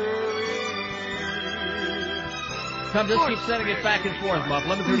 Come, just keep sending it back and forth, Bob.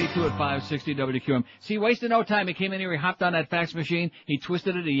 11:32 at 560 WQM. See, wasted no time. He came in here, he hopped on that fax machine, he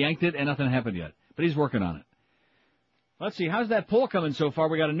twisted it, he yanked it, and nothing happened yet. But he's working on it. Let's see, how's that poll coming so far?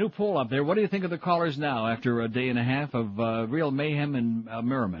 We got a new poll up there. What do you think of the callers now after a day and a half of real mayhem and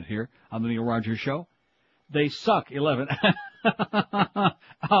merriment here on the Neil Rogers Show? They suck, 11.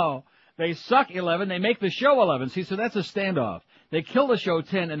 Oh, they suck, 11. They make the show 11. See, so that's a standoff. They kill the show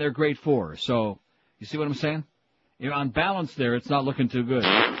 10, and they're great 4. So, you see what I'm saying? You're on balance there, it's not looking too good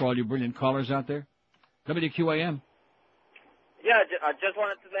for all you brilliant callers out there. WQAM. Yeah, I just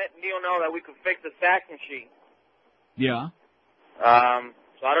wanted to let Neil know that we could fix the fax machine. Yeah. So I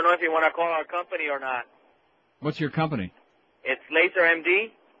don't know if you want to call our company or not. What's your company? It's Laser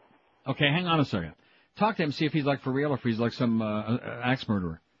MD. Okay, hang on a second. Talk to him, see if he's like for real or if he's like some axe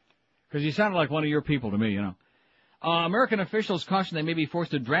murderer. Because he sounded like one of your people to me, you know. American officials caution they may be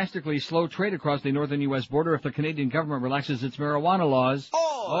forced to drastically slow trade across the northern U.S. border if the Canadian government relaxes its marijuana laws.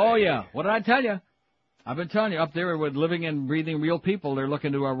 Oh, yeah. What did I tell you? I've been telling you, up there with living and breathing real people, they're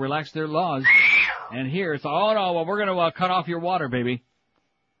looking to relax their laws. And here, it's, oh, no, well, we're going to cut off your water, baby.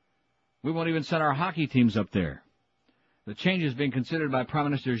 We won't even send our hockey teams up there. The changes being considered by Prime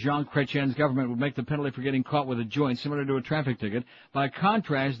Minister Jean Chrétien's government would make the penalty for getting caught with a joint similar to a traffic ticket. By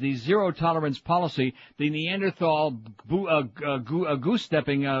contrast, the zero-tolerance policy, the Neanderthal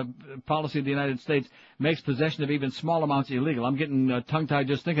goose-stepping policy of the United States, makes possession of even small amounts illegal. I'm getting tongue-tied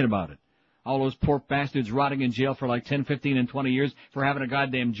just thinking about it. All those poor bastards rotting in jail for like 10, 15, and 20 years for having a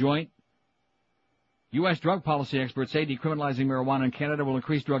goddamn joint. U.S. drug policy experts say decriminalizing marijuana in Canada will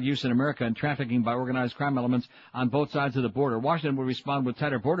increase drug use in America and trafficking by organized crime elements on both sides of the border. Washington will respond with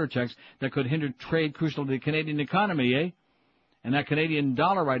tighter border checks that could hinder trade crucial to the Canadian economy, eh? And that Canadian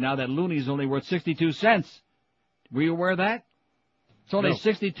dollar right now, that loonie is only worth 62 cents. Were you aware of that? It's only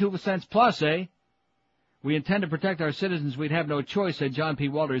 62 cents plus, eh? We intend to protect our citizens. We'd have no choice, said John P.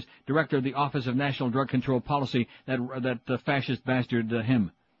 Walters, director of the Office of National Drug Control Policy, that fascist bastard,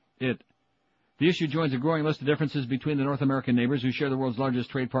 it. The issue joins a growing list of differences between the North American neighbors who share the world's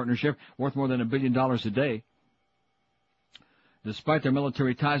largest trade partnership, worth more than $1 billion a day. Despite their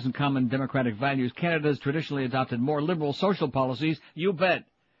military ties and common democratic values, Canada has traditionally adopted more liberal social policies, you bet,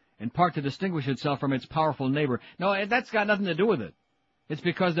 in part to distinguish itself from its powerful neighbor. No, that's got nothing to do with it. It's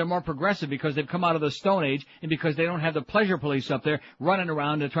because they're more progressive, because they've come out of the Stone Age, and because they don't have the pleasure police up there running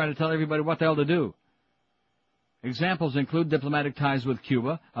around and trying to tell everybody what the hell to do. Examples include diplomatic ties with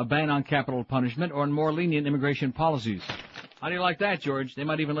Cuba, a ban on capital punishment, or more lenient immigration policies. How do you like that, George? They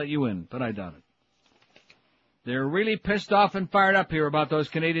might even let you in, but I doubt it. They're really pissed off and fired up here about those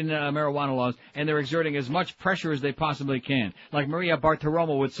Canadian marijuana laws, and they're exerting as much pressure as they possibly can. Like Maria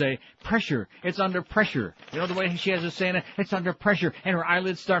Bartiromo would say, pressure. It's under pressure. You know the way she has us saying it? It's under pressure, and her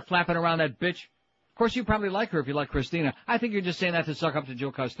eyelids start flapping around that bitch. Of course, you probably like her if you like Christina. I think you're just saying that to suck up to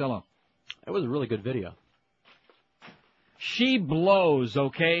Joe Costello. That was a really good video. She blows,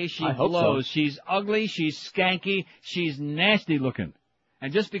 okay? She blows. So. She's ugly, she's skanky, she's nasty looking.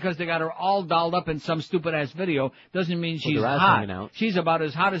 And just because they got her all dolled up in some stupid-ass video doesn't mean she's hot. She's about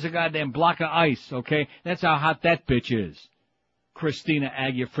as hot as a goddamn block of ice, okay? That's how hot that bitch is. Christina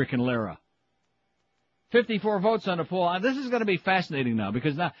Aguirre-frickin-Lara. 54 votes on the poll. This is going to be fascinating now,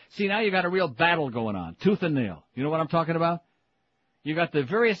 because now you got a real battle going on. Tooth and nail. You know what I'm talking about? You got the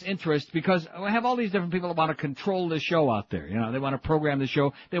various interests, because we have all these different people that want to control the show out there. You know, they want to program the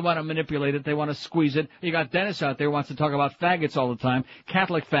show. They want to manipulate it. They want to squeeze it. You got Dennis out there who wants to talk about faggots all the time.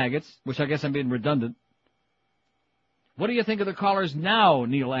 Catholic faggots, which I guess I'm being redundant. What do you think of the callers now,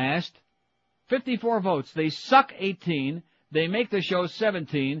 Neil asked. 54 votes. They suck 18. They make the show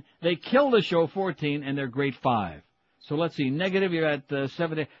 17. They kill the show 14, and they're great 5. So let's see. Negative, you're at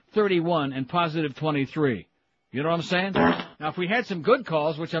 31, and positive 23. You know what I'm saying? Now, if we had some good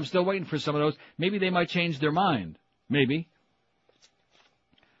calls, which I'm still waiting for some of those, maybe they might change their mind. Maybe.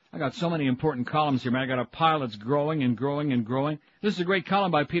 I got so many important columns here, man. I got a pile that's growing and growing and growing. This is a great column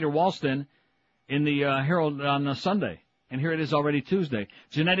by Peter Walston in the Herald on Sunday. And here it is already Tuesday.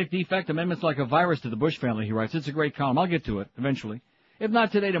 Genetic defect, amendments like a virus to the Bush family, he writes. It's a great column. I'll get to it eventually. If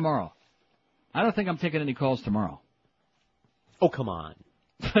not today, tomorrow. I don't think I'm taking any calls tomorrow. Oh, come on.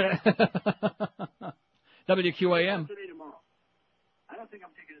 WQAM.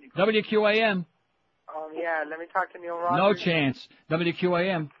 WQAM. Yeah, let me talk to Neil Rogers. No chance.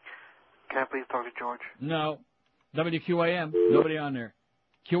 WQAM. Can I please talk to George? No. WQAM. Nobody on there.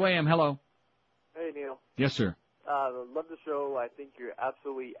 QAM, hello. Hey, Neil. Yes, sir. Love the show. I think you're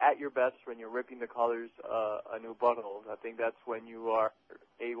absolutely at your best when you're ripping the colors a new butthole. I think that's when you are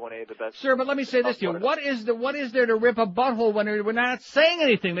A1A the best. Sir, but let me say this to you. What is there to rip a butthole when we're not saying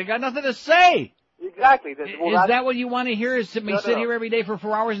anything? They got nothing to say. Exactly. Is that what you want to hear? Is sit here every day for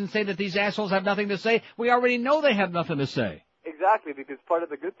 4 hours and say that these assholes have nothing to say? We already know they have nothing to say. Exactly, because part of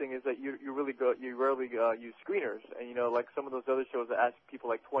the good thing is that you rarely use screeners, and like some of those other shows that ask people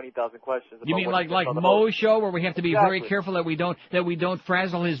like 20,000 questions. You mean like Moe's show, where we have to be very careful that we don't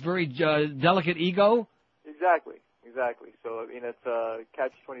frazzle his very delicate ego? Exactly. So it's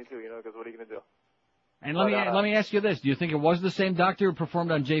catch-22, because what are you going to do? And let me ask you this: do you think it was the same doctor who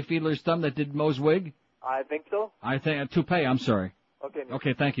performed on Jay Fiedler's thumb that did Moe's wig? I think so. I think toupee. I'm sorry.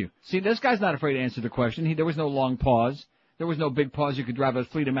 Okay, thank you. See, this guy's not afraid to answer the question. There was no long pause. There was no big pause. You could drive a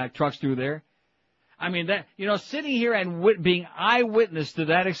fleet of Mack trucks through there. I mean, that, sitting here and being eyewitness to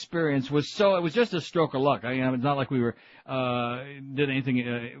that experience it was just a stroke of luck. It's not like we were, did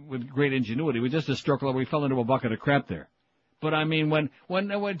anything, with great ingenuity. It was just a stroke of luck. We fell into a bucket of crap there. But I mean,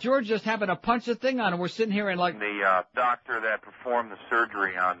 when George just happened to punch the thing on and we're sitting here and like. The, doctor that performed the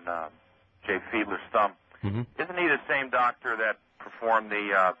surgery on, Jay Fiedler's thumb, isn't he the same doctor that performed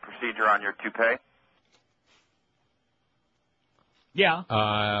the, procedure on your toupee?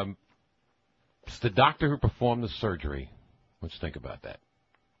 Yeah. It's the doctor who performed the surgery. Let's think about that.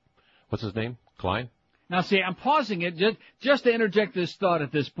 What's his name? Klein? Now, see, I'm pausing it just to interject this thought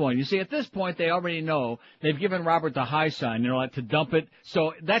at this point. You see, at this point, they already know. They've given Robert the high sign, to dump it.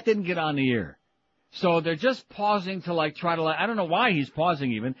 So that didn't get on the air. So they're just pausing to, try to, I don't know why he's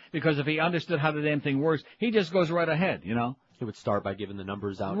pausing even, because if he understood how the damn thing works, he just goes right ahead, He would start by giving the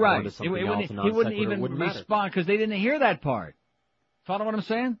numbers out. Right. He wouldn't even respond because they didn't hear that part. Follow what I'm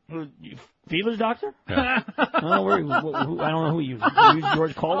saying? Fiedler's doctor? Yeah. I don't know who you use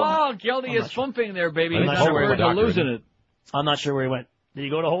George Caldwell? Oh, Geldy is thumping there, baby. I'm He's not sure where losing it. I'm not sure where he went. Did he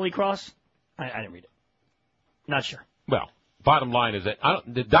go to Holy Cross? I didn't read it. Not sure. Well, bottom line is that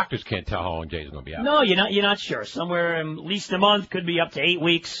the doctors can't tell how long Jay's going to be out. No, you're not sure. Somewhere at least a month, could be up to 8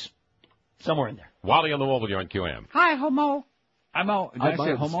 weeks. Somewhere in there. Wally on the wall with you on QM. Hi, homo. Did I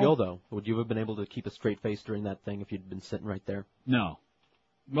say homo? Skill, though. Would you have been able to keep a straight face during that thing if you'd been sitting right there? No.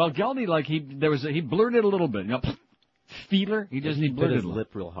 Well, Geldy, he blurted a little bit. Fiedler, he blurted his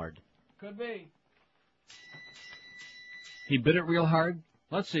lip real hard. Could be. He bit it real hard.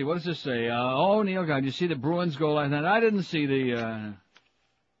 Let's see. What does this say? Neil, God, you see the Bruins go last night? I didn't see the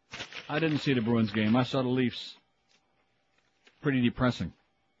Bruins game. I saw the Leafs. Pretty depressing.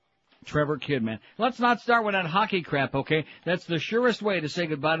 Trevor Kidd, man. Let's not start with that hockey crap, okay? That's the surest way to say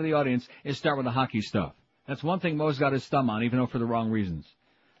goodbye to the audience is start with the hockey stuff. That's one thing Mo's got his thumb on, even though for the wrong reasons.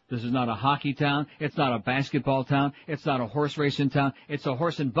 This is not a hockey town. It's not a basketball town. It's not a horse racing town. It's a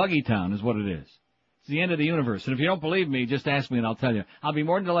horse and buggy town is what it is. It's the end of the universe. And if you don't believe me, just ask me and I'll tell you. I'll be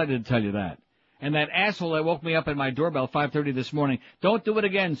more than delighted to tell you that. And that asshole that woke me up at my doorbell 5:30 this morning, don't do it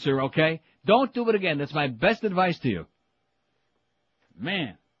again, sir, okay? Don't do it again. That's my best advice to you.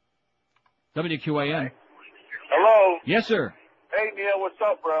 Man. WQAM. Hello. Yes, sir. Hey, Neil, what's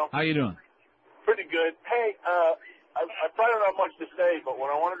up, bro? How you doing? Pretty good. Hey, I probably don't have much to say, but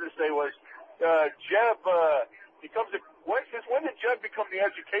what I wanted to say was, Jeb becomes when did Jeb become the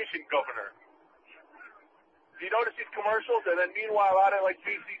education governor? Do you notice these commercials? And then meanwhile, out at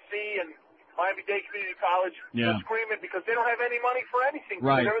BCC and Miami-Dade Community College, they're screaming because they don't have any money for anything.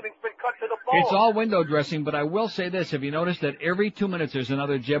 Right. Everything's been cut to the bone. It's all window dressing, but I will say this. Have you noticed that every 2 minutes there's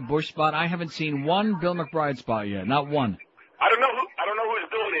another Jeb Bush spot? I haven't seen one Bill McBride spot yet. Not one. I don't know who's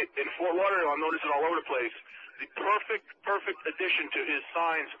doing it in Fort Lauderdale. I'm noticing all over the place. The perfect addition to his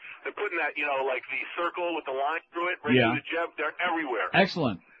signs. They're putting that, the circle with the line through it, right through the Jeb. They're everywhere.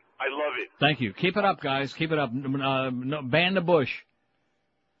 Excellent. I love it. Thank you. Keep it up, guys. Keep it up. Ban the Bush.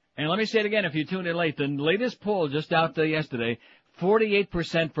 And let me say it again if you tuned in late. The latest poll just out yesterday,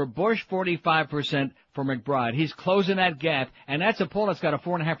 48% for Bush, 45% for McBride. He's closing that gap, and that's a poll that's got a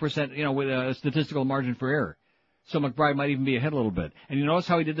 4.5%, with a statistical margin for error. So McBride might even be ahead a little bit. And you notice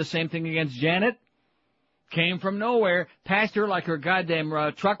how he did the same thing against Janet? Came from nowhere, passed her like her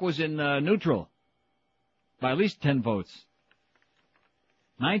goddamn truck was in neutral. By at least 10 votes.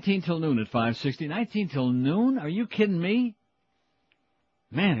 19 till noon at 560. 19 till noon? Are you kidding me?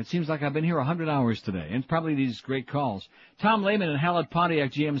 Man, it seems like I've been here 100 hours today, and probably these great calls. Tom Lehman and Hallett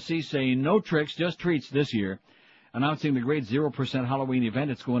Pontiac GMC saying no tricks, just treats this year. Announcing the great 0% Halloween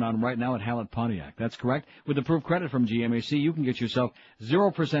event. It's going on right now at Hallett Pontiac. That's correct. With approved credit from GMAC, you can get yourself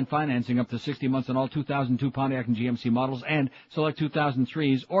 0% financing up to 60 months on all 2002 Pontiac and GMC models and select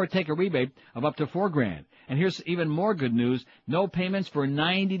 2003s, or take a rebate of up to $4,000. And here's even more good news. No payments for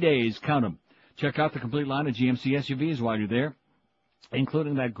 90 days. Count them. Check out the complete line of GMC SUVs while you're there,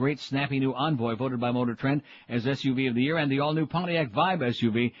 including that great snappy new Envoy voted by Motor Trend as SUV of the year, and the all-new Pontiac Vibe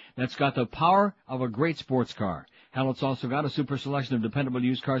SUV that's got the power of a great sports car. Hallett's also got a super selection of dependable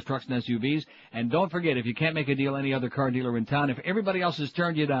used cars, trucks, and SUVs. And don't forget, if you can't make a deal any other car dealer in town, if everybody else has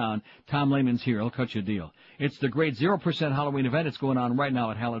turned you down, Tom Lehman's here. He'll cut you a deal. It's the great 0% Halloween event. It's going on right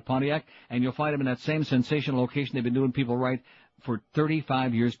now at Hallett Pontiac, and you'll find them in that same sensational location they've been doing people right for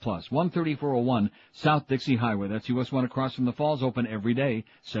 35 years plus. 13401 South Dixie Highway. That's US 1 across from the Falls, open every day,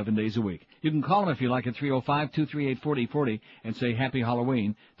 7 days a week. You can call them if you like at 305-238-4040 and say Happy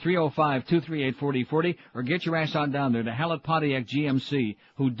Halloween. 305-238-4040, or get your ass on down there to Hallett Pontiac GMC,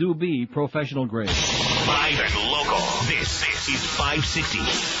 who do be professional grade. Live and local. This is 560.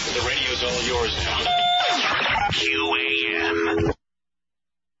 The radio's all yours now. QAM.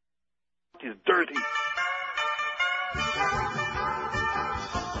 He's dirty.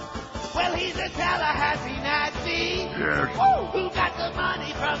 Well, he's a Tallahassee Nazi. Yes. Who got the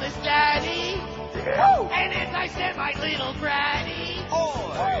money from his daddy. Yes. An anti-Semite little bratty.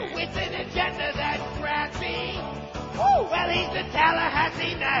 With an agenda that's scrappy. Well, he's the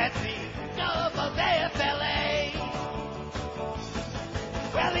Tallahassee Nazi. Of the FLA.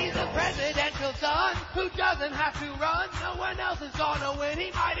 Well, he's a presidential son who doesn't have to run. No one else is gonna win.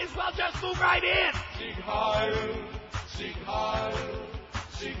 He might as well just move right in. Sieg Heil, Sieg Heil,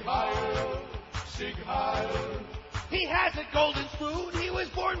 Sieg Heil, Sieg Heil. He has a golden spoon. He was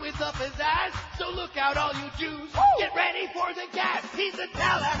born with up his ass. So look out, all you Jews. Get ready for the gas. He's a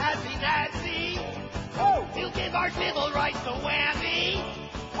Tallahassee Nazi. He'll give our civil rights a whammy.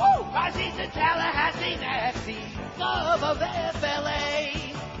 Cause he's a Tallahassee Nazi. Love of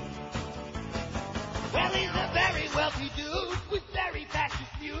FLA. Well, he's a very wealthy dude with very fascist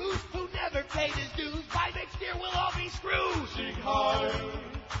views who never paid his dues. By next year, we'll all be screwed. Sieg Heil,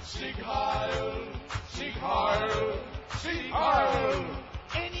 Sieg Heil, Sieg Heil, Sieg Heil.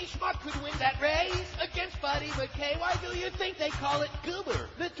 Any schmuck could win that race against Buddy McKay. Why do you think they call it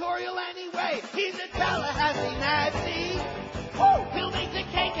gubernatorial anyway? He's a Tallahassee Nazi. He'll make the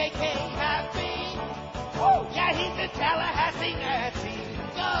KKK happy. Yeah, he's a Tallahassee Nazi.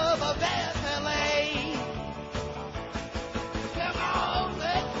 Love of FLA. Come on,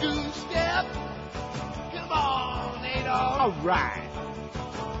 let's do step. Come on, Adolf. All right.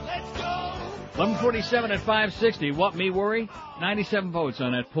 Let's go. 1147 at 560. What me worry? 97 votes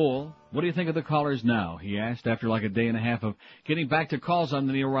on that poll. What do you think of the callers now? He asked after like a day and a half of getting back to calls on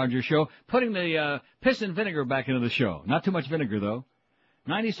the Neil Rogers Show, putting the piss and vinegar back into the show. Not too much vinegar, though.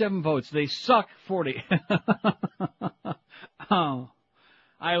 97 votes. They suck 40. Oh,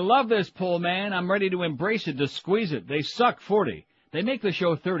 I love this poll, man. I'm ready to embrace it, to squeeze it. They suck 40. They make the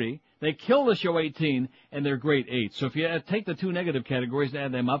show 30. They kill the show 18, and they're great 8. So if you take the two negative categories and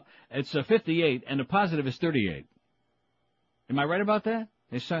add them up, it's 58, and the positive is 38. Am I right about that?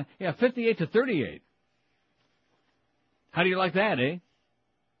 Yeah, 58 to 38. How do you like that, eh?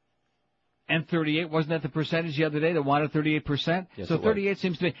 And 38, wasn't that the percentage the other day that wanted 38%? Yes, so 38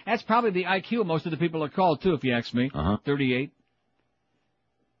 seems to be, that's probably the IQ of most of the people that called, too, if you ask me. 38.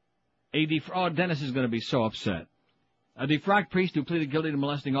 Dennis is going to be so upset. A defrocked priest who pleaded guilty to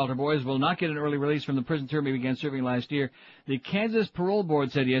molesting altar boys will not get an early release from the prison term he began serving last year. The Kansas Parole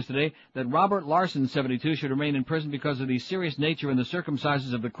Board said yesterday that Robert Larson, 72, should remain in prison because of the serious nature and the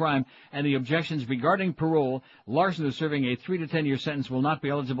circumstances of the crime and the objections regarding parole. Larson, who's serving a 3 to 10 year sentence, will not be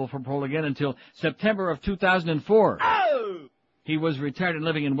eligible for parole again until September of 2004. He was retired and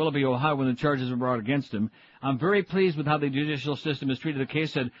living in Willoughby, Ohio when the charges were brought against him. I'm very pleased with how the judicial system has treated the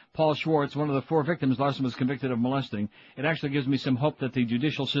case, said Paul Schwartz, one of the 4 victims Larson was convicted of molesting. It actually gives me some hope that the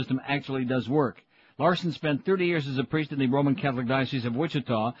judicial system actually does work. Larson spent 30 years as a priest in the Roman Catholic Diocese of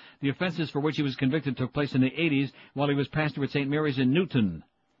Wichita. The offenses for which he was convicted took place in the 80s while he was pastor at St. Mary's in Newton.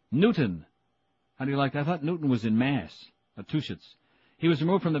 Newton. How do you like that? I thought Newton was in Mass. Tushitz. He was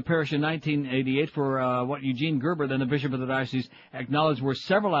removed from the parish in 1988 for what Eugene Gerber, then the bishop of the diocese, acknowledged were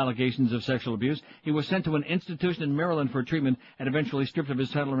several allegations of sexual abuse. He was sent to an institution in Maryland for treatment and eventually stripped of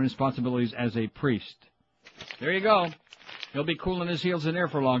his title and responsibilities as a priest. There you go. He'll be cooling his heels in there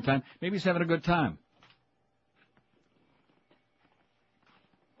for a long time. Maybe he's having a good time.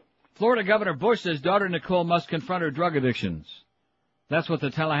 Florida Governor Bush says daughter Nicole must confront her drug addictions. That's what the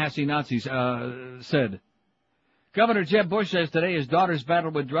Tallahassee Nazis said. Governor Jeb Bush says today his daughter's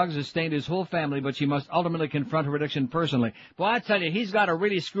battle with drugs has stained his whole family, but she must ultimately confront her addiction personally. Boy, I tell you, he's got a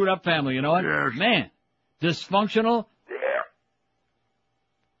really screwed up family, you know what? Yes. Man, dysfunctional.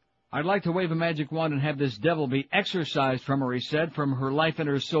 I'd like to wave a magic wand and have this devil be exorcised from her, he said, from her life and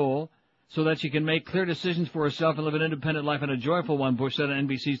her soul, so that she can make clear decisions for herself and live an independent life and a joyful one, Bush said on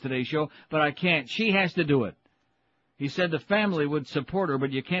NBC's Today Show. But I can't. She has to do it. He said the family would support her,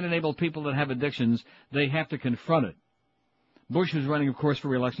 but you can't enable people that have addictions. They have to confront it. Bush, who's running, of course, for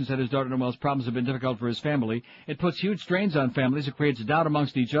re-election, said his daughter Noel's problems have been difficult for his family. It puts huge strains on families. It creates doubt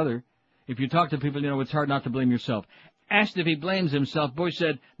amongst each other. If you talk to people, you know, it's hard not to blame yourself. Asked if he blames himself, Bush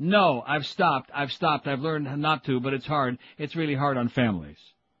said, no, I've stopped. I've learned not to, but it's hard. It's really hard on families.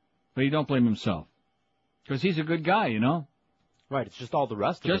 But he don't blame himself. Because he's a good guy, you know? Right, it's just all the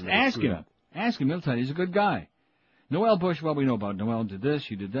rest of Just them. ask him. Ask him, he'll tell you he's a good guy. Noel Bush, well, we know about Noel did this,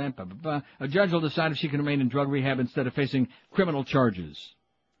 she did that, blah, blah, blah. A judge will decide if she can remain in drug rehab instead of facing criminal charges.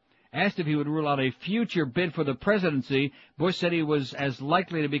 Asked if he would rule out a future bid for the presidency, Bush said he was as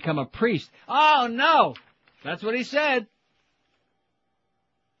likely to become a priest. Oh, no! That's what he said.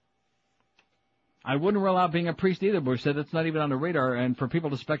 I wouldn't rule out being a priest either, Bush said. That's not even on the radar, and for people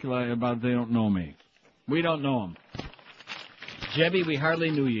to speculate about it, they don't know me. We don't know him. Jebby, we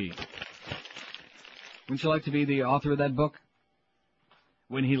hardly knew ye. Wouldn't you like to be the author of that book?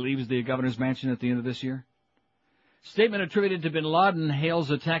 When he leaves the governor's mansion at the end of this year? Statement attributed to bin Laden hails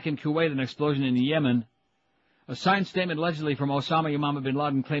attack in Kuwait and explosion in Yemen. A signed statement allegedly from Osama Yamama bin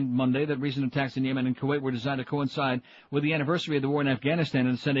Laden claimed Monday that recent attacks in Yemen and Kuwait were designed to coincide with the anniversary of the war in Afghanistan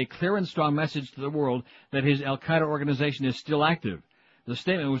and send a clear and strong message to the world that his al-Qaeda organization is still active. The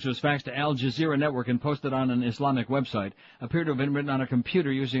statement, which was faxed to Al Jazeera Network and posted on an Islamic website, appeared to have been written on a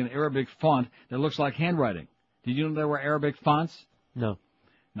computer using an Arabic font that looks like handwriting. Did you know there were Arabic fonts? No.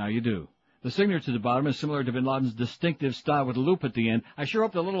 Now you do. The signature at the bottom is similar to bin Laden's distinctive style with a loop at the end. I sure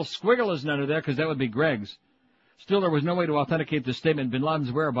hope the little squiggle isn't under there, because that would be Greg's. Still, there was no way to authenticate the statement. Bin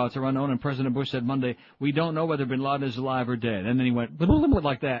Laden's whereabouts are unknown, and President Bush said Monday, we don't know whether bin Laden is alive or dead. And then he went,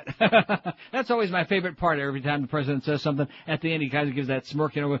 like that. That's always my favorite part every time the president says something. At the end, he kind of gives that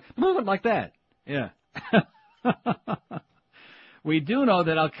smirk, you know, like that. Yeah. We do know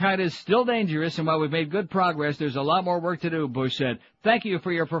that al-Qaeda is still dangerous, and while we've made good progress, there's a lot more work to do, Bush said. Thank you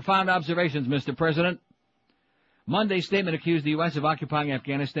for your profound observations, Mr. President. Monday's statement accused the U.S. of occupying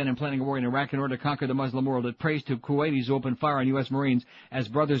Afghanistan and planning a war in Iraq in order to conquer the Muslim world. It praised to Kuwaitis who opened fire on U.S. Marines as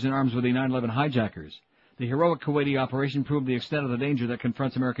brothers in arms with the 9/11 hijackers. The heroic Kuwaiti operation proved the extent of the danger that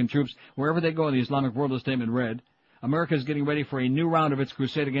confronts American troops wherever they go in the Islamic world, the statement read. America is getting ready for a new round of its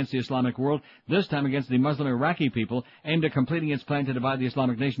crusade against the Islamic world, this time against the Muslim Iraqi people, aimed at completing its plan to divide the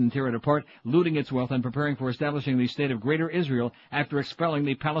Islamic nation and tear it apart, looting its wealth, and preparing for establishing the state of Greater Israel after expelling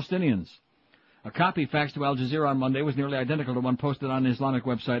the Palestinians. A copy faxed to Al Jazeera on Monday was nearly identical to one posted on an Islamic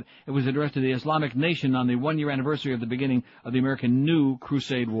website. It was addressed to the Islamic nation on the one-year anniversary of the beginning of the American New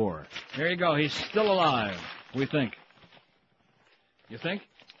Crusade War. There you go. He's still alive, we think. You think?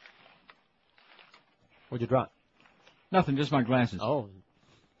 What'd you drop? Nothing, just my glasses. Oh,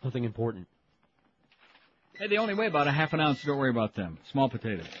 nothing important. Hey, they only weigh about a half an ounce. Don't worry about them. Small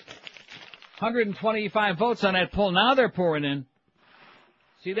potatoes. 125 votes on that poll. Now they're pouring in.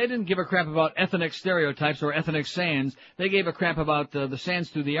 See, they didn't give a crap about ethnic stereotypes or ethnic sands. They gave a crap about the sands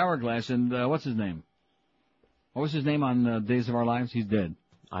through the hourglass and, what's his name? What was his name on Days of Our Lives? He's dead.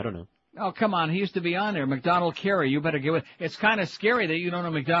 I don't know. Oh, come on. He used to be on there. McDonald Carey. You better give it. It's kind of scary that you don't know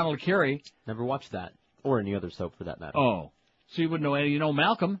McDonald Carey. Never watched that. Or any other soap for that matter. Oh. So you wouldn't know any. You know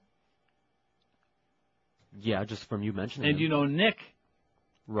Malcolm. Yeah, just from you mentioning And him. you know Nick.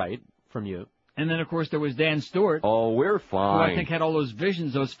 Right, from you. And then, of course, there was Dan Stewart. Oh, we're fine. Who I think had all those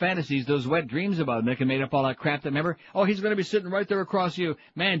visions, those fantasies, those wet dreams about Nick and made up all that crap. That remember? Oh, he's going to be sitting right there across you.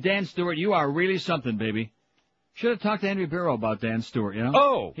 Man, Dan Stewart, you are really something, baby. Should have talked to Henry Barrow about Dan Stewart, you know?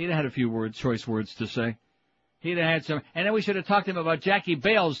 Oh! He'd have had a few choice words to say. He'd have had some. And then we should have talked to him about Jackie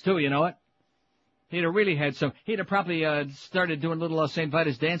Bales, too, you know what? He'd have really had some. He'd have probably started doing a little St.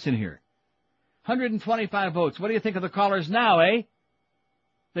 Vitus dancing here. 125 votes. What do you think of the callers now, eh?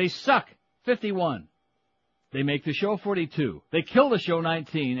 They suck. 51. They make the show 42. They kill the show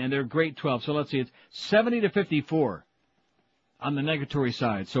 19, and they're great 12. So let's see, it's 70 to 54 on the negatory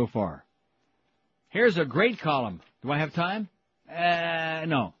side so far. Here's a great column. Do I have time?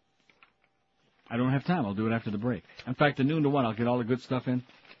 No. I don't have time. I'll do it after the break. In fact, the noon to 1, I'll get all the good stuff in.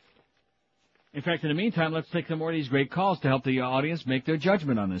 In fact, in the meantime, let's take some more of these great calls to help the audience make their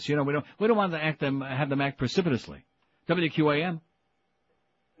judgment on this. You know, we don't want to have them act precipitously. WQAM.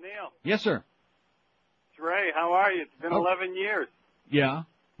 Neil. Yes, sir. It's Ray. How are you? It's been 11 years. Yeah.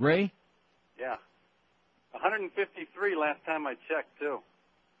 Ray? Yeah. 153 last time I checked, too.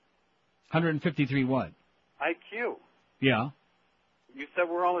 153 what? IQ. Yeah. You said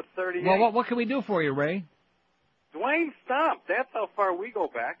we're all at 38. Well, what can we do for you, Ray? Dwayne Stomp. That's how far we go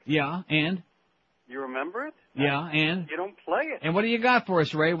back. Yeah, and? You remember it? Yeah, and? You don't play it. And what do you got for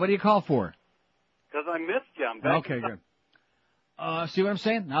us, Ray? What do you call for? Because I missed you. I'm back. Okay, good. See what I'm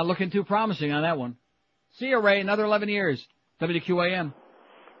saying? Not looking too promising on that one. See you, Ray. Another 11 years. WQAM.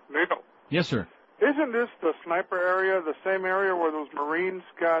 Neil. Yes, sir. Isn't this the sniper area, the same area where those Marines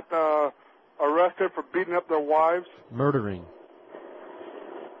got arrested for beating up their wives? Murdering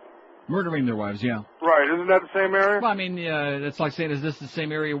their wives, yeah. Right. Isn't that the same area? Well, I mean, it's like saying, is this the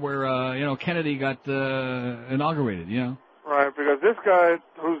same area where, Kennedy got inaugurated, you know? Right, because this guy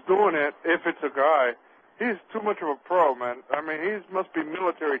who's doing it, if it's a guy, he's too much of a pro, man. I mean, he must be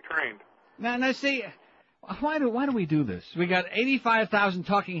military trained. Now, see, why do we do this? We got 85,000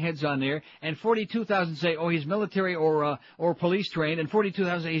 talking heads on there, and 42,000 say, oh, he's military or police trained, and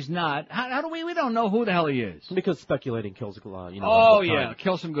 42,000 say he's not. How do we don't know who the hell he is? Because speculating kills a lot, Oh, yeah,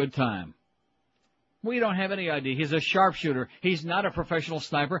 kill some good time. We don't have any idea. He's a sharpshooter. He's not a professional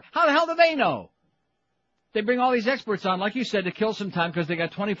sniper. How the hell do they know? They bring all these experts on, like you said, to kill some time because they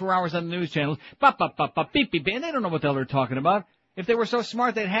got 24 hours on the news channels. Beep, beep, and they don't know what the hell they're talking about. If they were so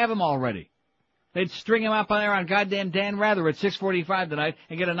smart, they'd have him already. They'd string him up on there on goddamn Dan Rather at 6:45 tonight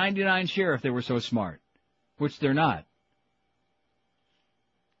and get a 99 share if they were so smart, which they're not.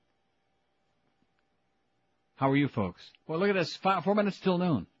 How are you folks? Well, look at this. 4 minutes till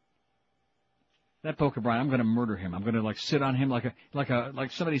noon. That Poker Brian, I'm going to murder him. I'm going to sit on him like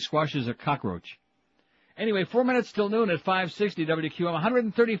somebody squashes a cockroach. Anyway, 4 minutes till noon at 560 WQM.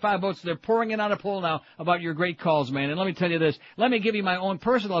 135 votes. They're pouring in on a poll now about your great calls, man. And let me tell you this. Let me give you my own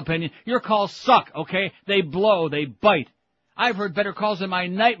personal opinion. Your calls suck, okay? They blow. They bite. I've heard better calls in my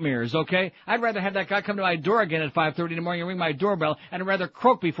nightmares, okay? I'd rather have that guy come to my door again at 5:30 in the morning and ring my doorbell, and I'd rather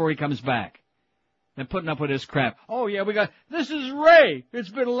croak before he comes back than putting up with this crap. Oh, yeah, this is Ray. It's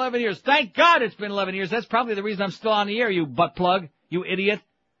been 11 years. Thank God it's been 11 years. That's probably the reason I'm still on the air, you butt plug, you idiot.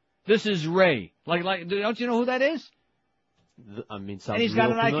 This is Ray. Don't you know who that is? Sounds and he's got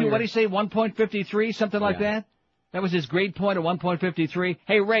an familiar. IQ, what did he say, 1.53, something like that? That was his grade point of 1.53.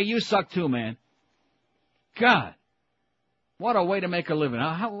 Hey, Ray, you suck too, man. God. What a way to make a living.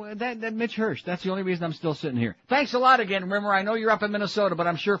 That Mitch Hirsch, that's the only reason I'm still sitting here. Thanks a lot again, Rimmer. I know you're up in Minnesota, but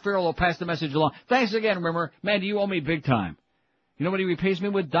I'm sure Farrell will pass the message along. Thanks again, Rimmer. Man, you owe me big time. You know what he repays me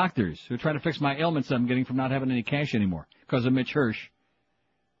with? Doctors who are trying to fix my ailments I'm getting from not having any cash anymore because of Mitch Hirsch.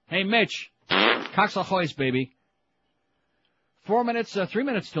 Hey, Mitch. Cox Ahoy's, baby. 3 minutes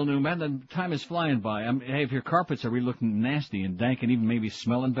till noon, man. The time is flying by. Hey, if your carpets are really looking nasty and dank and even maybe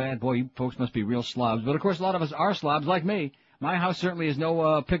smelling bad, boy, you folks must be real slobs. But, of course, a lot of us are slobs like me. My house certainly is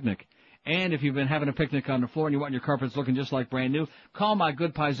no picnic. And if you've been having a picnic on the floor and you want your carpets looking just like brand new, call my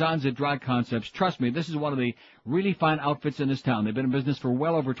good paisans at Dry Concepts. Trust me, this is one of the really fine outfits in this town. They've been in business for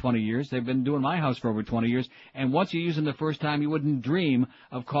well over 20 years. They've been doing my house for over 20 years. And once you use them the first time, you wouldn't dream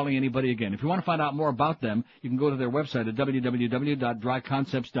of calling anybody again. If you want to find out more about them, you can go to their website at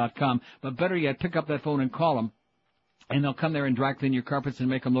www.dryconcepts.com. But better yet, pick up that phone and call them. And they'll come there and dry clean your carpets and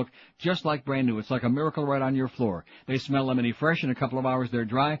make them look just like brand new. It's like a miracle right on your floor. They smell lemony fresh. In a couple of hours, they're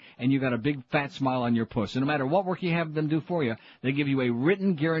dry, and you got a big fat smile on your puss. And no matter what work you have them do for you, they give you a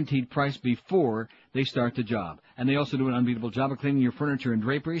written guaranteed price before they start the job. And they also do an unbeatable job of cleaning your furniture and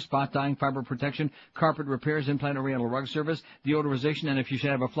drapery, spot dyeing, fiber protection, carpet repairs, implant oriental rug service, deodorization, and if you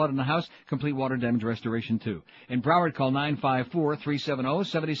should have a flood in the house, complete water damage restoration too. In Broward, call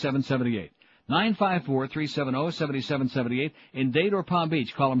 954-370-7778. 954-370-7778. In Dade or Palm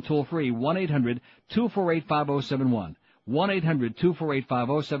Beach, call them toll-free, 1-800-248-5071.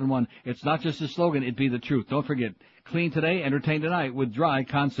 1-800-248-5071. It's not just a slogan, it be the truth. Don't forget, clean today, entertain tonight with Dry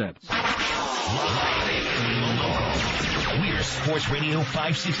Concepts. We're Sports Radio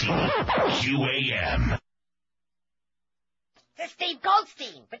 560, QAM. It's Steve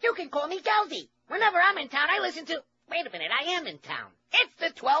Goldstein, but you can call me Geldy. Whenever I'm in town, I listen to... Wait a minute, I am in town. It's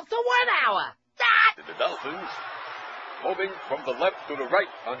the 12 to 1 hour. The Dolphins moving from the left to the right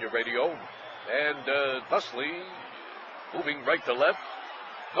on your radio, and thusly moving right to left.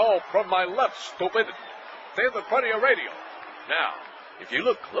 No, from my left, stupid. Stay at the front of your radio. Now, if you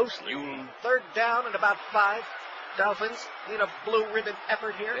look closely, you'll... Third down and about 5. Dolphins need a blue ribbon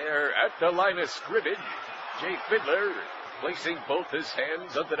effort here. They're at the line of scrimmage. Jay Fiedler placing both his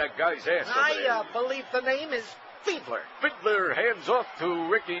hands under that guy's ass. I believe the name is Fiedler. Fiedler hands off to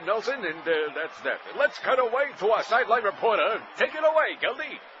Ricky Nelson, and that's that. Let's cut away to our sideline reporter. Take it away,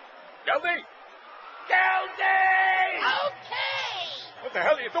 Geldy. Geldy! Geldy! Okay. What the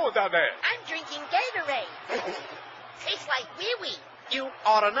hell are you doing down there? I'm drinking Gatorade. Tastes like wee-wee. You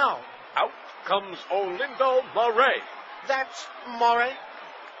ought to know. Out comes Olindo Moray. That's Moray?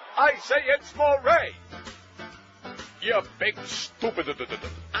 I say it's Moray. You big stupid.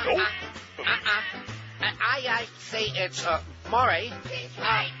 I say it's, Moray.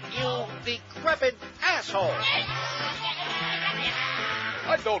 You decrepit asshole.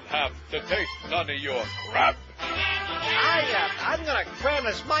 I don't have to taste none of your crap. I'm gonna cram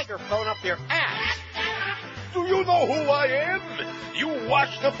this microphone up your ass. Do you know who I am? You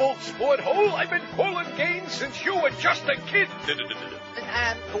washable sport hole. I've been calling games since you were just a kid.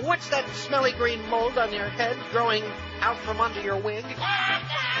 And what's that smelly green mold on your head growing out from under your wig?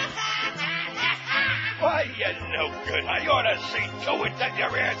 Why, you're no good. I ought to see to it that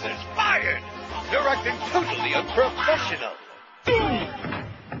your ass is fired. You're acting totally unprofessional.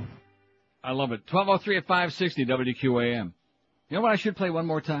 I love it. 12:03 at 560 WQAM. You know what I should play one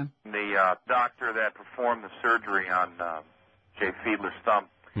more time? The doctor that performed the surgery on Jay Fiedler's thumb,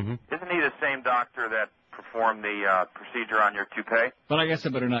 isn't he the same doctor that performed the procedure on your toupee? But I guess I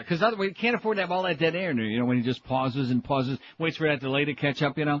better not, because we can't afford to have all that dead air, when he just pauses and pauses, waits for that delay to catch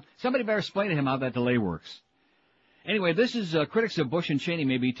up, Somebody better explain to him how that delay works. Anyway, this is critics of Bush and Cheney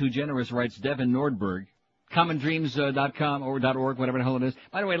may be too generous, writes Devin Nordberg. CommonDreams.com or .org, whatever the hell it is.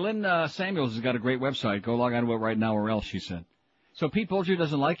 By the way, Lynn Samuels has got a great website. Go log on to it right now or else, she said. So Pete Bolger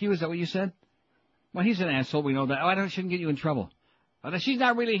doesn't like you? Is that what you said? Well, he's an asshole. We know that. Oh, I shouldn't get you in trouble. She's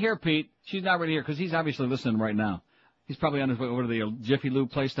not really here, Pete. She's not really here because he's obviously listening right now. He's probably on his way over to the Jiffy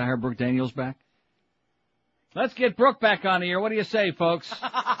Lube place to hire Brooke Daniels back. Let's get Brooke back on the air. What do you say, folks?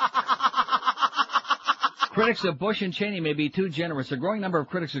 Critics of Bush and Cheney may be too generous. A growing number of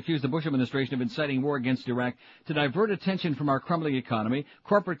critics accuse the Bush administration of inciting war against Iraq to divert attention from our crumbling economy,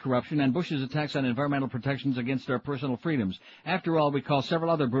 corporate corruption, and Bush's attacks on environmental protections against our personal freedoms. After all, we call several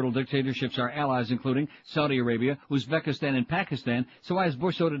other brutal dictatorships our allies, including Saudi Arabia, Uzbekistan, and Pakistan. So why is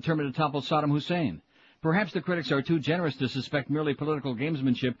Bush so determined to topple Saddam Hussein? Perhaps the critics are too generous to suspect merely political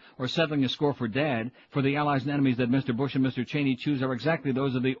gamesmanship or settling a score for Dad, for the allies and enemies that Mr. Bush and Mr. Cheney choose are exactly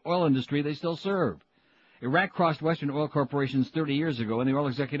those of the oil industry they still serve. Iraq crossed Western oil corporations 30 years ago, and the oil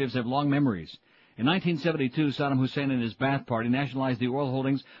executives have long memories. In 1972, Saddam Hussein and his Ba'ath Party nationalized the oil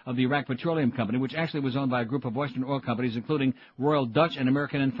holdings of the Iraq Petroleum Company, which actually was owned by a group of Western oil companies, including Royal Dutch and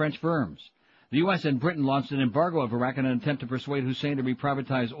American and French firms. The U.S. and Britain launched an embargo of Iraq in an attempt to persuade Hussein to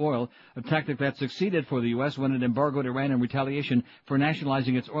reprivatize oil, a tactic that succeeded for the U.S. when it embargoed Iran in retaliation for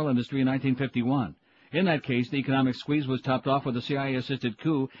nationalizing its oil industry in 1951. In that case, the economic squeeze was topped off with a CIA-assisted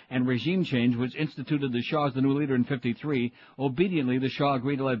coup and regime change which instituted the Shah as the new leader in 1953. Obediently, the Shah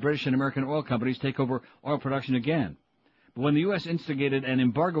agreed to let British and American oil companies take over oil production again. But when the U.S. instigated an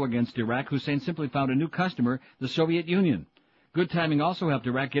embargo against Iraq, Hussein simply found a new customer, the Soviet Union. Good timing also helped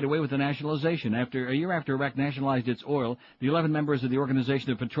Iraq get away with the nationalization. A year after Iraq nationalized its oil, the 11 members of the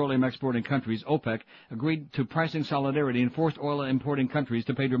Organization of Petroleum Exporting Countries, OPEC, agreed to pricing solidarity and forced oil importing countries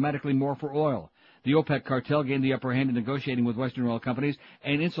to pay dramatically more for oil. The OPEC cartel gained the upper hand in negotiating with Western oil companies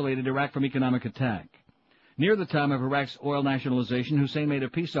and insulated Iraq from economic attack. Near the time of Iraq's oil nationalization, Hussein made a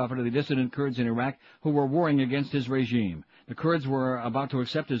peace offer to the dissident Kurds in Iraq who were warring against his regime. The Kurds were about to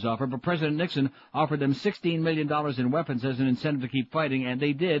accept his offer, but President Nixon offered them $16 million in weapons as an incentive to keep fighting, and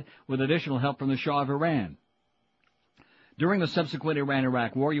they did, with additional help from the Shah of Iran. During the subsequent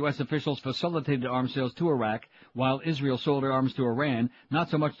Iran-Iraq war, U.S. officials facilitated arms sales to Iraq, while Israel sold arms to Iran, not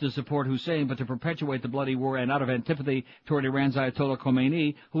so much to support Hussein, but to perpetuate the bloody war and out of antipathy toward Iran's Ayatollah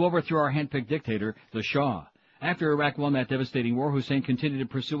Khomeini, who overthrew our handpicked dictator, the Shah. After Iraq won that devastating war, Hussein continued to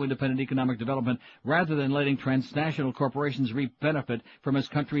pursue independent economic development rather than letting transnational corporations reap benefit from his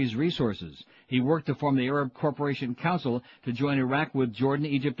country's resources. He worked to form the Arab Cooperation Council to join Iraq with Jordan,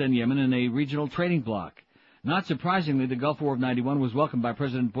 Egypt, and Yemen in a regional trading bloc. Not surprisingly, the Gulf War of '91 was welcomed by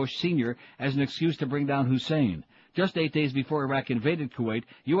President Bush Sr. as an excuse to bring down Hussein. Just 8 days before Iraq invaded Kuwait,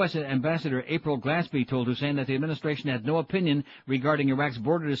 U.S. Ambassador April Glaspie told Hussein that the administration had no opinion regarding Iraq's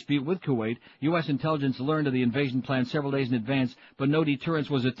border dispute with Kuwait. U.S. intelligence learned of the invasion plan several days in advance, but no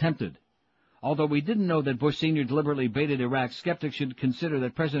deterrence was attempted. Although we didn't know that Bush Sr. deliberately baited Iraq, skeptics should consider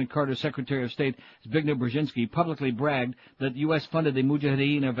that President Carter's Secretary of State, Zbigniew Brzezinski, publicly bragged that U.S. funded the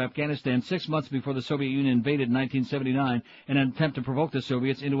Mujahideen of Afghanistan 6 months before the Soviet Union invaded in 1979 in an attempt to provoke the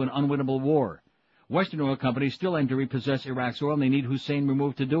Soviets into an unwinnable war. Western oil companies still aim to repossess Iraq's oil, and they need Hussein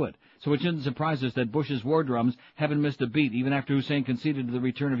removed to do it. So it shouldn't surprise us that Bush's war drums haven't missed a beat, even after Hussein conceded to the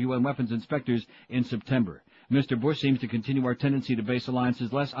return of UN weapons inspectors in September. Mr. Bush seems to continue our tendency to base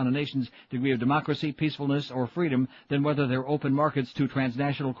alliances less on a nation's degree of democracy, peacefulness, or freedom than whether they're open markets to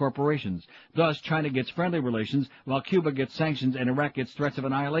transnational corporations. Thus, China gets friendly relations, while Cuba gets sanctions and Iraq gets threats of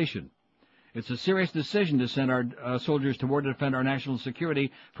annihilation. It's a serious decision to send our soldiers to war to defend our national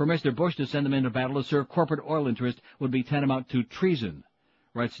security. For Mr. Bush to send them into battle to serve corporate oil interests would be tantamount to treason,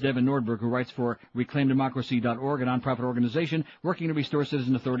 writes Devin Nordberg, who writes for ReclaimDemocracy.org, a nonprofit organization working to restore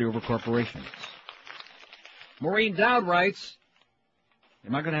citizen authority over corporations. Maureen Dowd writes,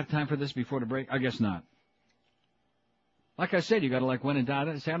 am I going to have time for this before the break? I guess not. Like I said, you got to like when in doubt.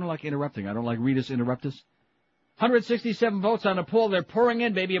 I don't like interrupting. I don't like read us, interrupt us. 167 votes on the poll. They're pouring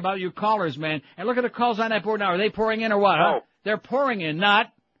in, baby, about you callers, man. And look at the calls on that board now. Are they pouring in or what, huh? They're pouring in,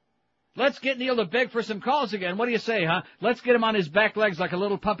 not. Let's get Neil to beg for some calls again. What do you say, huh? Let's get him on his back legs like a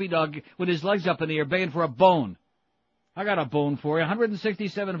little puppy dog with his legs up in the air begging for a bone. I got a bone for you.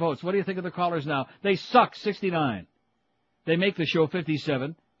 167 votes. What do you think of the callers now? They suck, 69. They make the show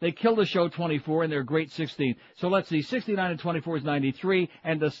 57. They kill the show 24, and they're great 16. So let's see. 69 and 24 is 93,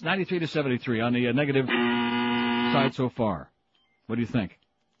 and the 93 to 73 on the negative side so far. What do you think?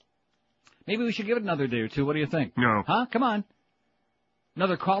 Maybe we should give it another day or two. What do you think? No. Huh? Come on.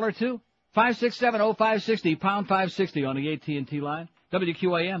 Another caller or two? 567-0560, pound 560 on the AT&T line.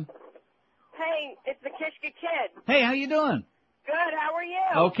 WQAM. Hey, it's the Kishka Kid. Hey, how you doing? Good, how are you?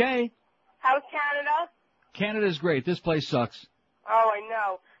 Okay. How's Canada? Canada's great. This place sucks. Oh, I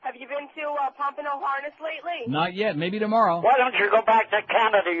know. Have you been to Pompano Harness lately? Not yet. Maybe tomorrow. Why don't you go back to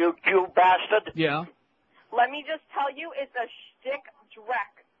Canada, you Jew bastard? Yeah. Let me just tell you, it's a shtick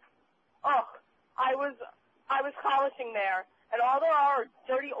dreck. Ugh, I was collishing there, and all there are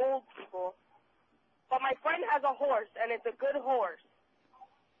dirty old people. But my friend has a horse, and it's a good horse.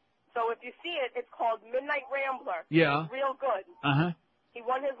 So if you see it, it's called Midnight Rambler. Yeah. It's real good. Uh-huh. He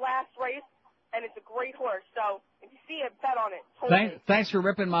won his last race, and it's a great horse. So if you see it, bet on it. Totally. Thanks for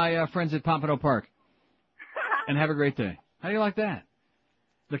ripping my friends at Pompano Park. And have a great day. How do you like that?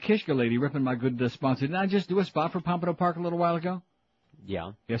 The Kishka lady ripping my good sponsor. Didn't I just do a spot for Pompano Park a little while ago?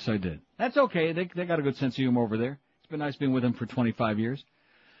 Yeah. Yes, I did. That's okay. They got a good sense of humor over there. It's been nice being with them for 25 years.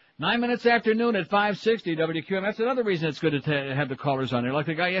 9 minutes after noon at 560 WQM. That's another reason it's good to have the callers on there. Like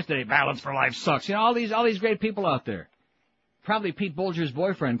the guy yesterday, Balance for Life sucks. You know, all these great people out there. Probably Pete Bolger's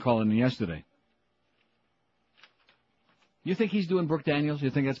boyfriend calling in yesterday. You think he's doing Brooke Daniels? You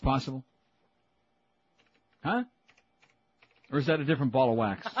think that's possible? Huh? Or is that a different ball of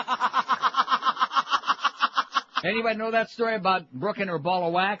wax? Anybody know that story about Brooke and her ball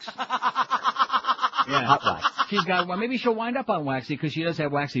of wax? Yeah. Hot wax. She's got, well, maybe she'll wind up on waxy because she does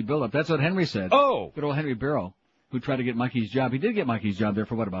have waxy buildup. That's what Henry said. Oh! Good old Henry Barrow, who tried to get Mikey's job. He did get Mikey's job there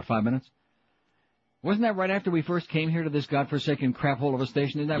for, what, about 5 minutes? Wasn't that right after we first came here to this godforsaken crap hole of a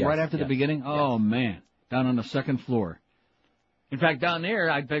station? Isn't that right after the beginning? Oh, man. Down on the second floor. In fact, down there,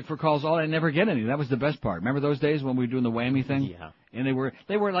 I'd beg for calls all. I never get any. That was the best part. Remember those days when we were doing the whammy thing? Yeah. And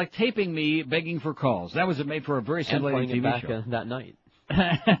they were like taping me begging for calls. That was made for a very scintillating TV back, show. that night.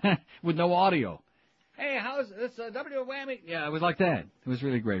 With no audio. Hey, how's this W whammy? Yeah, it was like that. It was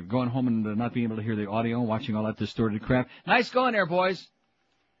really great. Going home and not being able to hear the audio and watching all that distorted crap. Nice going there, boys.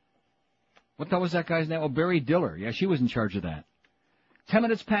 What the hell was that guy's name? Oh, Barry Diller. Yeah, she was in charge of that. 10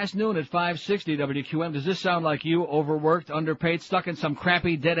 minutes past noon at 560 WQM. Does this sound like you? Overworked, underpaid, stuck in some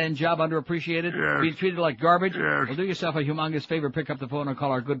crappy dead-end job, underappreciated, being treated like garbage? Well, do yourself a humongous favor. Pick up the phone and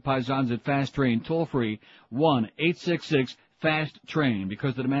call our good paisans at Fast Train, toll-free, 1-866-FAST-TRAIN,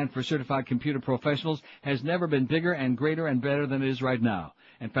 because the demand for certified computer professionals has never been bigger and greater and better than it is right now.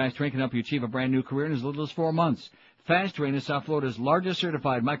 And Fast Train can help you achieve a brand new career in as little as 4 months. Fast Train is South Florida's largest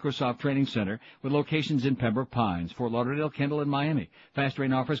certified Microsoft training center with locations in Pembroke Pines, Fort Lauderdale, Kendall, and Miami. Fast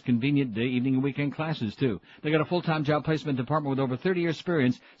Train offers convenient day, evening, and weekend classes, too. They got a full-time job placement department with over 30 years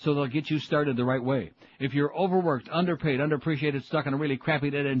experience, so they'll get you started the right way. If you're overworked, underpaid, underappreciated, stuck in a really crappy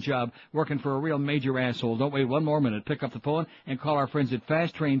dead-end job, working for a real major asshole, don't wait 1 more minute. Pick up the phone and call our friends at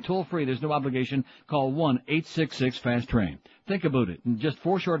Fast Train toll-free. There's no obligation. Call 1-866-FAST-TRAIN. Think about it. In just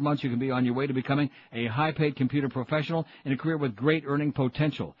 4 short months, you can be on your way to becoming a high-paid computer professional in a career with great earning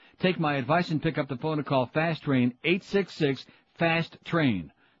potential. Take my advice and pick up the phone and call Fast Train,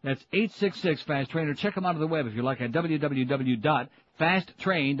 866-FAST-TRAIN. That's 866-FAST-TRAIN, or check them out on the web if you like at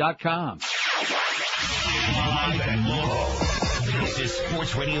www.fasttrain.com. Live and local. This is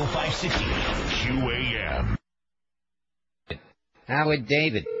Sports Radio 560 QAM. Howard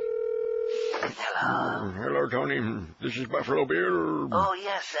David. Hello, Tony. This is Buffalo Bill. Oh,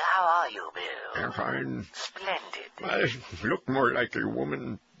 yes. How are you, Bill? I'm fine. Splendid. I look more like a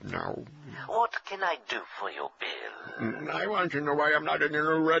woman now. What can I do for you, Bill? I want to know why I'm not in a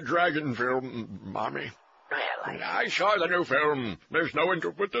new Red Dragon film, Mommy. Really? I saw the new film. There's no one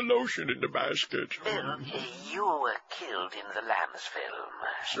to put the lotion in the basket. Bill, you were killed in the Lambs film.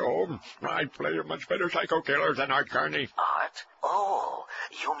 So, I'd play a much better psycho killer than Art Carney. Art? Oh,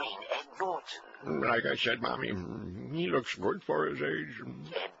 you mean Ed Norton? Like I said, Mommy, he looks good for his age.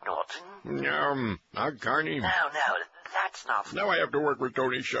 Ed Norton? No, Art Carney. No, that's not... Now I have to work with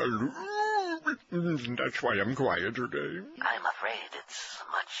Tony Shalhoub. That's why I'm quiet today. I'm afraid it's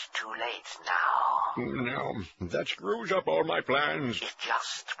much too late now. No, that screws up all my plans. It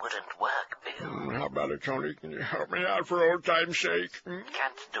just wouldn't work, Bill. How about it, Tony? Can you help me out for old time's sake?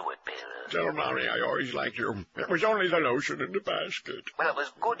 Can't do it, Bill. Tell Mommy I always liked you. It was only the lotion in the basket. Well, it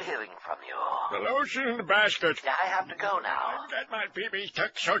was good hearing from you. The lotion in the basket. I have to go now. Get my PB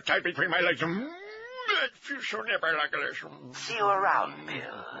tucked so tight between my legs. It feels so never like this. See you around,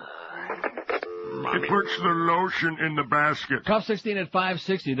 Bill. Mommy. It puts the lotion in the basket. 12:16 at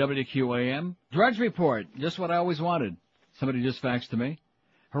 560 WQAM. Drudge Report. Just what I always wanted. Somebody just faxed to me.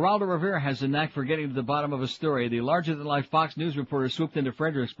 Geraldo Rivera has a knack for getting to the bottom of a story. The larger-than-life Fox News reporter swooped into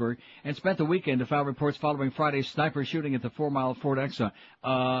Fredericksburg and spent the weekend to file reports following Friday's sniper shooting at the 4-mile Fort Exxon.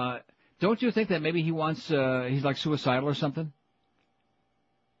 Don't you think that maybe he wants, he's like suicidal or something?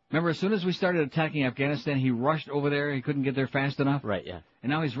 Remember, as soon as we started attacking Afghanistan, he rushed over there. He couldn't get there fast enough. Right, yeah. And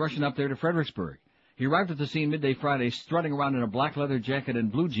now he's rushing up there to Fredericksburg. He arrived at the scene midday Friday, strutting around in a black leather jacket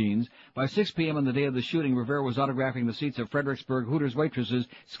and blue jeans. By 6 p.m. on the day of the shooting, Rivera was autographing the seats of Fredericksburg Hooters waitresses'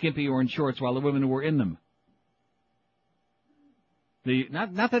 skimpy orange shorts while the women were in them.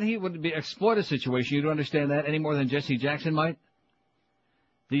 Not that he would exploit a situation, you don't understand that any more than Jesse Jackson might.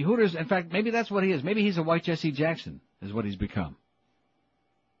 The Hooters, in fact, maybe that's what he is. Maybe he's a white Jesse Jackson, is what he's become.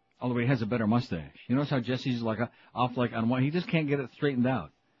 Although he has a better mustache. You notice how Jesse's off on one, he just can't get it straightened out.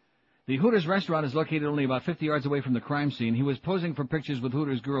 The Hooters restaurant is located only about 50 yards away from the crime scene. He was posing for pictures with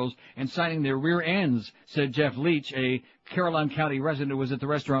Hooters girls and signing their rear ends, said Jeff Leach, a Caroline County resident who was at the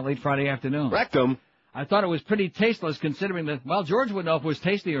restaurant late Friday afternoon. Rectum. I thought it was pretty tasteless considering that, well, George would know if it was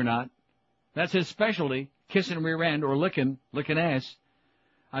tasty or not. That's his specialty, kissing rear end or licking ass.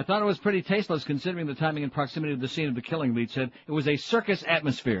 I thought it was pretty tasteless considering the timing and proximity of the scene of the killing, Leach said. It was a circus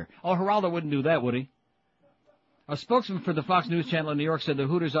atmosphere. Oh, Geraldo wouldn't do that, would he? A spokesman for the Fox News Channel in New York said the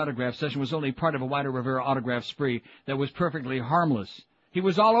Hooters autograph session was only part of a wider Rivera autograph spree that was perfectly harmless. He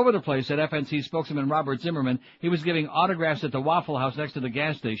was all over the place, said FNC spokesman Robert Zimmerman. He was giving autographs at the Waffle House next to the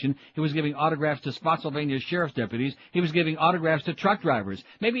gas station. He was giving autographs to Spotsylvania sheriff's deputies. He was giving autographs to truck drivers.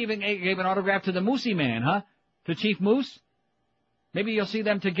 Maybe even gave an autograph to the Moosey Man, huh? To Chief Moose? Maybe you'll see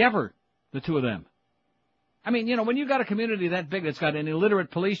them together, the two of them. I mean, when you got a community that big that's got an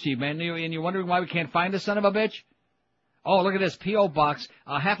illiterate police chief, man, and you're wondering why we can't find the son of a bitch? Oh, look at this, P.O. Box,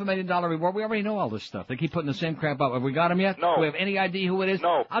 $500,000 reward. We already know all this stuff. They keep putting the same crap out. Have we got him yet? No. Do we have any idea who it is?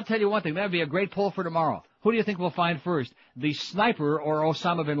 No. I'll tell you one thing. That would be a great poll for tomorrow. Who do you think we'll find first? The sniper or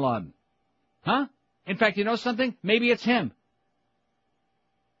Osama bin Laden? Huh? In fact, you know something? Maybe it's him.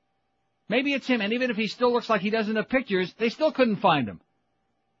 Maybe it's him. And even if he still looks like he does in the pictures, they still couldn't find him.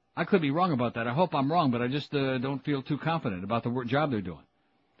 I could be wrong about that. I hope I'm wrong, but I just don't feel too confident about the job they're doing.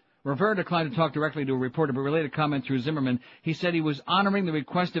 Rivera declined to talk directly to a reporter, but related comment through Zimmerman. He said he was honoring the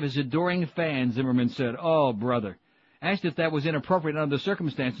request of his adoring fans, Zimmerman said. Oh, brother. Asked if that was inappropriate under the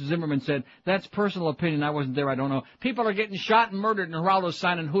circumstances, Zimmerman said, that's personal opinion. I wasn't there. I don't know. People are getting shot and murdered, and Geraldo's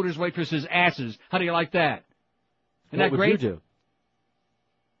signing Hooters waitresses' asses. How do you like that? Isn't that great? What would you do?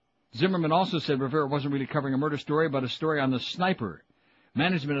 Zimmerman also said Rivera wasn't really covering a murder story, but a story on the sniper.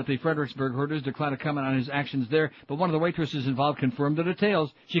 Management at the Fredericksburg Hooters declined to comment on his actions there, but one of the waitresses involved confirmed the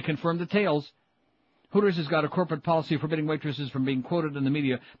details. She confirmed the tales. Hooters has got a corporate policy forbidding waitresses from being quoted in the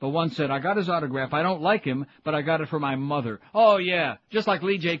media, but one said, I got his autograph. I don't like him, but I got it for my mother. Oh, yeah, just like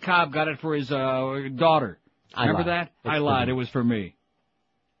Lee J. Cobb got it for his daughter. Remember that? I lied. It was for me.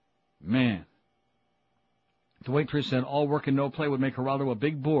 Man. The waitress said all work and no play would make Geraldo a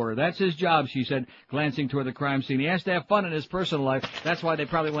big bore. That's his job, she said, glancing toward the crime scene. He has to have fun in his personal life. That's why they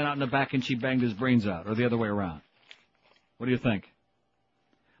probably went out in the back and she banged his brains out, or the other way around. What do you think?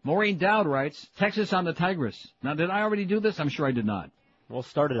 Maureen Dowd writes, Texas on the Tigris. Now, did I already do this? I'm sure I did not. We'll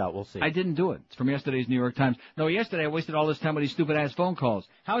start it out. We'll see. I didn't do it. It's from yesterday's New York Times. No, yesterday I wasted all this time with these stupid-ass phone calls.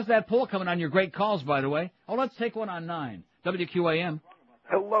 How's that poll coming on your great calls, by the way? Oh, let's take one on 9. WQAM.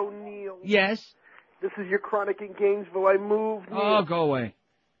 Hello, Neil. Yes? This is your Chronic in Gainesville. I moved. Neil. Oh, go away.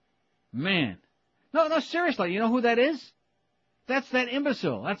 Man. No, seriously, you know who that is? That's that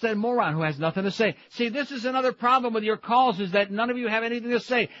imbecile. That's that moron who has nothing to say. See, this is another problem with your calls is that none of you have anything to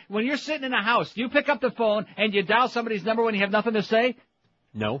say. When you're sitting in a house, do you pick up the phone and you dial somebody's number when you have nothing to say?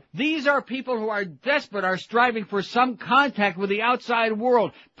 No. These are people who are desperate, are striving for some contact with the outside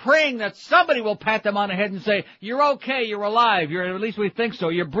world, praying that somebody will pat them on the head and say, you're okay, you're alive, at least we think so,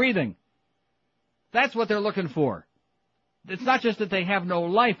 you're breathing. That's what they're looking for. It's not just that they have no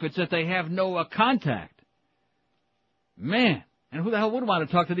life, it's that they have no contact. Man, and who the hell would want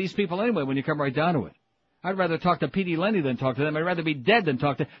to talk to these people anyway when you come right down to it? I'd rather talk to P.D. Lenny than talk to them. I'd rather be dead than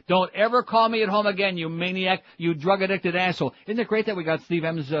talk to them. Don't ever call me at home again, you maniac, you drug-addicted asshole. Isn't it great that we got Steve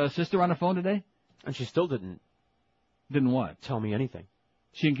M's sister on the phone today? And she still didn't. Didn't what? Tell me anything.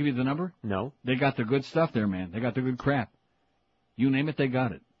 She didn't give you the number? No. They got the good stuff there, man. They got the good crap. You name it, they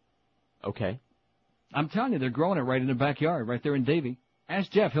got it. Okay. I'm telling you, they're growing it right in the backyard, right there in Davie.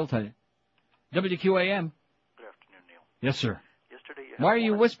 Ask Jeff, he'll tell you. WQAM. Good afternoon, Neil. Yes, sir. Yesterday you Why are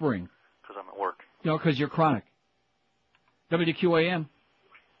you whispering? Because I'm at work. No, because you're chronic. WQAM.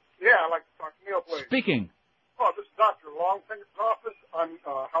 Yeah, I'd like to talk to Neil, please. Speaking. Oh, this is Dr. Longfinger's office. I'm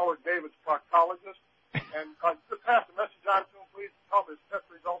Howard David's proctologist. And just pass the message on to him, please. Tell him his test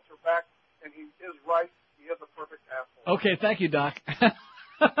results are back, and he is right. He is a perfect asshole. Okay, thank you, Doc.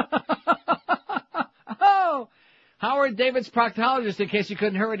 Oh, Howard David's proctologist, in case you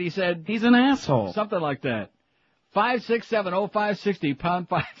couldn't hear it, he said... He's an asshole. Something like that. 567-0560, pound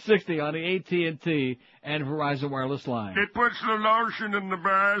 560 on the AT&T and Verizon wireless line. It puts the lotion in the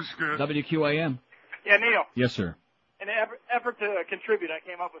basket. WQAM. Yeah, Neil. Yes, sir. In an effort to contribute, I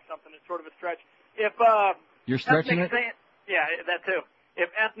came up with something that's sort of a stretch. If You're stretching it? Yeah, that too. If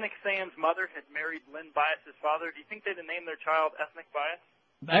Ethnic Sam's mother had married Lynn Bias's father, do you think they'd have named their child Ethnic Bias?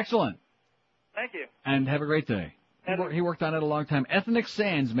 Excellent. Thank you. And have a great day. He worked on it a long time. Ethnic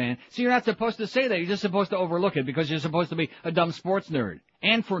Sands, man. See, you're not supposed to say that. You're just supposed to overlook it because you're supposed to be a dumb sports nerd.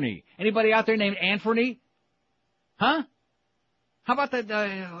 Anthony. Anybody out there named Anthony? Huh? How about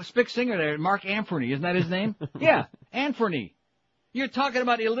that Spick singer there, Mark Anthony? Isn't that his name? Yeah, Anthony. You're talking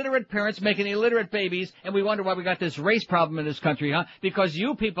about illiterate parents making illiterate babies, and we wonder why we got this race problem in this country, huh? Because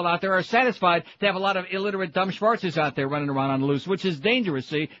you people out there are satisfied to have a lot of illiterate dumb schwarzes out there running around on the loose, which is dangerous,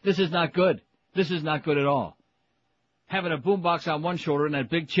 see? This is not good. This is not good at all. Having a boombox on one shoulder and that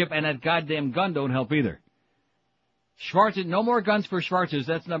big chip and that goddamn gun don't help either. Schwarzes, no more guns for Schwarzes,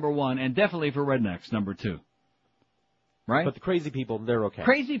 that's number one, and definitely for rednecks, number two. Right? But the crazy people, they're okay.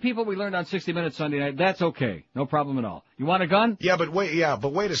 Crazy people we learned on 60 Minutes Sunday night, that's okay. No problem at all. You want a gun? Yeah, but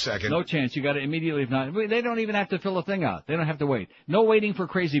wait a second. No chance. You got to immediately, if not, they don't even have to fill a thing out. They don't have to wait. No waiting for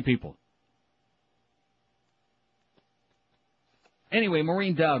crazy people. Anyway,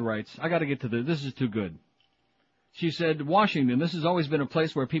 Maureen Dowd writes, I got to get to this is too good. She said, Washington, this has always been a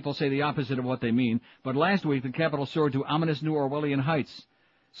place where people say the opposite of what they mean, but last week the Capitol soared to ominous New Orwellian heights.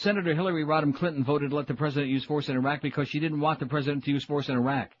 Senator Hillary Rodham Clinton voted to let the president use force in Iraq because she didn't want the president to use force in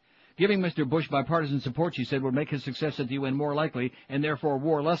Iraq. Giving Mr. Bush bipartisan support, she said, would make his success at the UN more likely and therefore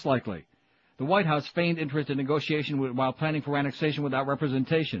war less likely. The White House feigned interest in negotiation while planning for annexation without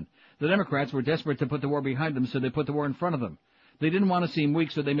representation. The Democrats were desperate to put the war behind them, so they put the war in front of them. They didn't want to seem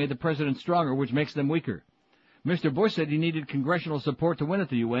weak, so they made the president stronger, which makes them weaker. Mr. Bush said he needed congressional support to win at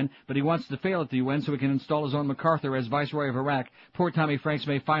the UN, but he wants to fail at the UN so he can install his own MacArthur as Viceroy of Iraq. Poor Tommy Franks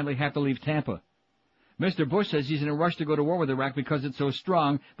may finally have to leave Tampa. Mr. Bush says he's in a rush to go to war with Iraq because it's so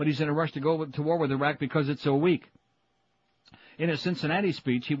strong, but he's in a rush to go to war with Iraq because it's so weak. In a Cincinnati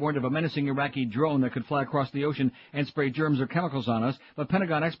speech, he warned of a menacing Iraqi drone that could fly across the ocean and spray germs or chemicals on us, but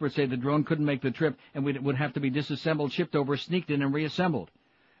Pentagon experts say the drone couldn't make the trip and would have to be disassembled, shipped over, sneaked in, and reassembled.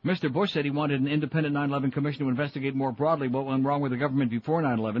 Mr. Bush said he wanted an independent 9/11 commission to investigate more broadly what went wrong with the government before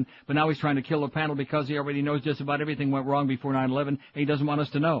 9/11, but now he's trying to kill the panel because he already knows just about everything went wrong before 9/11, and he doesn't want us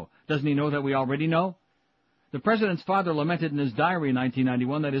to know. Doesn't he know that we already know? The president's father lamented in his diary in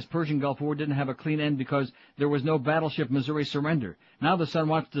 1991 that his Persian Gulf War didn't have a clean end because there was no battleship Missouri surrender. Now the son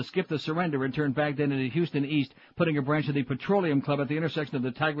wants to skip the surrender and turn Baghdad into Houston East, putting a branch of the Petroleum Club at the intersection of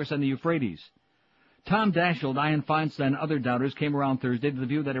the Tigris and the Euphrates. Tom Daschle, Dianne Feinstein, and other doubters came around Thursday to the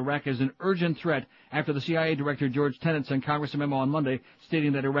view that Iraq is an urgent threat after the CIA Director George Tenet sent Congress a memo on Monday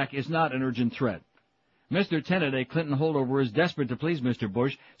stating that Iraq is not an urgent threat. Mr. Tenet, a Clinton holdover, is desperate to please Mr.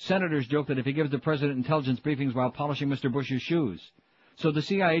 Bush. Senators joke that if he gives the president intelligence briefings while polishing Mr. Bush's shoes. So the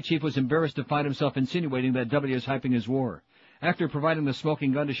CIA chief was embarrassed to find himself insinuating that W is hyping his war. After providing the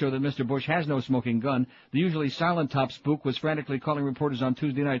smoking gun to show that Mr. Bush has no smoking gun, the usually silent top spook was frantically calling reporters on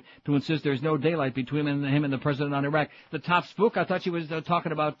Tuesday night to insist there's no daylight between him and the president on Iraq. The top spook? I thought she was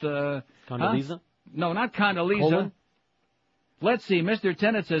talking about... Condoleezza? Huh? No, not Condoleezza. Colin? Let's see. Mr.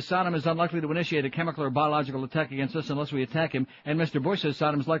 Tenet says Saddam is unlikely to initiate a chemical or biological attack against us unless we attack him, and Mr. Bush says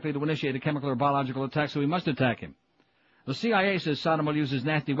Saddam is likely to initiate a chemical or biological attack, so we must attack him. The CIA says Saddam will use his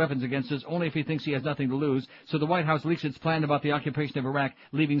nasty weapons against us only if he thinks he has nothing to lose, so the White House leaks its plan about the occupation of Iraq,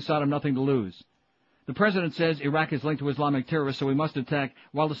 leaving Saddam nothing to lose. The president says Iraq is linked to Islamic terrorists, so we must attack,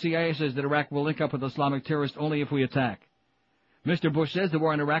 while the CIA says that Iraq will link up with Islamic terrorists only if we attack. Mr. Bush says the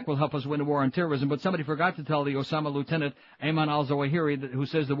war in Iraq will help us win the war on terrorism, but somebody forgot to tell the Osama lieutenant, Ayman al-Zawahiri, who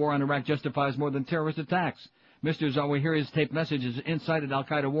says the war on Iraq justifies more than terrorist attacks. Mr. Zawahiri's taped message has incited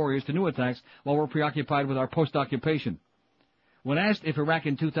al-Qaeda warriors to new attacks while we're preoccupied with our post-occupation. When asked if Iraq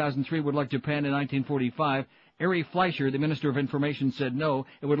in 2003 would look like Japan in 1945, Ari Fleischer, the Minister of Information, said no,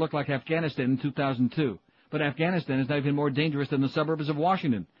 it would look like Afghanistan in 2002. But Afghanistan is not even more dangerous than the suburbs of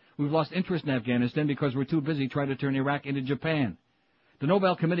Washington. We've lost interest in Afghanistan because we're too busy trying to turn Iraq into Japan. The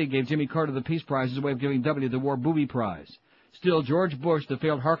Nobel Committee gave Jimmy Carter the Peace Prize as a way of giving W the War Booby Prize. Still, George Bush, the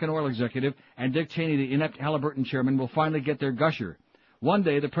failed Harkin oil executive, and Dick Cheney, the inept Halliburton chairman, will finally get their gusher. One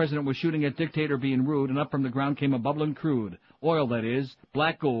day, the president was shooting at dictator being rude, and up from the ground came a bubbling crude. Oil, that is.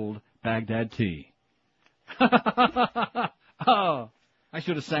 Black gold. Baghdad tea. Oh, I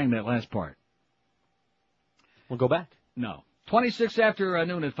should have sang that last part. We'll go back. No. 26 after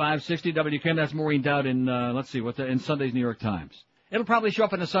noon at 560 WQAM. That's Maureen Dowd in, in Sunday's New York Times. It'll probably show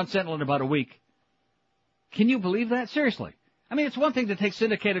up in the Sun Sentinel in about a week. Can you believe that? Seriously. I mean, it's one thing to take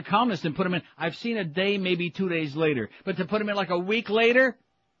syndicated columnists and put them in, I've seen a day, maybe 2 days later. But to put them in like a week later?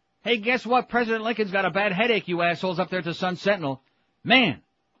 Hey, guess what? President Lincoln's got a bad headache, you assholes up there at the Sun Sentinel. Man,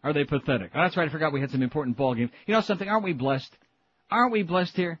 are they pathetic. Oh, that's right, I forgot we had some important ball games. You know something? Aren't we blessed? Aren't we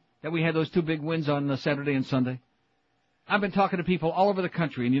blessed here that we had those two big wins on Saturday and Sunday? I've been talking to people all over the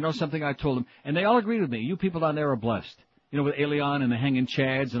country, and you know something I told them, and they all agreed with me. You people down there are blessed. You know, with Elion and the hanging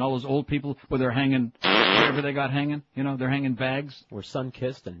chads and all those old people where they're hanging whatever they got hanging. You know, they're hanging bags. We're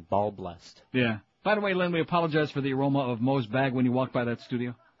sun-kissed and ball-blessed. Yeah. By the way, Lynn, we apologize for the aroma of Moe's bag when you walked by that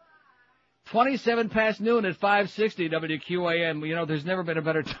studio. 27 past noon at 560 WQAM. You know, there's never been a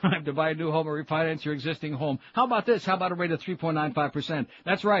better time to buy a new home or refinance your existing home. How about this? How about a rate of 3.95%?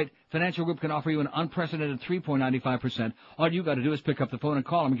 That's right. Financial Group can offer you an unprecedented 3.95%. All you got to do is pick up the phone and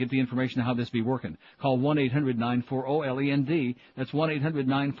call them and get the information on how this be working. Call 1-800-940-LEND. That's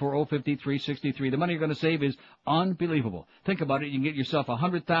 1-800-940-5363. The money you're going to save is unbelievable. Think about it. You can get yourself a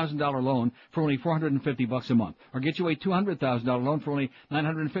 $100,000 loan for only $450 a month, or get you a $200,000 loan for only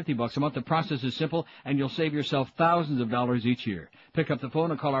 $950 a month. The process is simple, and you'll save yourself thousands of dollars each year. Pick up the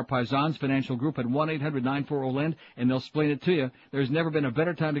phone and call our Paisans Financial Group at 1-800-940-LEND, and they'll explain it to you. There's never been a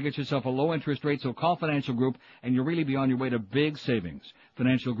better time to get yourself a low interest rate, so call Financial Group, and you'll really be on your way to big savings.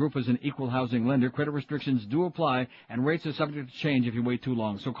 Financial Group is an equal housing lender. Credit restrictions do apply, and rates are subject to change if you wait too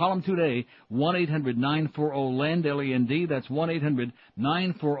long. So call them today, 1-800-940-LEND, L-E-N-D. That's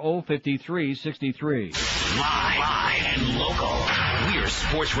 1-800-940-5363. Live and local. We're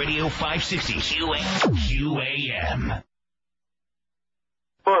Sports Radio 560 QAM.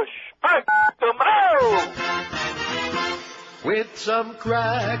 Bush. Back to Mo! With some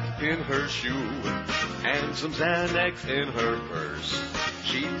crack in her shoe and some Xanax in her purse,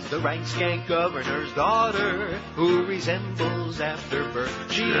 she's the rank skank governor's daughter who resembles Afterbirth.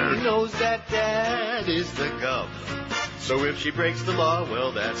 She knows that dad is the gov, so if she breaks the law,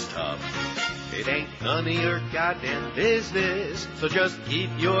 well, that's tough. It ain't none of your goddamn business, so just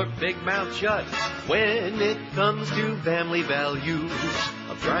keep your big mouth shut when it comes to family values.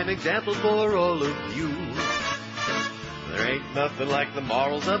 A prime example for all of you. There ain't nothing like the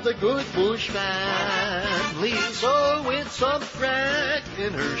morals of the good Bush family. So with some crack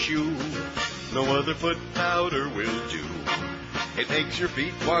in her shoe, no other foot powder will do. It makes your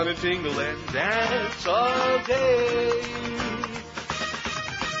feet want to tingle and dance all day.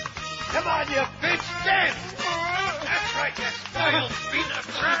 Come on, you bitch, dance! That's right, you spoiled peanut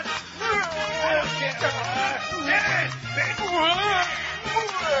brat! Dance, bitch!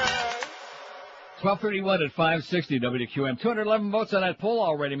 12:31 at 560 WQAM. 211 votes on that poll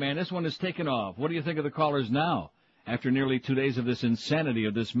already, man. This one is taken off. What do you think of the callers now? After nearly 2 days of this insanity,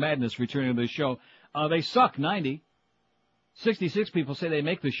 of this madness returning to the show. They suck, 90. 66 people say they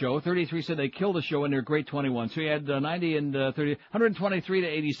make the show. 33 said they kill the show, and they're great, 21. So you had 90 and 30, 123 to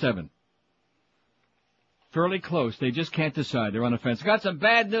 87. Fairly close. They just can't decide. They're on the fence. Got some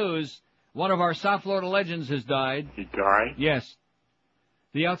bad news. One of our South Florida legends has died. He died? Yes.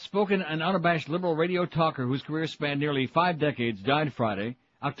 The outspoken and unabashed liberal radio talker whose career spanned nearly 5 decades died Friday,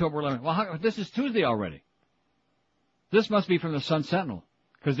 October 11th. Well, this is Tuesday already. This must be from the Sun Sentinel,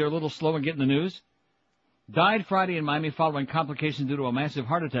 because they're a little slow in getting the news. Died Friday in Miami following complications due to a massive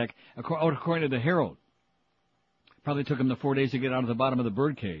heart attack, according to the Herald. Probably took him the 4 days to get out of the bottom of the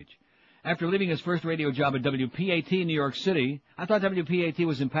birdcage. After leaving his first radio job at WPAT in New York City, I thought WPAT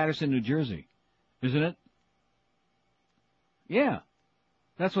was in Patterson, New Jersey. Isn't it? Yeah.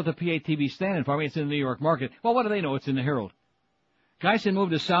 That's what the PATV standing for. I mean, it's in the New York market. Well, what do they know? It's in the Herald. Geisen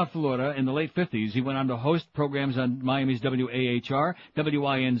moved to South Florida in the late 50s. He went on to host programs on Miami's WAHR,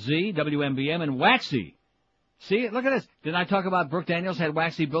 WINZ, WMBM, and Waxy. See, look at this. Didn't I talk about Brooke Daniels had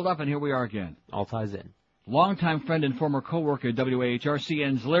Waxy build-up, and here we are again. All ties in. Longtime friend and former co-worker at WAHR,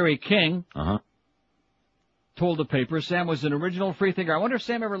 CN's Larry King, told the paper Sam was an original freethinker. I wonder if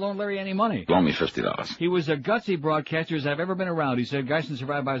Sam ever loaned Larry any money. Loan me $50. He was a gutsy broadcaster as I've ever been around. He said Geisen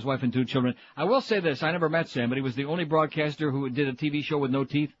survived by his wife and 2 children. I will say this, I never met Sam, but he was the only broadcaster who did a TV show with no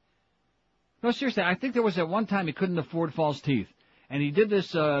teeth. No, seriously, I think there was at one time he couldn't afford false teeth. And he did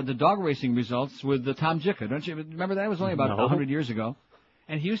this, the dog racing results with Tom Jicka. Don't you remember that? It was only about 100 years ago.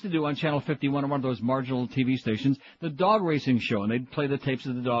 And he used to do on Channel 51 on one of those marginal TV stations, the dog racing show. And they'd play the tapes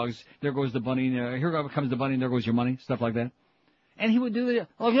of the dogs. There goes the bunny. Here comes the bunny. And there goes your money. Stuff like that. And he would do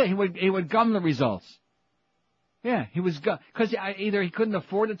he would gum the results. Yeah, he was because either he couldn't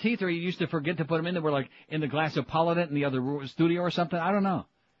afford the teeth or he used to forget to put them in. They were like in the glass of Polident in the other studio or something. I don't know.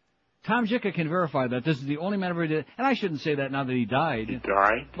 Tom Jicka can verify that. This is the only man ever did. And I shouldn't say that now that he died. He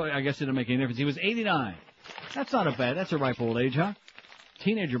died? But I guess it didn't make any difference. He was 89. That's not that's a ripe old age, huh?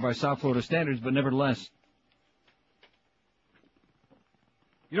 Teenager by South Florida standards, but nevertheless.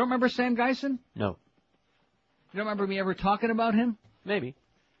 You don't remember Sam Geisen? No. You don't remember me ever talking about him? Maybe.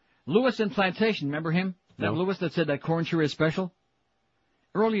 Lewis and Plantation, remember him? No. That Lewis that said that corn sure is special?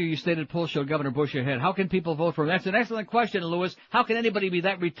 Earlier you stated polls showed Governor Bush ahead. How can people vote for him? That's an excellent question, Lewis. How can anybody be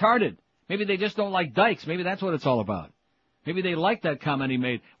that retarded? Maybe they just don't like dykes. Maybe that's what it's all about. Maybe they like that comment he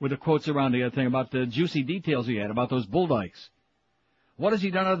made with the quotes around the other thing about the juicy details he had about those bull dykes. What has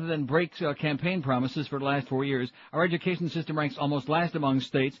he done other than break campaign promises for the last 4 years? Our education system ranks almost last among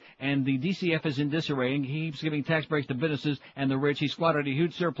states, and the DCF is in disarray. He keeps giving tax breaks to businesses and the rich. He squandered a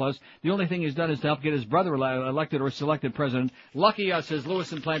huge surplus. The only thing he's done is to help get his brother elected or selected president. Lucky us, says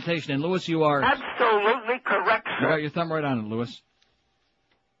Lewis and Plantation. And, Lewis, you are... Absolutely correct, sir. You got your thumb right on it, Lewis.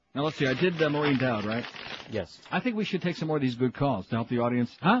 Now, let's see. I did Maureen Dowd, right? Yes. I think we should take some more of these good calls to help the audience.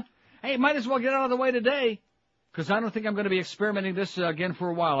 Huh? Hey, might as well get out of the way today. Because I don't think I'm going to be experimenting this again for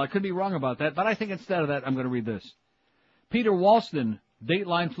a while. I could be wrong about that, but I think instead of that, I'm going to read this. Peter Walston,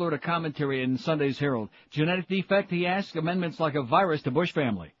 Dateline Florida commentary in Sunday's Herald. Genetic defect, he asks, amendments like a virus to Bush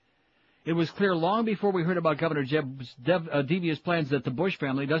family. It was clear long before we heard about Governor Jebb's devious plans that the Bush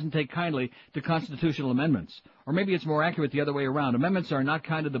family doesn't take kindly to constitutional amendments. Or maybe it's more accurate the other way around. Amendments are not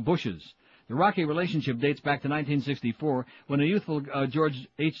kind to the Bushes. The rocky relationship dates back to 1964, when a youthful George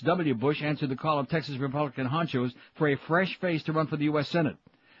H.W. Bush answered the call of Texas Republican honchos for a fresh face to run for the U.S. Senate.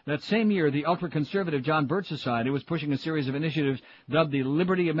 That same year, the ultra-conservative John Birch Society was pushing a series of initiatives dubbed the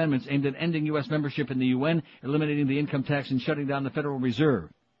Liberty Amendments aimed at ending U.S. membership in the UN, eliminating the income tax, and shutting down the Federal Reserve.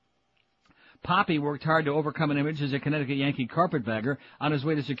 Poppy worked hard to overcome an image as a Connecticut Yankee carpetbagger on his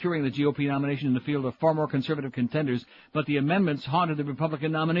way to securing the GOP nomination in the field of far more conservative contenders, but the amendments haunted the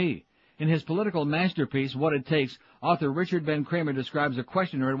Republican nominee. In his political masterpiece, What It Takes, author Richard Ben Kramer describes a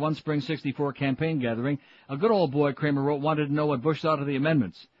questioner at one spring '64 campaign gathering. A good old boy, Kramer wrote, wanted to know what Bush thought of the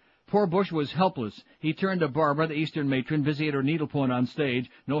amendments. Poor Bush was helpless. He turned to Barbara, the Eastern matron, busy at her needlepoint on stage.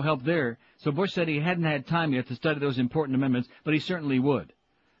 No help there. So Bush said he hadn't had time yet to study those important amendments, but he certainly would.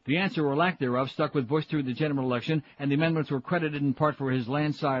 The answer, or lack thereof, stuck with Bush through the general election, and the amendments were credited in part for his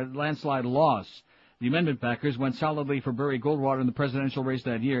landslide loss. The amendment backers went solidly for Barry Goldwater in the presidential race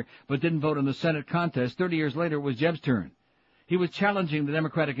that year, but didn't vote in the Senate contest. 30 years later, it was Jebb's turn. He was challenging the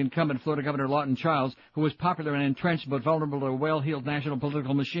Democratic incumbent Florida Governor Lawton Chiles, who was popular and entrenched but vulnerable to a well-heeled national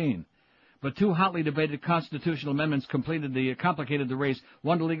political machine. But two hotly debated constitutional amendments complicated the race,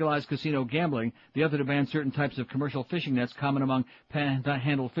 one to legalize casino gambling, the other to ban certain types of commercial fishing nets common among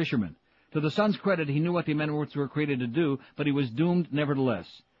panhandle fishermen. To the Sun's credit, he knew what the amendments were created to do, but he was doomed nevertheless.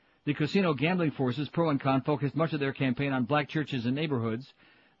 The casino gambling forces, pro and con, focused much of their campaign on black churches and neighborhoods.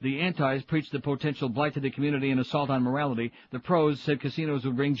 The antis preached the potential blight to the community and assault on morality. The pros said casinos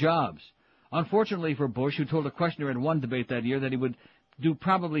would bring jobs. Unfortunately for Bush, who told a questioner in one debate that year that he would do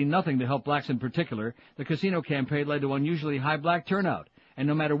probably nothing to help blacks in particular, the casino campaign led to unusually high black turnout. And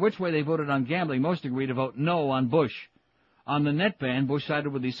no matter which way they voted on gambling, most agreed to vote no on Bush. On the net ban, Bush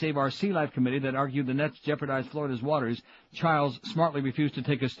sided with the Save Our Sea Life Committee that argued the nets jeopardized Florida's waters. Chiles smartly refused to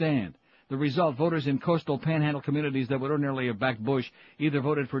take a stand. The result, voters in coastal panhandle communities that would ordinarily have backed Bush either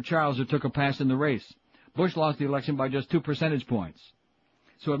voted for Chiles or took a pass in the race. Bush lost the election by just 2 percentage points.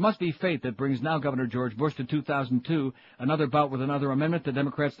 So it must be fate that brings now Governor George Bush to 2002, another bout with another amendment the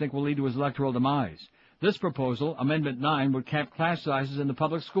Democrats think will lead to his electoral demise. This proposal, Amendment 9, would cap class sizes in the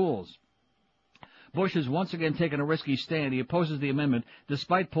public schools. Bush has once again taken a risky stand. He opposes the amendment,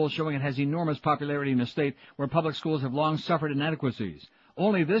 despite polls showing it has enormous popularity in a state where public schools have long suffered inadequacies.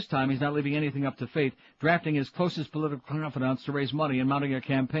 Only this time he's not leaving anything up to fate, drafting his closest political confidants to raise money and mounting a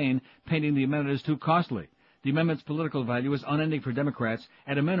campaign, painting the amendment as too costly. The amendment's political value is unending for Democrats.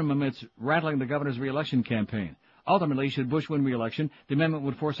 At a minimum, it's rattling the governor's re-election campaign. Ultimately, should Bush win re-election, the amendment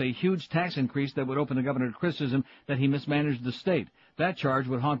would force a huge tax increase that would open the governor to criticism that he mismanaged the state. That charge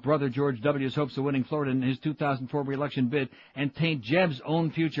would haunt brother George W.'s hopes of winning Florida in his 2004 re-election bid and taint Jeb's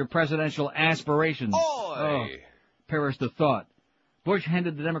own future presidential aspirations. Oh, perish the thought. Bush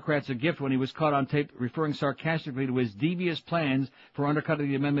handed the Democrats a gift when he was caught on tape referring sarcastically to his devious plans for undercutting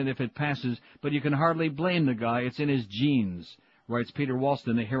the amendment if it passes, but you can hardly blame the guy. It's in his genes, writes Peter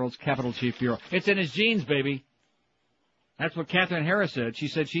Walston, the Herald's Capital Chief Bureau. It's in his genes, baby. That's what Catherine Harris said. She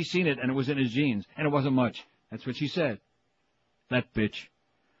said she's seen it and it was in his genes, and it wasn't much. That's what she said. That bitch.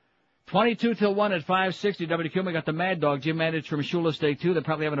 22 till 1 at 560 WQ. We got the Mad Dog, Jim Mandich from Shula State 2. They're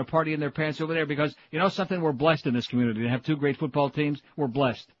probably having a party in their pants over there because, you know something, we're blessed in this community. To have two great football teams, we're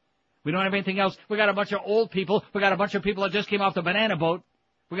blessed. We don't have anything else. We got a bunch of old people. We got a bunch of people that just came off the banana boat.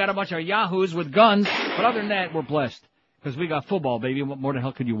 We got a bunch of yahoos with guns. But other than that, we're blessed because we got football, baby. What more the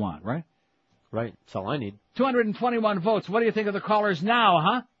hell could you want, right? Right. That's all I need. 221 votes. What do you think of the callers now,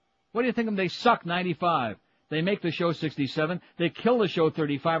 huh? What do you think of them? They suck 95. They make the show 67. They kill the show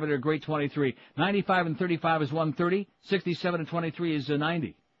 35, and they're great 23. 95 and 35 is 130. 67 and 23 is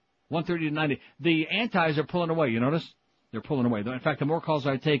 90. 130 to 90. The antis are pulling away. You notice? They're pulling away. In fact, the more calls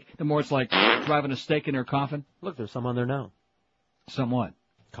I take, the more it's like driving a stake in their coffin. Look, there's some on there now. Somewhat.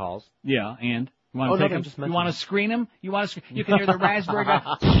 Calls. Yeah, and? You want to take them? You want to screen them? You can hear the raspberry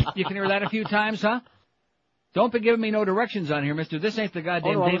guy. You can hear that a few times, huh? Don't be giving me no directions on here, mister. This ain't the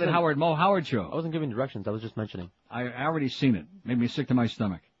goddamn David Howard, Mo Howard show. I wasn't giving directions. I was just mentioning. I already seen it. Made me sick to my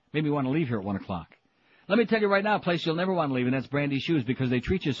stomach. Made me want to leave here at 1 o'clock. Let me tell you right now, a place you'll never want to leave, and that's Brandy's Shoes, because they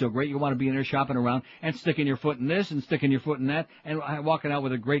treat you so great. You want to be in there shopping around and sticking your foot in this and sticking your foot in that and walking out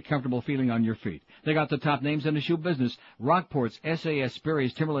with a great, comfortable feeling on your feet. They got the top names in the shoe business: Rockports, SAS,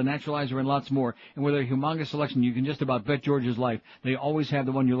 Sperry's, Timberland, Naturalizer, and lots more. And with their humongous selection, you can just about bet George's life they always have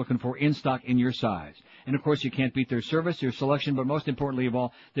the one you're looking for in stock in your size. And, of course, you can't beat their service, their selection, but most importantly of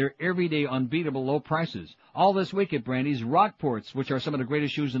all, their everyday unbeatable low prices. All this week at Brandy's, Rockports, which are some of the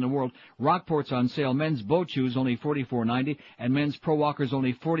greatest shoes in the world. Rockports on sale. Men's boat shoes only $44.90, and men's Pro Walkers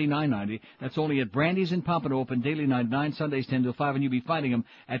only $49.90. That's only at Brandy's in Pompano, open daily 9 Sundays 10 till 5, and you'll be finding them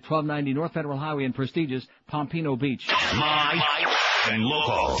at 1290 North Federal Highway in prestigious Pompano Beach. Live and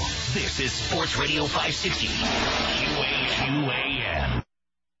local. This is Sports Radio 560. QAM.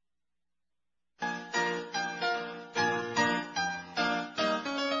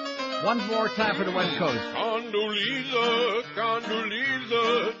 One more time for the West Coast. Condoleezza,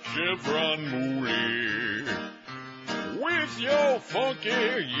 Condoleezza, Chevron Mooley. With your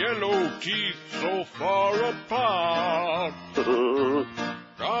funky yellow teeth so far apart.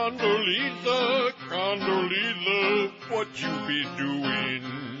 Condoleezza, Condoleezza, what you be doing?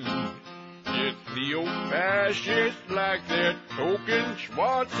 It's neo-fascist like that token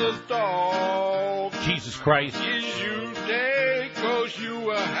Schwartz's dog. Jesus Christ. Is you dead 'cause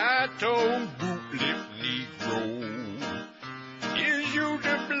you a high-toned boot-lip Negro? Is you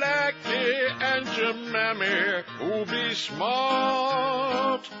the blackie and your mammy who be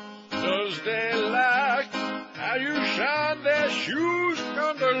smart? Does they like how you shine their shoes,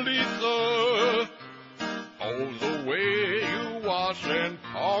 Condoleezza? All the way you wash and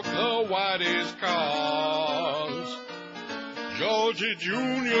park the whitest cars. Georgie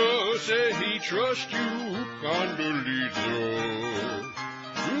Jr. say he trusts you, Condoleezza.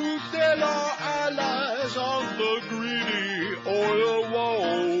 To sell our allies on the greedy oil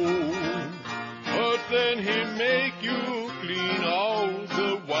wall. But then he make you clean all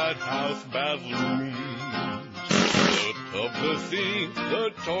the White House bathrooms. The tub, the sink, the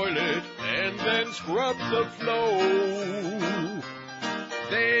toilet, and then scrub the floor.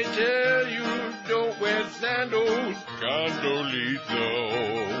 They tell you don't wear sandals, Condoleezza.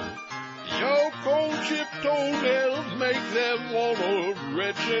 Your cold chip toenails make them wanna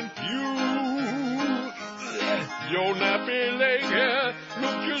retch and puke. Your nappy leg hair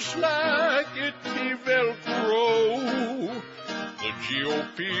look just like it be Velcro. The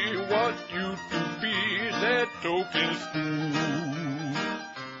GOP want you to be their token spoon.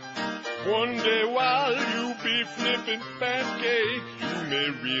 One day while you be flipping pancakes, you may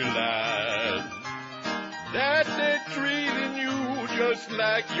realize that they're treating you just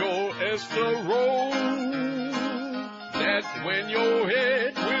like your Esther Roll. That's when your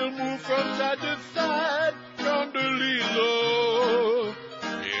head will move from side to side, Condoleezza.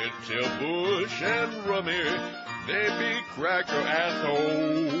 And tell Bush and tummy. Baby, crack your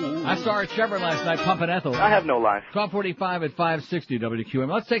asshole. I saw our Trevor last night pumping Ethel. I have no life. 12:45 at 560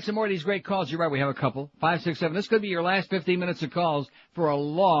 WQM. Let's take some more of these great calls. You're right, we have a couple. 567. This could be your last 15 minutes of calls for a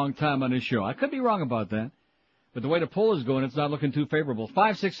long time on this show. I could be wrong about that. But the way the poll is going, it's not looking too favorable.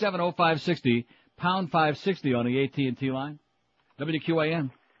 567-0560, pound 560 on the AT&T line.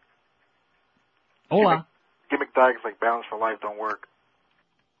 WQAM. Hola. Gimmick diets like Balance for Life don't work.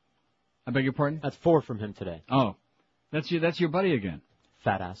 I beg your pardon? That's 4 from him today. Oh. That's your buddy again.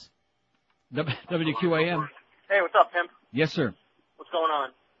 Fat ass. WQAM. Hey, what's up, pimp? Yes, sir. What's going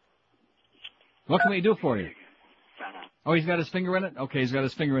on? What can we do for you? Oh, he's got his finger in it? Okay, he's got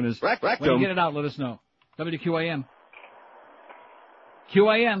his finger in his... When you get it out, let us know. WQAM.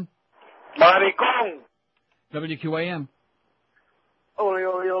 QAM. Maricón. WQAM. Ole,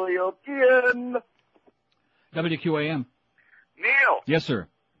 ole, ole, ole, ¿quién? WQAM. Neil, Yes, sir.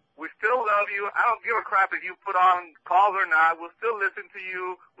 we still love you. I don't give a crap if you put on calls or not. We'll still listen to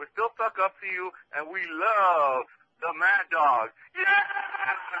you. We'll still suck up to you. And we love the Mad Dog. Yes!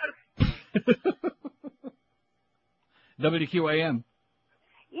 WQAM.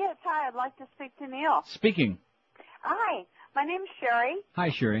 Yes, hi, I'd like to speak to Neil. Speaking. Hi, my name's Sherry, Hi,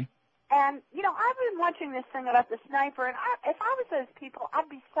 Sherry. and, you know, I've been watching this thing about the sniper, and if I was those people, I'd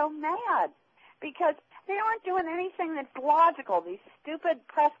be so mad, because they aren't doing anything that's logical, these stupid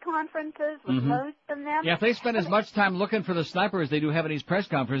press conferences with most of them. Yeah, if they spend as much time looking for the sniper as they do having these press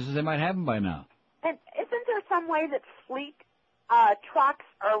conferences, they might have them by now. And isn't there some way that fleet trucks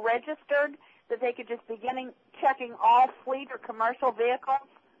are registered, that they could just begin checking all fleet or commercial vehicles?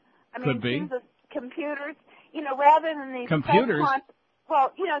 I mean, Could be. things with computers, you know, rather than these Computers?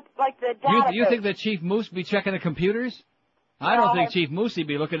 well, you know, like the data. You think that Chief Moose be checking the computers? I don't think Chief Moosey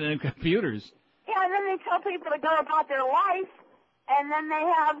be looking at the computers. Yeah, and then they tell people to go about their life, and then they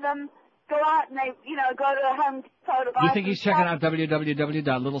have them go out and they, you know, go to the Home Depot to buy. You think he's checking out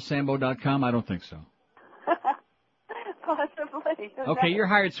www.littlesambo.com? I don't think so. Possibly. Okay, you're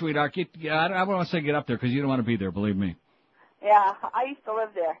hired, sweetheart. I don't want to say get up there because you don't want to be there, believe me. Yeah, I used to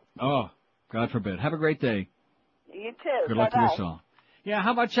live there. Oh, God forbid. Have a great day. You too. Good luck to Bye-bye. us all. Yeah,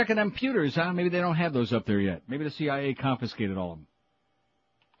 how about checking them computers, huh? Maybe they don't have those up there yet. Maybe the CIA confiscated all of them.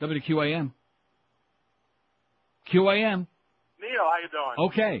 WQAM. QAM. Neil, how you doing?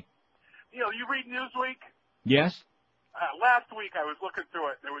 Okay. Neil, you read Newsweek? Yes? Last week I was looking through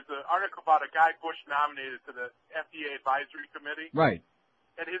it. There was an article about a guy Bush nominated to the FDA Advisory Committee. Right.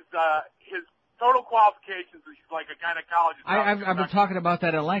 And his total qualifications, he's like a gynecologist. I've been talking about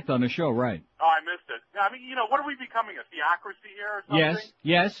that at length on the show, right? Oh, I missed it. I mean, you know, what are we becoming, a theocracy here or something?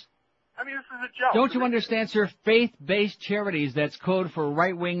 Yes. I mean, this is a joke. Don't you understand, sir? Faith-based charities, that's code for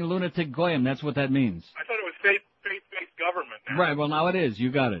right-wing lunatic goyim. That's what that means. I thought it was faith-based government. Now. Right, well, now it is. You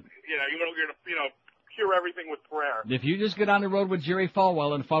got it. You know, you're going to, cure everything with prayer. If you just get on the road with Jerry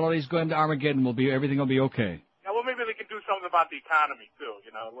Falwell and follow these goyim to Armageddon, everything will be okay. Yeah, well, maybe they can do something about the economy, too,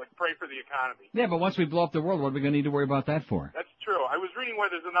 you know, like pray for the economy. Yeah, but once we blow up the world, what are we going to need to worry about that for? That's true. I was reading where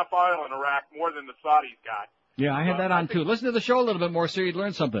there's enough oil in Iraq, more than the Saudis got. Yeah, I had that on, too. Listen to the show a little bit more, so you'd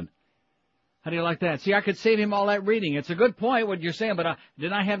learn something. How do you like that? See, I could save him all that reading. It's a good point, what you're saying, but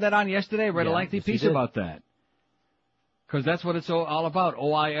didn't I have that on yesterday? I read a lengthy piece about that. Because that's what it's all about.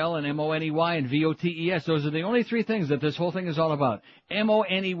 OIL and MONEY and VOTES. Those are the only three things that this whole thing is all about.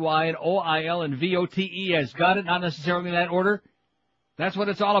 MONEY and OIL and VOTES. Got it? Not necessarily in that order. That's what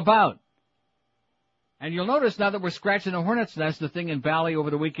it's all about. And you'll notice now that we're scratching the hornet's nest, the thing in Bali over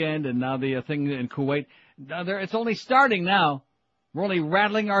the weekend and now the thing in Kuwait, it's only starting now. We're only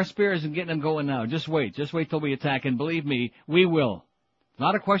rattling our spears and getting them going now. Just wait till we attack, and believe me, we will. It's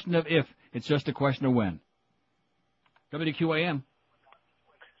not a question of if, it's just a question of when. WQAM.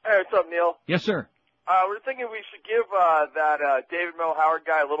 Hey, what's up, Neil? Yes, sir. We're thinking we should give that David Mo Howard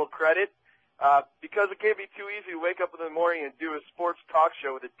guy a little credit. Because it can't be too easy to wake up in the morning and do a sports talk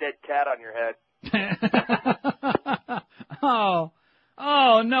show with a dead cat on your head.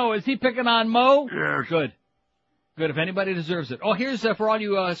 Oh, no. Is he picking on Mo? Yes. Good. If anybody deserves it. Oh, here's for all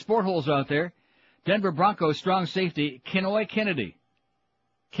you sport holes out there. Denver Broncos strong safety, Kenoy Kennedy.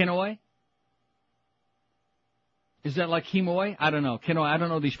 Kenoy? Is that like Kemoy? I don't know. Kenoy, I don't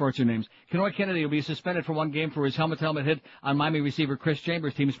know these Schwarzer names. Kenoy Kennedy will be suspended for one game for his helmet-to-helmet hit on Miami receiver Chris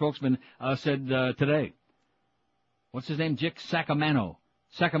Chambers, team spokesman said today. What's his name? Jick Sacramento.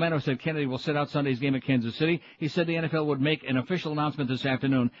 Sacramento said Kennedy will sit out Sunday's game at Kansas City. He said the NFL would make an official announcement this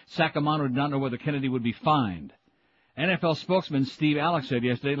afternoon. Sacramento did not know whether Kennedy would be fined. NFL spokesman Steve Alex said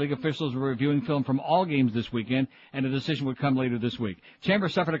yesterday league officials were reviewing film from all games this weekend, and a decision would come later this week.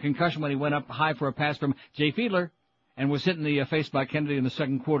 Chambers suffered a concussion when he went up high for a pass from Jay Fiedler. and was hit in the face by Kennedy in the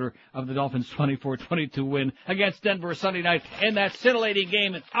second quarter of the Dolphins' 24-22 win against Denver Sunday night in that scintillating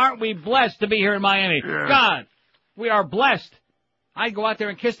game. And aren't we blessed to be here in Miami? Yeah. God, we are blessed. I'd go out there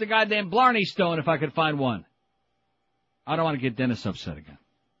and kiss the goddamn Blarney Stone if I could find one. I don't want to get Dennis upset again.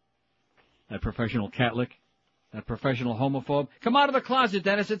 That professional Catholic. That professional homophobe. Come out of the closet,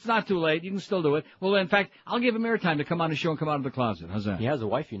 Dennis. It's not too late. You can still do it. Well, in fact, I'll give him airtime to come on the show and come out of the closet. How's that? He has a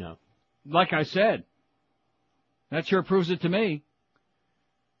wife, you know. Like I said. That sure proves it to me.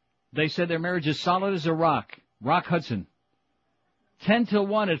 They said their marriage is solid as a rock. Rock Hudson.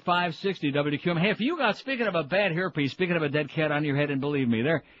 10-1 at 560 WQM. Hey, if you got, speaking of a bad hairpiece, speaking of a dead cat on your head, and believe me,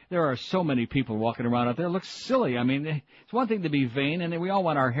 there are so many people walking around out there. It looks silly. I mean, it's one thing to be vain, and we all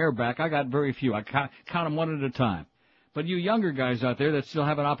want our hair back. I got very few. I count them one at a time. But you younger guys out there that still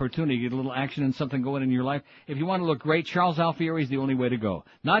have an opportunity to get a little action and something going in your life, if you want to look great, Charles Alfieri is the only way to go.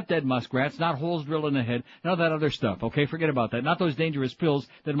 Not dead muskrats, not holes drilled in the head, none of that other stuff, okay? Forget about that. Not those dangerous pills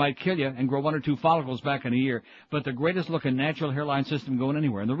that might kill you and grow 1 or 2 follicles back in a year, but the greatest looking natural hairline system going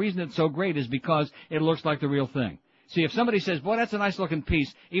anywhere. And the reason it's so great is because it looks like the real thing. See, if somebody says, boy, that's a nice looking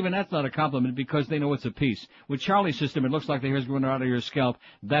piece, even that's not a compliment because they know it's a piece. With Charlie's system, it looks like the hair's growing out of your scalp.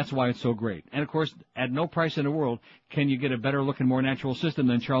 That's why it's so great. And of course, at no price in the world can you get a better looking, more natural system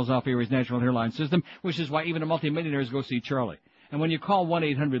than Charles Alfieri's natural hairline system, which is why even the multimillionaires go see Charlie. And when you call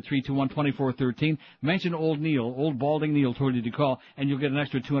 1-800-321-2413, mention Old Neil, Old Balding Neil told you to call, and you'll get an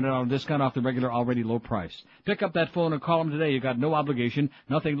extra $200 discount off the regular already low price. Pick up that phone and call them today. You got no obligation,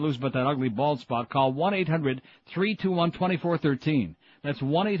 nothing to lose but that ugly bald spot. Call 1-800-321-2413. That's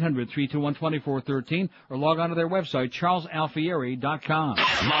 1-800-321-2413, or log on to their website, charlesalfieri.com.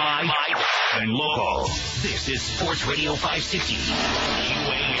 Live and local. This is Sports Radio 560.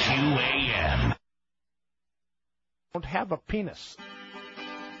 QAM. Don't have a penis.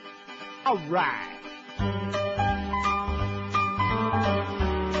 All right.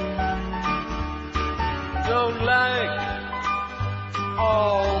 Don't like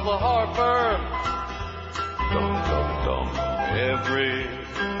all the heartburn. Dum, dum, dum. Every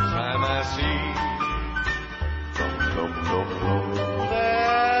time I see dum, dum, dum, dum.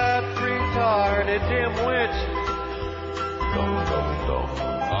 That retarded dimwit. Dum, dum, dum.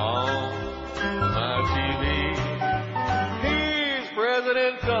 On my TV.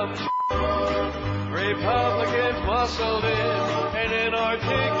 President Trump, Republicans muscled in, an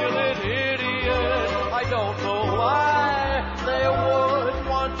inarticulate idiot. I don't know why they would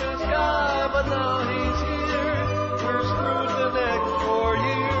want this guy, but now he's here. We're screwed the next 4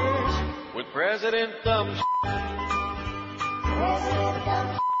 years with President Dumb.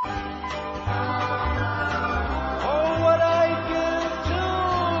 Oh, what I give to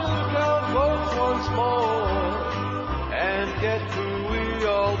count votes once more and get who we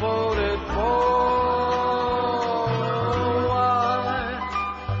all voted for. Why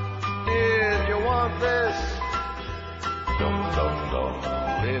did you want this? Dum, dum, dum.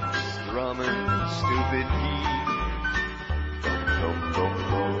 Lips drumming, stupid heat. Dum, dum, dum,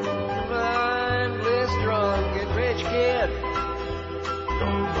 dum. Mindless, drunk, and rich kid.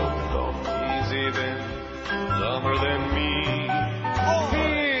 Dum, dum, dum. He's even dumber than me.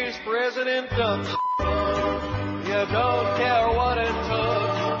 He's President Dumb. You don't care what it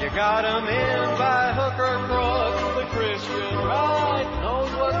took. You got him in by hook or crook. The Christian right knows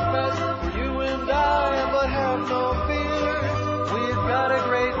what's best for you and I, but have no fear. We've got a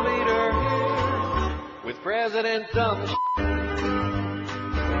great leader here with President Dumb.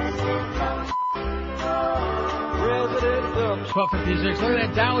 President Dumb. 12:56. Look at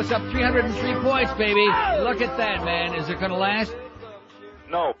that. Dallas up 303 points, baby. Look at that, man. Is it going to last?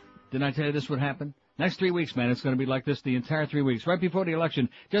 No. Didn't I tell you this would happen? Next 3 weeks, man, it's going to be like this the entire 3 weeks. Right before the election,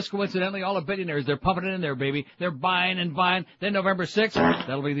 just coincidentally, all the billionaires, they're pumping it in there, baby. They're buying and buying. Then November 6th,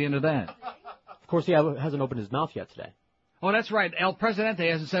 that'll be the end of that. Of course, he hasn't opened his mouth yet today. Oh, that's right. El Presidente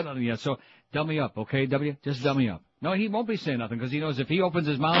hasn't said nothing yet, so dummy up, okay, W? Just dummy up. No, he won't be saying nothing because he knows if he opens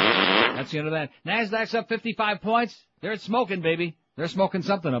his mouth, that's the end of that. NASDAQ's up 55 points. They're smoking, baby. They're smoking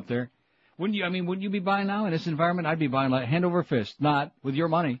something up there. Wouldn't you be buying now in this environment? I'd be buying like hand over fist, not with your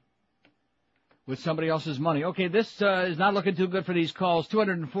money. With somebody else's money. Okay, this is not looking too good for these calls.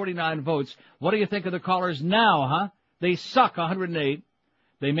 249 votes. What do you think of the callers now, huh? They suck, 108.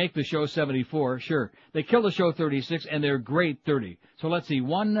 They make the show 74, sure. They kill the show 36, and they're great 30. So let's see,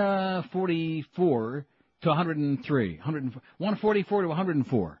 144 to 103. 144 to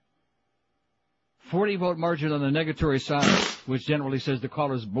 104. 40-vote margin on the negatory side, which generally says the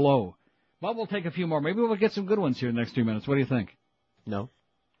callers blow. Well, we'll take a few more. Maybe we'll get some good ones here in the next 2 minutes. What do you think? No.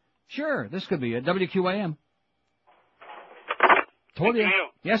 Sure, this could be it. WQAM. Told you.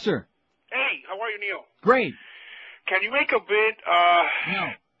 Neil. Yes, sir. Hey, how are you, Neil? Great. Can you make a bid?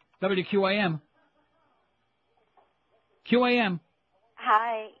 No. WQAM. QAM.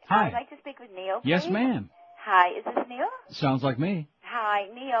 Hi. Hi. I'd like to speak with Neil, please. Yes, ma'am. Hi. Is this Neil? Sounds like me. Hi,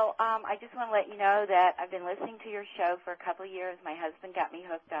 Neil. I just want to let you know that I've been listening to your show for a couple of years. My husband got me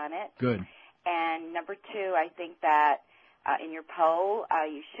hooked on it. Good. And number two, I think that in your poll,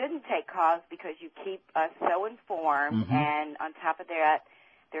 you shouldn't take calls because you keep us so informed, and on top of that,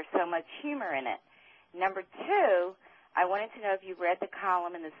 there's so much humor in it. Number two, I wanted to know if you read the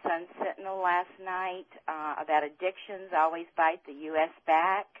column in the Sun Sentinel last night about addictions always bite the U.S.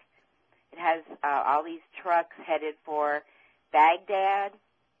 back. It has all these trucks headed for Baghdad,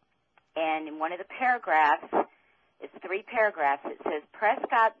 and in one of the paragraphs, it's 3 paragraphs, it says,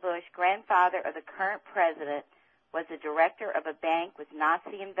 Prescott Bush, grandfather of the current president, was the director of a bank with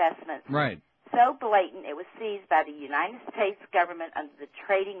Nazi investments. Right. So blatant it was seized by the United States government under the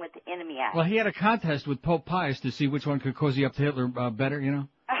Trading with the Enemy Act. Well, he had a contest with Pope Pius to see which one could cozy up to Hitler better, you know?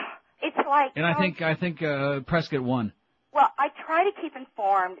 It's like... And I think Prescott won. Well, I try to keep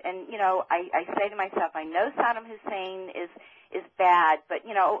informed, and, you know, I say to myself, I know Saddam Hussein is bad, but,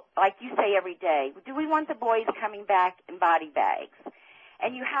 you know, like you say every day, do we want the boys coming back in body bags?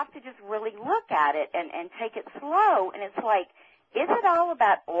 And you have to just really look at it and take it slow, and it's like, is it all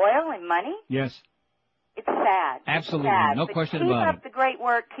about oil and money? Yes. It's sad. Absolutely. It's sad. No But question about it. Keep up the great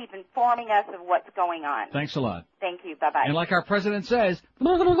work. Keep informing us of what's going on. Thanks a lot. Thank you. Bye-bye. And like our president says,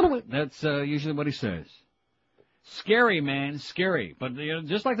 that's usually what he says. Scary, man, scary. But you know,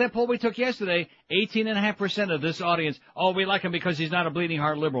 just like that poll we took yesterday, 18.5% of this audience, we like him because he's not a bleeding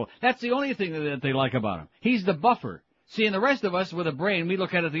heart liberal. That's the only thing that they like about him. He's the buffer. See, and the rest of us with a brain, we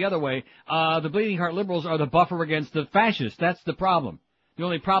look at it the other way. The bleeding heart liberals are the buffer against the fascists. That's the problem. The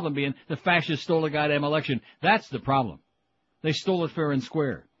only problem being the fascists stole a goddamn election. That's the problem. They stole it fair and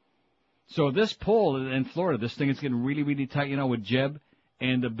square. So this poll in Florida, this thing is getting really, really tight, you know, with Jeb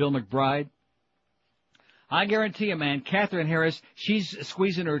and Bill McBride. I guarantee you, man, Catherine Harris, she's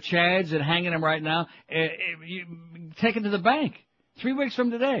squeezing her chads and hanging them right now. Taken to the bank 3 weeks from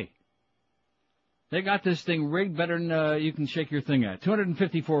today. They got this thing rigged better than you can shake your thing at.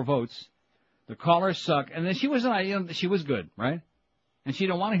 254 votes. The callers suck. And then she was good, right? And she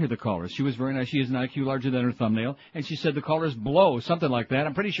don't want to hear the callers. She was very nice. She has an IQ larger than her thumbnail. And she said the callers blow, something like that.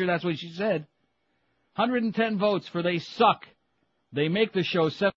 I'm pretty sure that's what she said. 110 votes for they suck. They make the show 7.